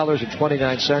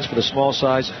 $2.29 for the small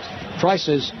size.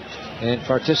 Prices and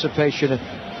participation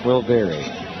will vary.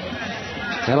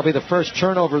 That'll be the first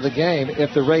turnover of the game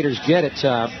if the Raiders get it,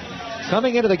 Tom.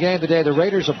 Coming into the game today, the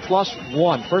Raiders are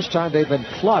 +1. First time they've been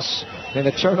plus in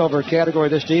the turnover category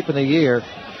this deep in the year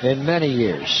in many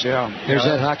years. Yeah. Here's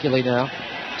Ed Hockley now.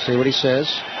 See what he says.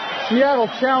 Seattle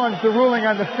challenged the ruling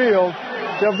on the field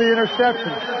of the interception.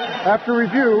 After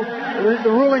review, the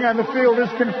ruling on the field is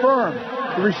confirmed.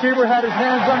 The receiver had his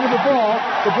hands under the ball.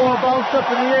 The ball bounced up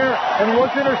in the air and was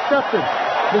intercepted.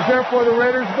 It is therefore the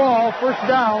Raiders' ball. First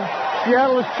down.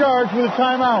 Seattle is charged with a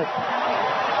timeout.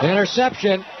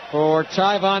 Interception for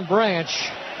Tyvon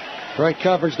Branch. Great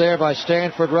coverage there by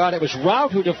Stanford Rout. It was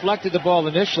Rout who deflected the ball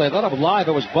initially. I thought it was live.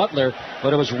 It was Butler,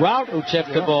 but it was Rout who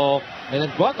tipped the ball And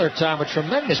then Butler, Tom, with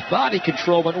tremendous body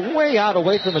control, went way out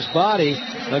away from his body,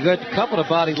 a good couple of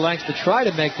body lengths to try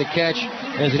to make the catch.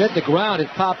 As it hit the ground, it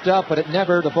popped up, but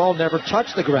the ball never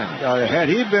touched the ground. Had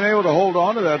he been able to hold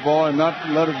on to that ball and not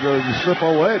let it slip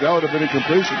away, that would have been a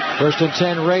completion. 1st and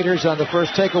 10 Raiders on the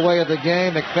first takeaway of the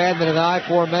game. McFadden in an I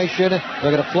formation.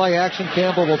 They're going to play action.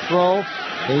 Campbell will throw.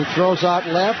 He throws out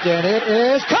left, and it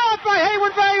is caught by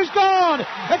Hayward Bay, who's gone.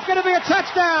 It's going to be a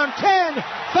touchdown.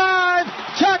 10-5,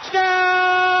 touchdown,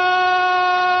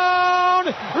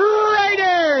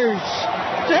 Raiders.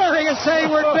 Darius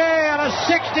Hayward Bay on a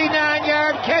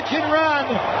 69-yard catch and run.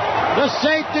 The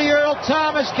safety, Earl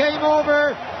Thomas, came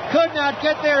over, could not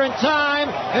get there in time,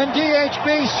 and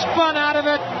DHB spun out of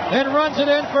it and runs it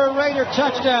in for a Raider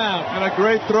touchdown. And a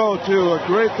great throw, too. A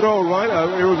great throw. Right,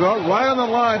 it was right on the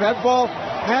line. That ball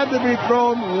had to be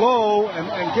thrown low and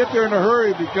get there in a hurry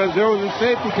because there was a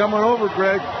safety coming over,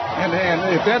 Greg. And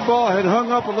if that ball had hung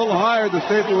up a little higher, the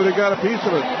safety would have got a piece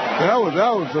of it. That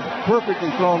was a perfectly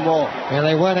thrown ball. And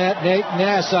they went at Nate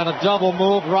Ness on a double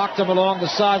move, rocked him along the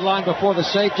sideline before the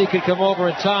safety could come over,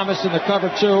 and Thomas in the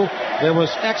cover 2. It was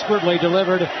expertly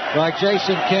delivered by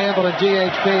Jason Campbell, and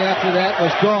DHB after that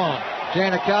was gone.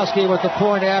 Janikowski with the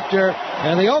point after,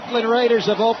 and the Oakland Raiders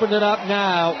have opened it up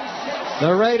now.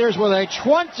 The Raiders with a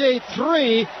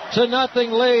 23-0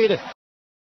 lead.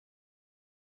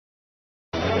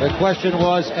 The question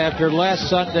was, after last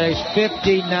Sunday's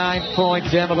 59-point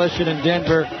demolition in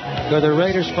Denver, could the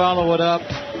Raiders follow it up?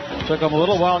 Took them a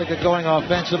little while to get going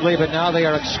offensively, but now they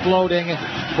are exploding.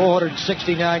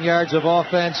 469 yards of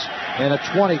offense and a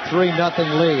 23-0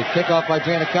 lead. Kickoff by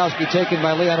Janikowski, taken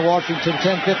by Leon Washington.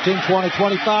 10, 15, 20,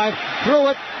 25. Threw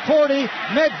it. 40,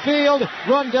 midfield,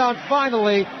 run down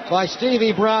finally by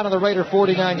Stevie Brown on the Raider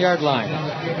 49-yard line.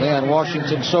 Leon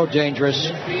Washington, so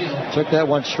dangerous. Took that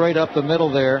one straight up the middle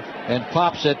there and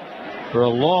pops it for a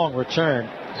long return.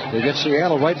 They get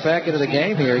Seattle right back into the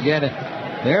game here again.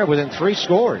 They're within 3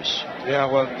 scores. Yeah,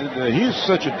 well, he's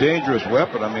such a dangerous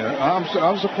weapon. I mean,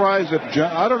 I'm surprised that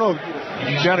I don't know if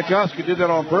Janikowski did that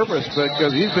on purpose,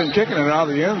 because he's been kicking it out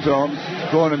of the end zone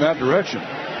going in that direction.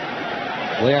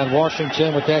 Leon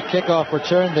Washington with that kickoff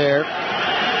return there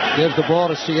gives the ball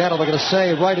to Seattle. They're going to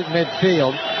say right at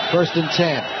midfield. 1st and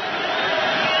 10.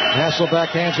 Hasselbeck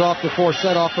hands off to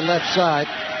Forsett off the left side,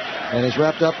 and he's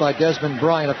wrapped up by Desmond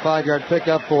Bryant. A 5-yard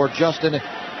pickup for Justin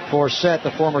Forsett,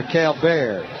 the former Cal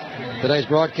Bear. Today's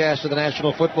broadcast of the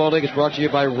National Football League is brought to you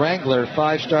by Wrangler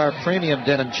 5-star premium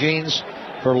denim jeans.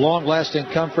 For long-lasting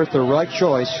comfort, the right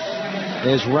choice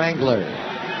is Wrangler.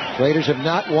 Raiders have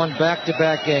not won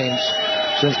back-to-back games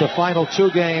since the final 2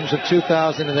 games of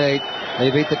 2008. They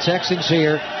beat the Texans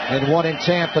here and won in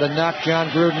Tampa to knock John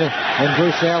Gruden and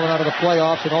Bruce Allen out of the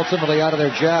playoffs and ultimately out of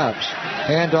their jobs.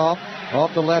 Handoff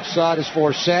off the left side is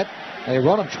Forsett. They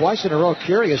run him twice in a row,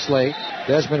 curiously.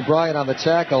 Desmond Bryant on the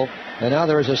tackle. And now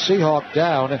there is a Seahawk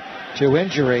down to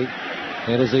injury.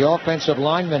 It is the offensive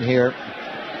lineman here.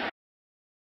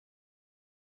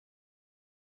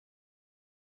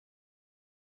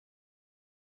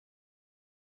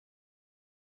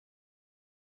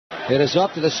 It is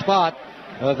up to the spot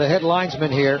of the head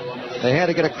linesman here. They had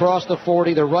to get across the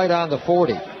 40. They're right on the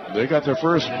 40. They got their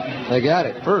first. They got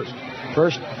it. First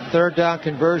 3rd down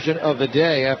conversion of the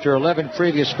day. After 11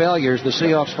 previous failures, the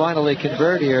Seahawks finally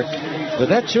convert here. But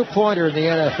that 2-pointer in the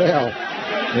NFL,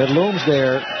 it looms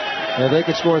there. They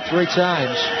could score 3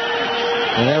 times,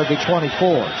 and that would be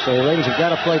 24. So the Raiders have got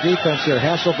to play defense here.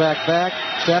 Hasselbeck back,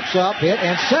 steps up, hit,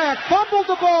 and sack. Fumbled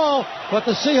the ball, but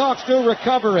the Seahawks do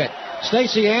recover it.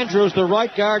 Stacey Andrews, the right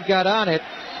guard, got on it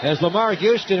as Lamar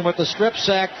Houston with the strip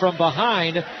sack from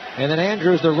behind. And then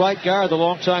Andrews, the right guard, the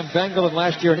longtime Bengal and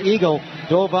last year an Eagle,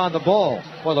 dove on the ball.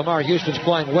 Well, Lamar Houston's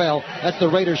playing well. That's the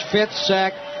Raiders' 5th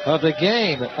sack of the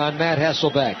game on Matt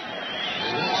Hasselbeck.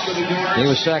 He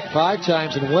was sacked 5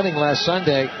 times in winning last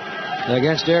Sunday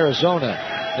against Arizona.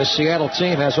 This Seattle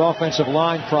team has offensive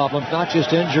line problems, not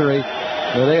just injury.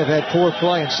 They have had poor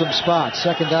play in some spots.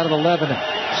 2nd down and 11.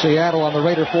 Seattle on the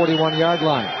Raider 41-yard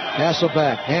line.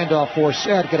 Hasselbeck, handoff for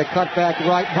Sed. Get a cut back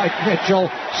right. Mike Mitchell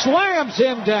slams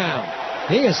him down.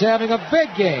 He is having a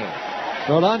big game.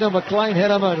 Rolando McClain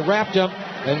hit him and wrapped him,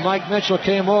 and Mike Mitchell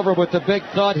came over with the big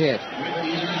thud hit.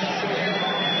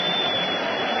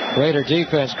 Raider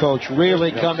defense, coach,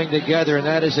 really coming together, and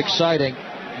that is exciting.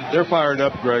 They're fired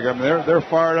up, Greg. I mean, they're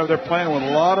fired up. They're playing with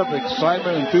a lot of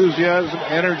excitement, enthusiasm,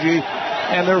 energy,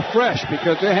 and they're fresh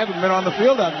because they haven't been on the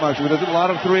field that much with a lot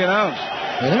of 3-and-outs.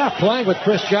 And they're not playing with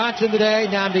Chris Johnson today.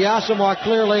 Nnamdi Asomugha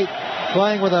clearly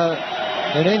playing with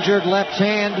an injured left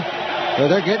hand. But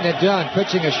they're getting it done,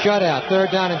 pitching a shutout.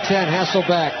 3rd down and 10.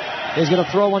 Hasselbeck He's going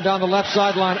to throw one down the left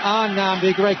sideline on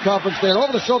Nnamdi. Great coverage there.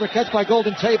 Over the shoulder catch by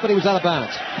Golden Tate, but he was out of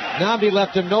bounds. Nnamdi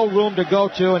left him no room to go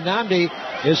to, and Nnamdi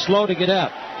is slow to get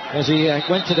up. As he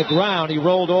went to the ground, he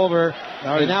rolled over,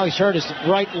 and now he's hurt his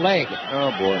right leg.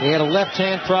 Oh, boy. He had a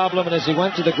left-hand problem, and as he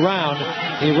went to the ground,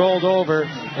 he rolled over,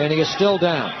 and he is still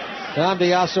down.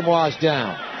 Nnamdi Asamoah is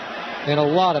down in a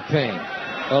lot of pain.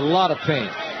 A lot of pain.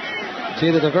 It's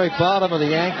either the very bottom of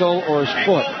the ankle or his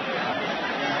foot.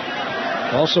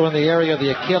 Also in the area of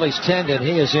the Achilles tendon,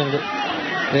 he is in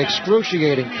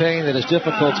excruciating pain that is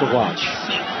difficult to watch.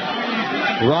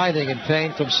 Writhing in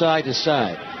pain from side to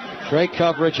side. Great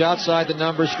coverage outside the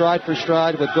numbers, stride for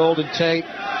stride with Golden Tate.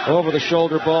 Over the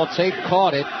shoulder ball. Tate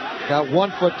caught it. Got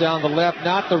 1 foot down the left,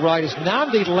 not the right. As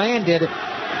Nnamdi landed,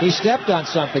 he stepped on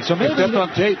something. So maybe he stepped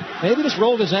on Tate. Maybe just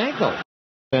rolled his ankle.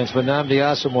 But Nnamdi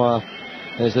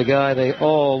Asamoah is the guy they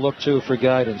all look to for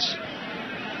guidance.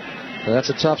 So that's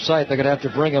a tough sight. They're going to have to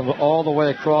bring him all the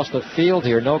way across the field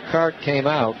here. No cart came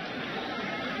out.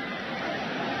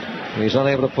 He's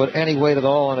unable to put any weight at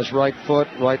all on his right foot,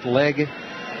 right leg.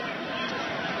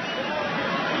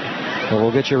 So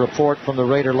we'll get your report from the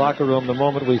Raider locker room the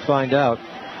moment we find out.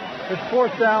 It's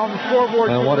 4th down. The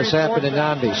scoreboard. And what has happened to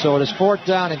Nnamdi. So it is 4th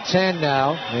down and 10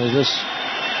 now. As this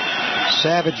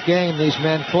savage game these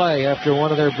men play after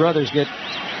one of their brothers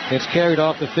gets carried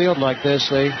off the field like this,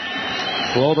 they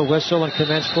blow the whistle and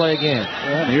commence play again.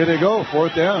 And here they go,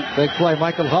 4th down. Big play.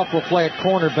 Michael Huff will play at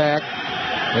cornerback.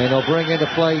 And they'll bring into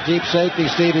play deep safety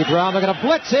Stevie Brown. They're going to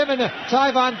blitz him and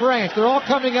Tyvon Branch. They're all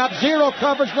coming up. Zero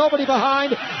coverage. Nobody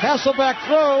behind. Hasselbeck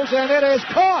throws, and it is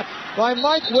caught by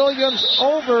Mike Williams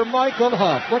over Michael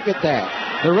Huff. Look at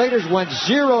that. The Raiders went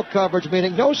zero coverage,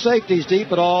 meaning no safeties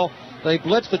deep at all. They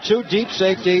blitzed the 2 deep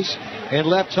safeties and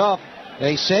left Huff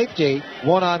a safety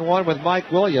one-on-one with Mike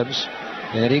Williams.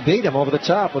 And he beat him over the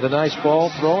top with a nice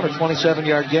ball thrown, a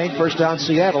 27-yard gain, 1st down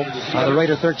Seattle on the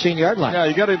Raider 13-yard line. Yeah,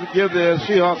 you got to give the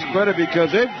Seahawks credit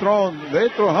because they've thrown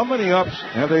how many ups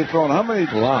have they thrown? How many?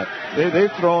 A lot.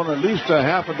 They've thrown at least a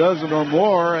half a dozen or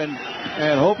more, and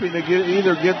hoping to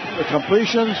either get the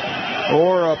completions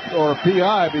or a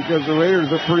PI because the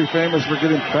Raiders are pretty famous for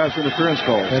getting pass interference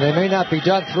calls. And they may not be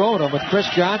done throwing them with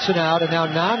Chris Johnson out and now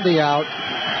Nnamdi out.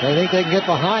 They think they can get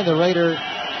behind the Raider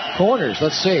corners.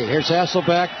 Let's see. Here's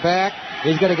Hasselbeck back.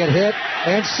 He's going to get hit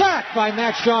and sacked by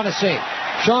Matt Shaughnessy.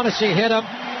 Shaughnessy hit him.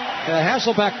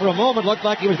 Hasselbeck for a moment looked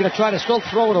like he was going to try to still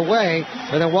throw it away,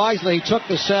 but then wisely he took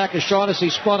the sack as Shaughnessy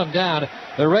spun him down.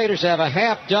 The Raiders have a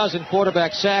half dozen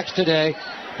quarterback sacks today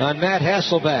on Matt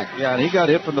Hasselbeck. Yeah, and he got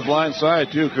hit from the blind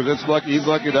side too because he's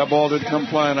lucky that ball didn't come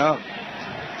flying out.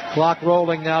 Clock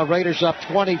rolling now. Raiders up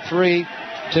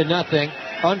 23-0.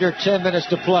 Under 10 minutes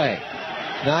to play.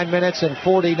 9 minutes and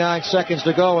 49 seconds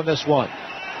to go in this one.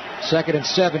 2nd and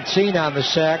 17 on the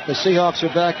sack. The Seahawks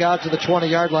are back out to the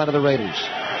 20-yard line of the Raiders.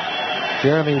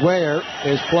 Jeremy Ware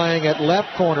is playing at left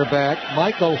cornerback.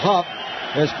 Michael Huff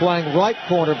is playing right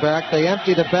cornerback. They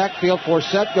empty the backfield.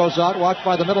 Forsett goes out, watched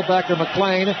by the middle backer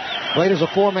McLean. Raiders a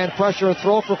 4-man pressure, a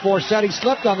throw for Forsett. He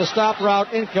slipped on the stop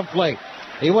route, incomplete.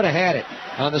 He would have had it.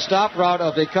 On the stop route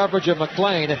of the coverage of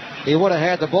McLean, he would have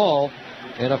had the ball.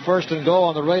 And a 1st and goal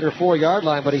on the Raider 4-yard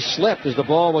line, but he slipped as the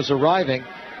ball was arriving,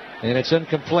 and it's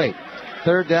incomplete.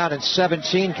 3rd down and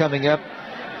 17 coming up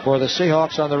for the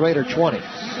Seahawks on the Raider 20.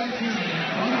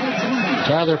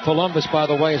 Tyler Columbus, by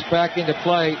the way, is back into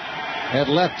play at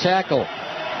left tackle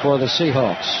for the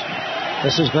Seahawks.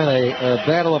 This has been a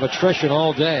battle of attrition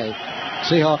all day.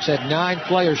 Seahawks had 9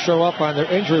 players show up on their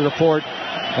injury report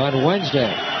on Wednesday,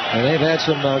 and they've had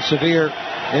some severe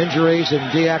injuries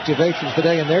and deactivations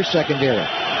today in their secondary.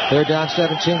 3rd down,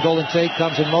 17. Golden Tate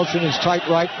comes in motion. He's tight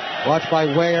right. Watched by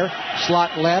Ware.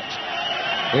 Slot left.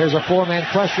 Here's a 4-man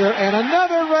pressure and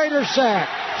another Raider sack.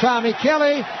 Tommy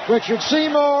Kelly, Richard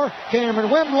Seymour,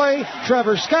 Cameron Wembley,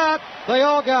 Trevor Scott. They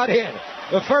all got in.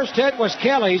 The first hit was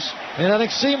Kelly's, and I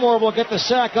think Seymour will get the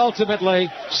sack ultimately.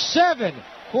 7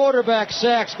 quarterback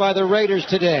sacks by the Raiders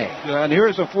today. Yeah, and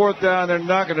here's a 4th down. They're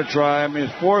not going to try. I mean,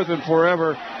 it's 4th and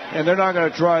forever. And they're not going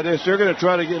to try this. They're going to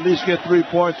try to at least get 3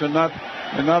 points and not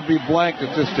be blanked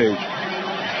at this stage.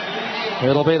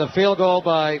 It'll be the field goal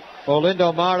by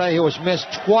Olindo Mare, who was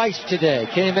missed twice today.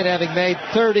 Came in having made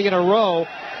 30 in a row.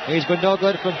 He's been no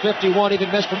good from 51, even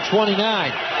missed from 29.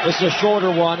 This is a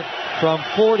shorter one from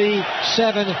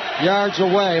 47 yards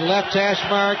away. Left hash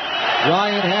mark.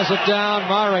 Ryan has it down.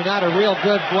 Mare, not a real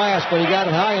good blast, but he got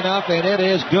it high enough, and it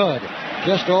is good.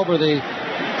 Just over the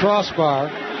crossbar.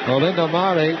 Olindo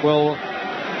Mare will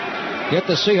get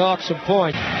the Seahawks some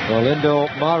points. Olindo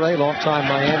Mare, longtime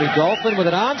Miami Dolphin, with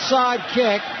an onside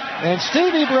kick. And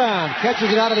Stevie Brown catches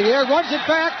it out of the air, runs it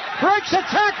back, breaks a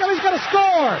tackle. He's going to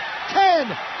score. 10,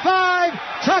 5,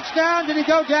 touchdown. Did he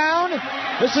go down?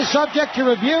 This is subject to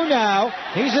review now.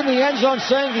 He's in the end zone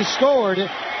saying he scored.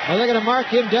 Are they going to mark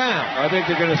him down? I think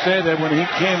they're going to say that when he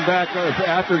came back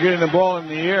after getting the ball in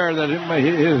the air, that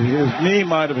his knee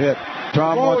might have hit. The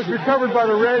ball was recovered by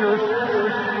the Raiders.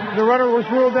 The runner was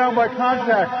ruled down by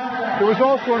contact. There was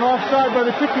also an offside by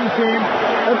the kicking team.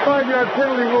 That 5-yard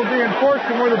penalty will be enforced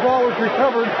from where the ball was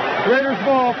recovered. Raiders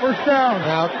ball, first down.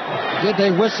 Now, did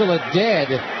they whistle it dead?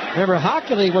 Remember,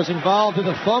 Hockley was involved in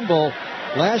the fumble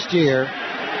last year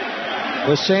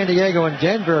with San Diego and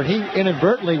Denver, and he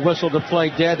inadvertently whistled a play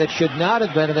dead that should not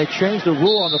have been, and they changed the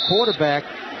rule on the quarterback,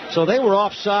 so they were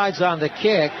offsides on the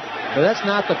kick. But that's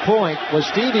not the point. Was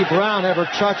Stevie Brown ever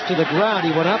touched to the ground?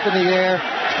 He went up in the air,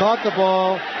 caught the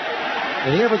ball.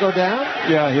 Did he ever go down?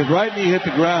 Yeah, his right knee hit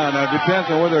the ground. Now, it depends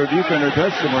on whether a defender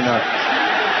touched him or not.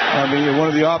 I mean, one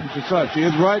of the opposite sides.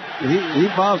 His right, he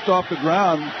bounced off the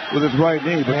ground with his right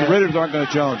knee, but the Raiders aren't going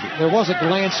to challenge it. There was a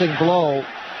glancing blow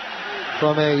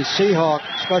from a Seahawk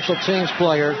special teams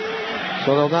player,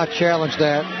 so they'll not challenge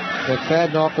that.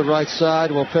 McFadden off the right side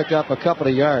will pick up a couple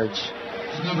of yards.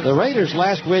 The Raiders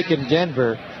last week in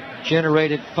Denver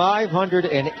generated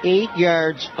 508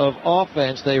 yards of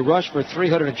offense. They rushed for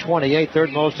 328,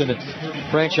 third most in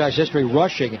franchise history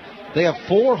rushing. They have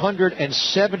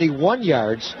 471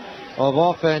 yards of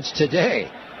offense today.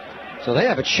 So they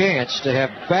have a chance to have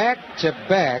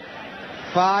back-to-back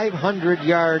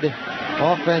 500-yard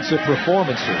offensive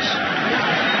performances.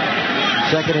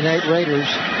 2nd and 8 Raiders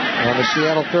on the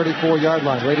Seattle 34-yard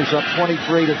line. Raiders up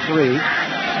 23-3.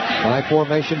 High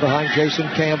formation behind Jason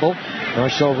Campbell.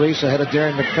 Marcel Reese ahead of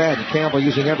Darren McFadden. Campbell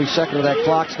using every second of that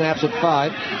clock. Snaps at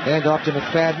 5. Hand off to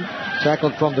McFadden.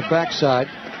 Tackled from the backside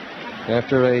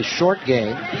after a short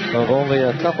gain of only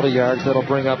a couple of yards. That'll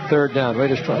bring up third down.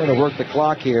 Raiders trying to work the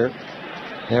clock here.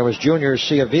 There was Junior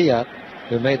Ciavilla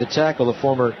who made the tackle, the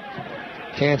former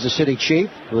Kansas City Chief,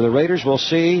 who the Raiders will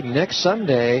see next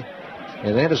Sunday.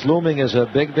 And that is looming as a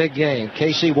big, big game.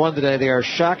 KC won today. They are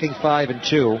shocking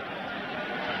 5-2.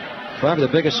 Probably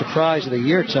the biggest surprise of the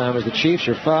year, Tom, is the Chiefs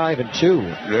are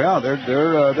 5-2. Yeah,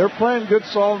 they're playing good,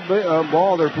 solid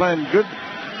ball. They're playing good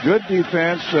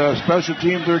defense. Special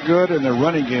teams are good, and their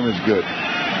running game is good.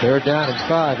 They're down and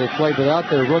 5. They played without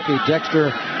their rookie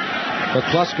Dexter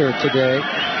McClusker today,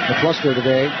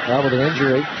 out with an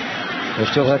injury. They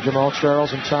still have Jamal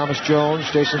Charles and Thomas Jones.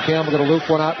 Jason Campbell got a loop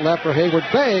one out left for Hayward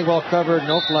Bay. Well covered,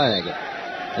 no flag.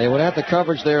 They went at the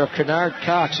coverage there of Kennard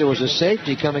Cox. It was a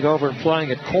safety coming over and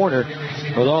playing at corner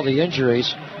with all the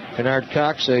injuries. Kennard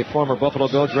Cox, a former Buffalo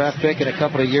Bill draft pick. In a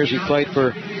couple of years, he played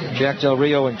for Jack Del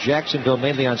Rio and Jacksonville,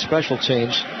 mainly on special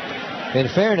teams. In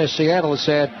fairness, Seattle has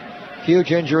had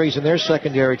huge injuries in their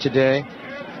secondary today.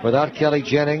 Without Kelly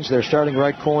Jennings, their starting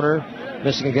right corner,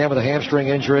 missing again with a hamstring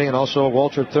injury, and also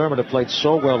Walter Thurman, who played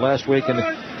so well last week in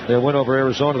their win over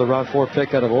Arizona, the round 4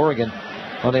 pick out of Oregon.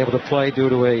 Unable to play due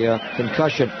to a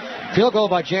concussion. Field goal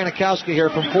by Janikowski here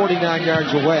from 49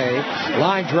 yards away.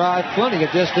 Line drive, plenty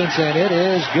of distance, and it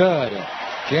is good.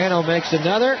 Jano makes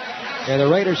another, and the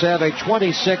Raiders have a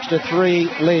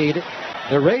 26-3 lead.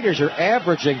 The Raiders are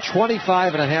averaging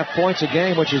 25.5 points a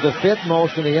game, which is the 5th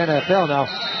most in the NFL. Now,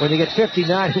 when you get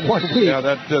 59 in 1 week,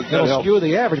 that'll skew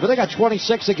the average. But they got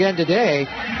 26 again today.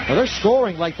 Now, they're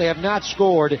scoring like they have not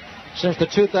scored since the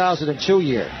 2002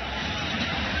 year.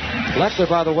 Leffler,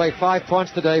 by the way, 5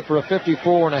 punts today for a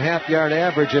 54.5-yard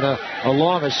average and a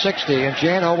long of 60. And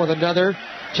Jano with another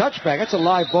touchback. That's a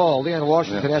live ball. Leon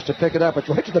Washington has to pick it up. It's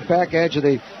right to the back edge of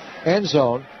the end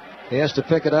zone. He has to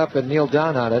pick it up and kneel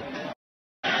down on it.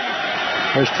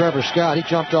 There's Trevor Scott. He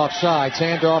jumped off sides.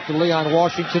 Hand off to Leon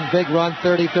Washington. Big run,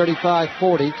 30, 35,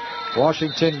 40.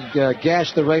 Washington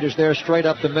gashed the Raiders there straight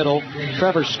up the middle.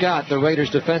 Trevor Scott, the Raiders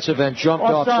defensive end, jumped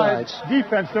off sides.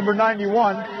 Defense, number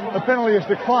 91. The penalty is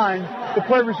declined. The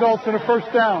play results in a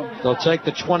first down. They'll take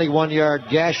the 21-yard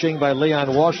gashing by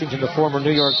Leon Washington, the former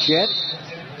New York Jet.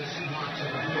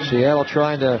 Seattle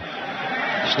trying to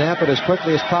snap it as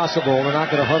quickly as possible. They're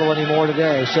not going to huddle anymore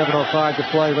today. 7:05 to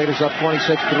play. Raiders up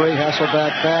 26-3.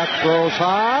 Hasselbeck back, throws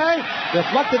high.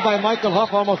 Deflected by Michael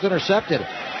Huff, almost intercepted.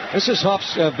 This is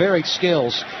Huff's varied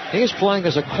skills. He's playing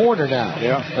as a corner now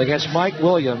against Mike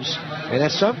Williams, and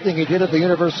that's something he did at the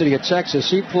University of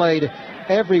Texas. He played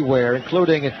everywhere,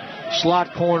 including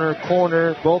slot corner,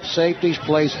 both safeties,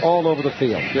 plays all over the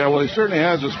field. Yeah, well, he certainly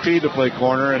has the speed to play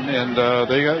corner, and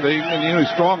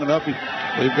he's strong enough.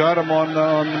 They've got him on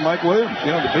Mike Williams,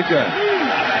 the big guy.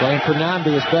 Playing for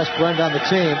Nambi, his best friend on the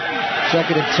team.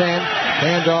 2nd and 10.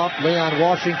 Handoff. Leon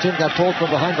Washington got pulled from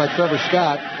behind by Trevor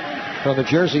Scott. from the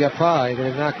jersey up high. They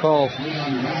did not call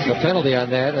a penalty on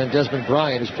that. And Desmond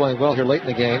Bryant is playing well here late in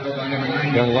the game.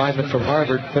 Young lineman from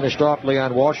Harvard finished off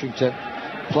Leon Washington.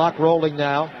 Clock rolling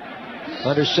now.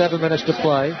 Under 7 minutes to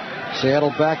play.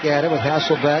 Seattle back at it with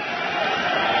Hasselbeck.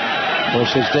 Of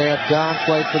course, his dad, Don,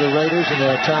 played for the Raiders in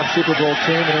the top Super Bowl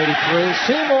team in '83.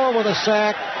 Seymour with a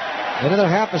sack. Another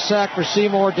half a sack for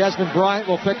Seymour. Desmond Bryant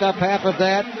will pick up half of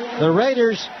that. The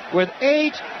Raiders with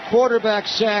 8 quarterback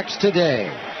sacks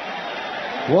today.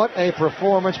 What a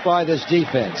performance by this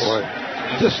defense. Boy,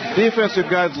 this defensive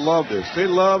guys love this. They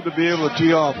love to be able to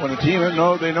tee off. When a team they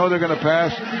know they're going to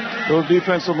pass, those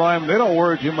defensive linemen, they don't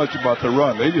worry too much about the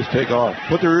run. They just take off,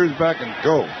 put their ears back, and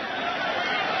go.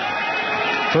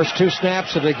 First 2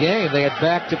 snaps of the game, they had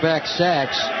back-to-back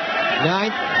sacks.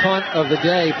 9th punt of the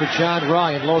day for John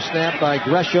Ryan. Low snap by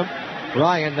Gresham.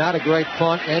 Ryan, not a great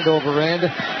punt, end over end.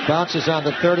 Bounces on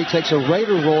the 30, takes a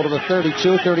Raider roll to the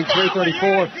 32, 33,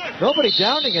 34. Nobody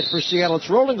downing it for Seattle. It's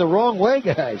rolling the wrong way,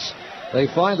 guys. They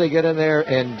finally get in there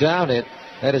and down it.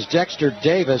 That is Dexter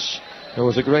Davis. There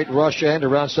was a great rush end, a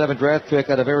round 7 draft pick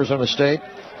out of Arizona State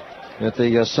at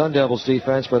the Sun Devils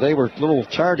defense, but they were a little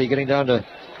tardy getting down to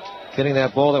getting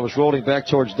that ball that was rolling back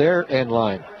towards their end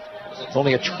line.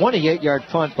 Only a 28-yard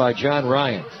punt by John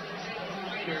Ryan.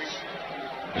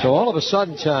 So all of a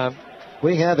sudden, Tom,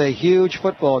 we have a huge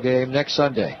football game next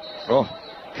Sunday. Oh,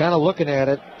 kind of looking at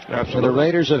it. Absolutely. And the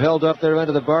Raiders have held up their end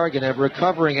of the bargain and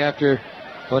recovering after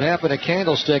what happened at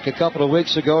Candlestick a couple of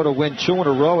weeks ago to win 2 in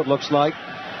a row, it looks like.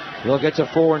 They'll get to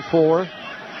 4-4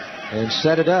 and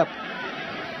set it up.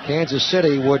 Kansas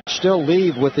City would still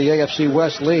leave with the AFC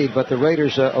West lead, but the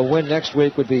Raiders, a win next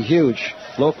week would be huge.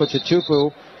 Lofa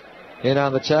Tatupu in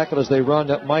on the tackle as they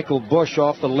run Michael Bush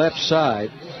off the left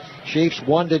side. Chiefs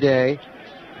won today.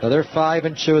 Now they're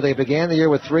 5-2. They began the year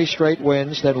with 3 straight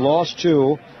wins, then lost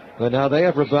 2. But now they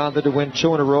have rebounded to win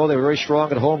 2 in a row. They were very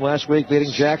strong at home last week,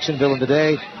 beating Jacksonville, and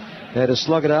today they had to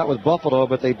slug it out with Buffalo,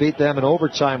 but they beat them in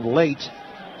overtime late,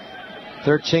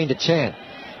 13-10.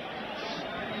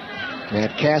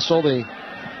 Matt Castle, the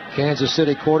Kansas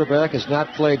City quarterback, has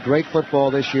not played great football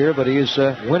this year, but he is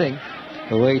winning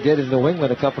the way he did in New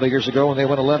England a couple of years ago when they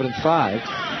went 11-5.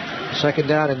 Second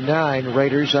down and 9,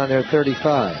 Raiders on their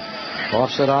 35.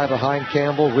 Offset eye behind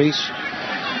Campbell. Reese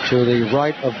to the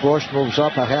right of Bush, moves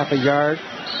up a half a yard.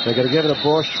 They're going to give it to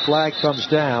Bush. Flag comes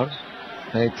down.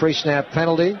 A pre-snap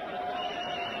penalty.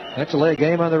 That's a late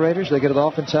game on the Raiders. They get it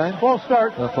off in time. False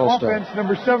start. False Offense start.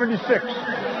 number 76.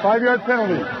 5-yard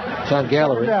penalty. It's on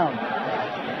Gallery.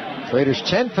 Down. Raiders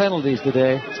 10 penalties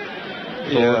today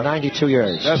for 92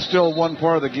 yards. That's still one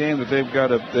part of the game that they've got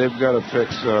to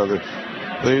fix.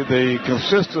 They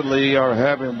consistently are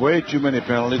having way too many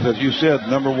penalties. As you said,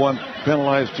 number 1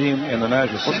 penalized team in the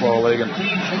National Football League, and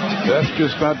that's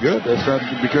just not good. That's not,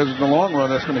 because in the long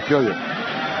run, that's going to kill you.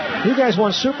 You guys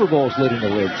won Super Bowls leading the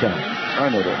league, Tom. I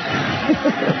know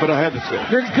that. But I had to say it.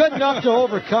 You're good enough to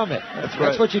overcome it. That's right.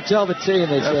 That's what you tell the team.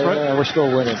 They say, right. We're still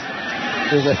winning.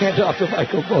 There's a handoff to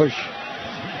Michael Bush.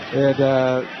 And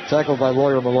tackled by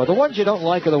Royer Malloy. The ones you don't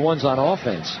like are the ones on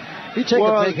offense. If you take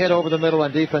a big hit over the middle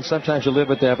on defense, sometimes you live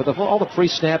with that. But all the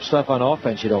pre-snap stuff on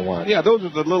offense you don't want. Yeah, those are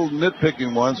the little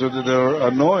nitpicking ones that are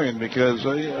annoying because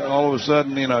all of a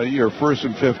sudden, you're 1st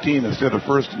and 15 instead of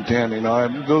 1st and 10.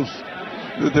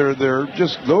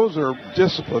 Those are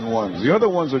disciplined ones. The other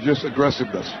ones are just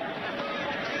aggressiveness.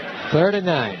 3rd and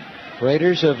 9.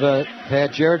 Raiders have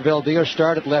had Jared Valdir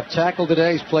start at left tackle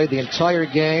today. He's played the entire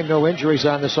game. No injuries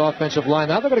on this offensive line.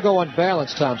 Now they're going to go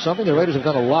unbalanced, Tom. Something the Raiders have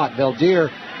done a lot. Valdir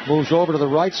moves over to the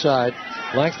right side.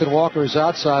 Langston Walker is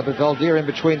outside, but Valdir in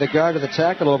between the guard and the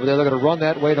tackle over there. They're going to run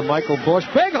that way to Michael Bush.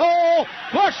 Big hole!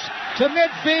 Bush to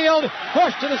midfield.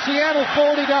 Bush to the Seattle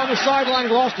 40 down the sideline.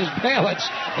 He lost his balance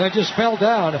and just fell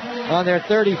down on their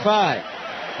 35.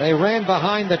 They ran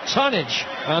behind the tonnage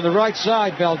on the right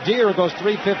side. Valdir goes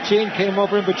 3:15, came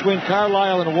over in between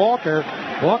Carlisle and Walker.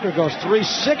 Walker goes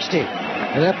 3:60,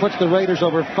 and that puts the Raiders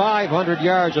over 500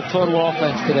 yards of total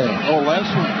offense today. Oh,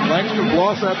 Langston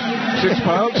lost that 6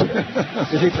 pounds?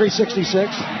 Is he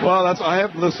 366? Well, I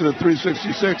haven't listed at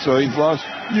 366, so he's lost.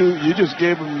 You just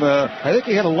gave him... I think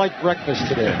he had a light breakfast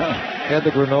today. Had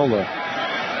the granola.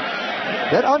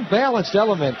 That unbalanced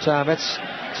element, Tom, that's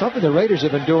something the Raiders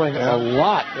have been doing a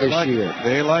lot this year.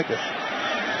 They like it.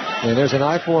 And there's an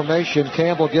I formation.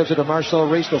 Campbell gives it to Marcel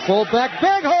Reese, the fullback.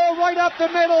 Big hole right up the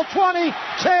middle. 20,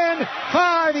 10,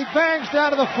 5. He bangs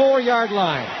down to the 4-yard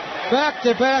line.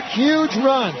 Back-to-back huge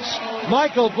runs.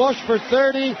 Michael Bush for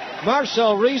 30.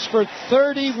 Marcel Reese for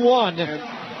 31. And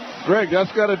Greg,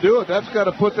 that's got to do it. That's got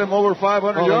to put them over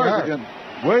 500 yards again.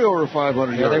 Way over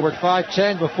 500 yards. They were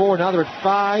 510 before. Now they're at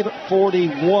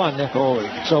 541. Holy.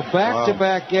 So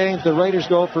back-to-back games. The Raiders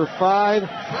go for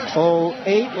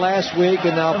 508 last week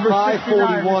and now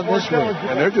 541 this week.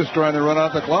 And they're just trying to run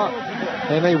out the clock.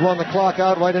 They may run the clock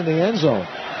out right in the end zone.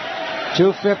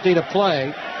 2:50 to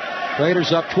play.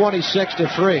 Raiders up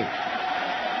 26-3.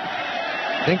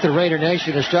 I think the Raider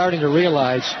Nation is starting to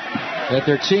realize that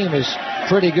their team is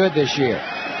pretty good this year.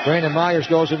 Brandon Myers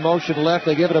goes in motion left.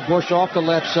 They give it a Bush off the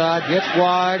left side. Gets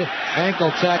wide.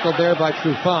 Ankle tackled there by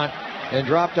Trufant and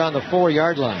dropped on the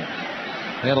 4-yard line.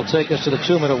 That'll take us to the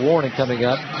 2-minute warning coming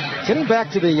up. Getting back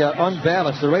to the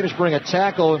unbalanced, the Raiders bring a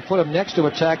tackle and put them next to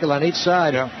a tackle on each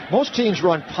side. Yeah. Most teams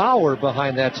run power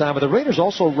behind that time, but the Raiders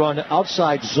also run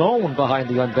outside zone behind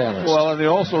the unbalanced. Well, and they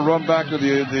also run back to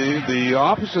the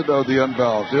opposite of the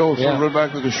unbalanced. They also run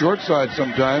back to the short side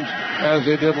sometimes, as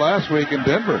they did last week in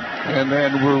Denver, and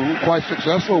were quite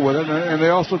successful with it. And they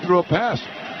also threw a pass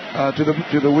to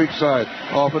the weak side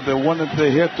off of the one that they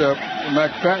hit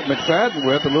McFadden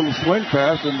with, a little swing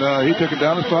pass, and he took it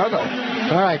down the sideline.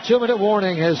 All right, 2-minute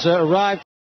warning has arrived.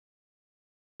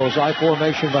 I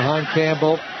formation behind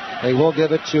Campbell. They will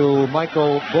give it to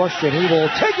Michael Bush, and he will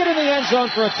take it in the end zone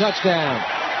for a touchdown.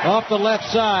 Off the left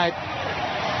side,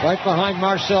 right behind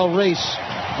Marcel Reese.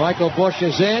 Michael Bush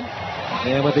is in,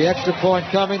 and with the extra point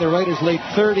coming, the Raiders lead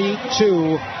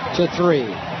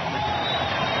 32-3.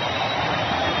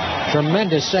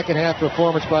 Tremendous second-half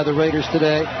performance by the Raiders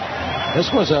today.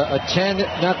 This was a 10-0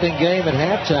 game at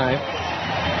halftime.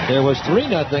 There was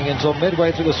 3-0 until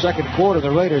midway through the second quarter.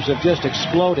 The Raiders have just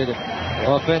exploded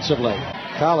offensively.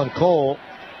 Colin Cole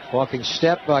walking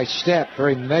step by step,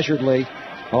 very measuredly,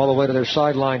 all the way to their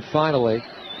sideline finally.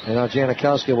 And now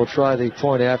Janikowski will try the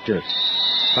point after.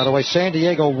 By the way, San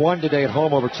Diego won today at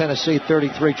home over Tennessee,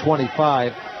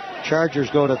 33-25. Chargers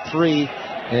go to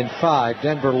 3-5.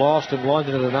 Denver lost in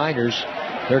London to the Niners.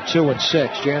 They're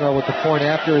 2-6. Jano with the point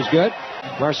after is good.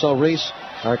 Marcel Reese,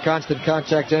 our Constant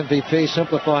Contact MVP,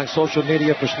 simplifying social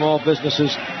media for small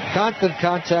businesses.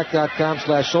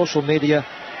 ConstantContact.com/social media.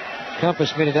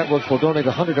 Compass Media Networks will donate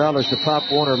 $100 to Pop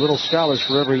Warner, Little Scholars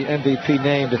for every MVP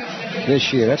named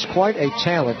this year. That's quite a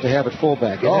talent to have at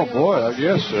fullback. Oh, boy, I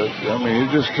guess. I mean,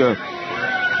 he just,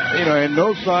 and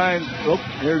no signs. Oh,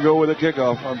 here we go with a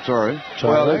kickoff. I'm sorry.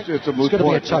 Well, it's a moot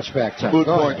point. It's going to be a touchback time. Moot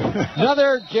point.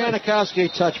 Another Janikowski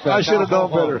touchback. I should have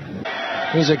known better.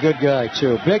 He's a good guy,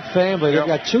 too. Big family. They've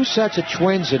got 2 sets of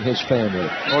twins in his family.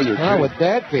 Oh, you're How kidding. would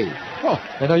that be? Oh.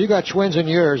 I know you got twins in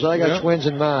yours. I got twins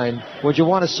in mine. Would you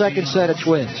want a second set of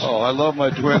twins? Oh, I love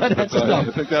my twins. That's enough.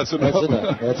 I think that's enough.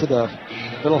 That's enough.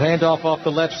 Little handoff off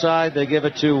the left side. They give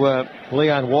it to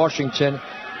Leon Washington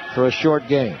for a short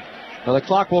gain. Now the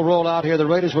clock will roll out here. The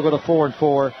Raiders will go to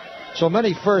 4-4. So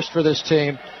many firsts for this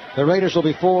team. The Raiders will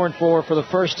be 4-4 for the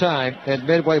first time at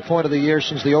midway point of the year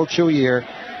since the 2002 year,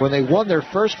 when they won their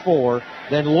first 4,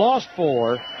 then lost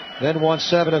 4, then won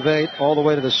 7 of 8 all the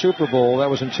way to the Super Bowl. That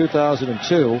was in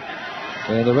 2002.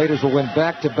 And the Raiders will win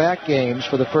back-to-back games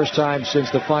for the first time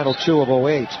since the final 2 of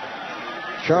 2008.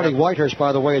 Charlie Whitehurst,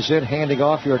 by the way, is in, handing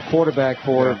off here at quarterback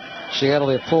for Seattle.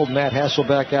 They have pulled Matt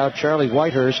Hasselbeck out. Charlie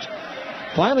Whitehurst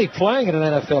finally playing in an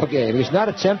NFL game. He's not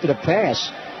attempted a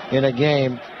pass in a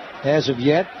game as of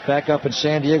yet. Back up in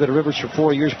San Diego to Rivers for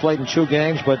 4 years, played in 2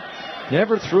 games, but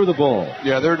never threw the ball.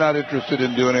 Yeah, they're not interested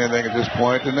in doing anything at this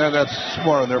point, and then that's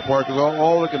smart on their part, because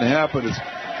all that can happen is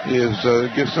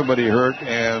get somebody hurt,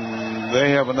 and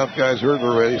they have enough guys hurt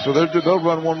already. So they'll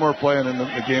run one more play, and then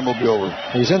the game will be over.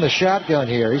 He's in the shotgun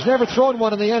here. He's never thrown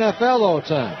one in the NFL all the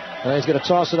time. And he's going to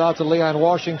toss it out to Leon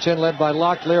Washington, led by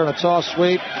Locklear, on a toss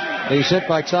sweep. He's hit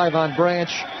by Tyvon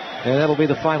Branch, and that'll be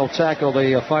the final tackle.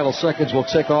 The final seconds will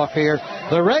tick off here.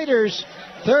 The Raiders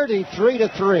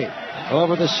 33-3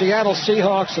 over the Seattle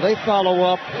Seahawks. So they follow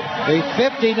up a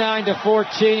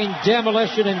 59-14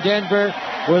 demolition in Denver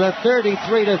with a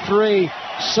 33-3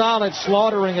 solid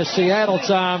slaughtering of Seattle,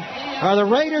 Tom. Are the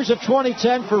Raiders of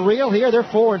 2010 for real here? They're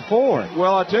 4-4.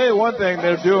 Well, I'll tell you one thing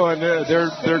they're doing.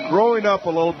 They're growing up a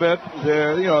little bit.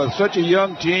 They're, such a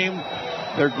young team.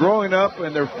 They're growing up,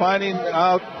 and they're finding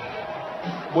out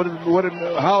what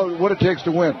it takes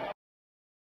to win.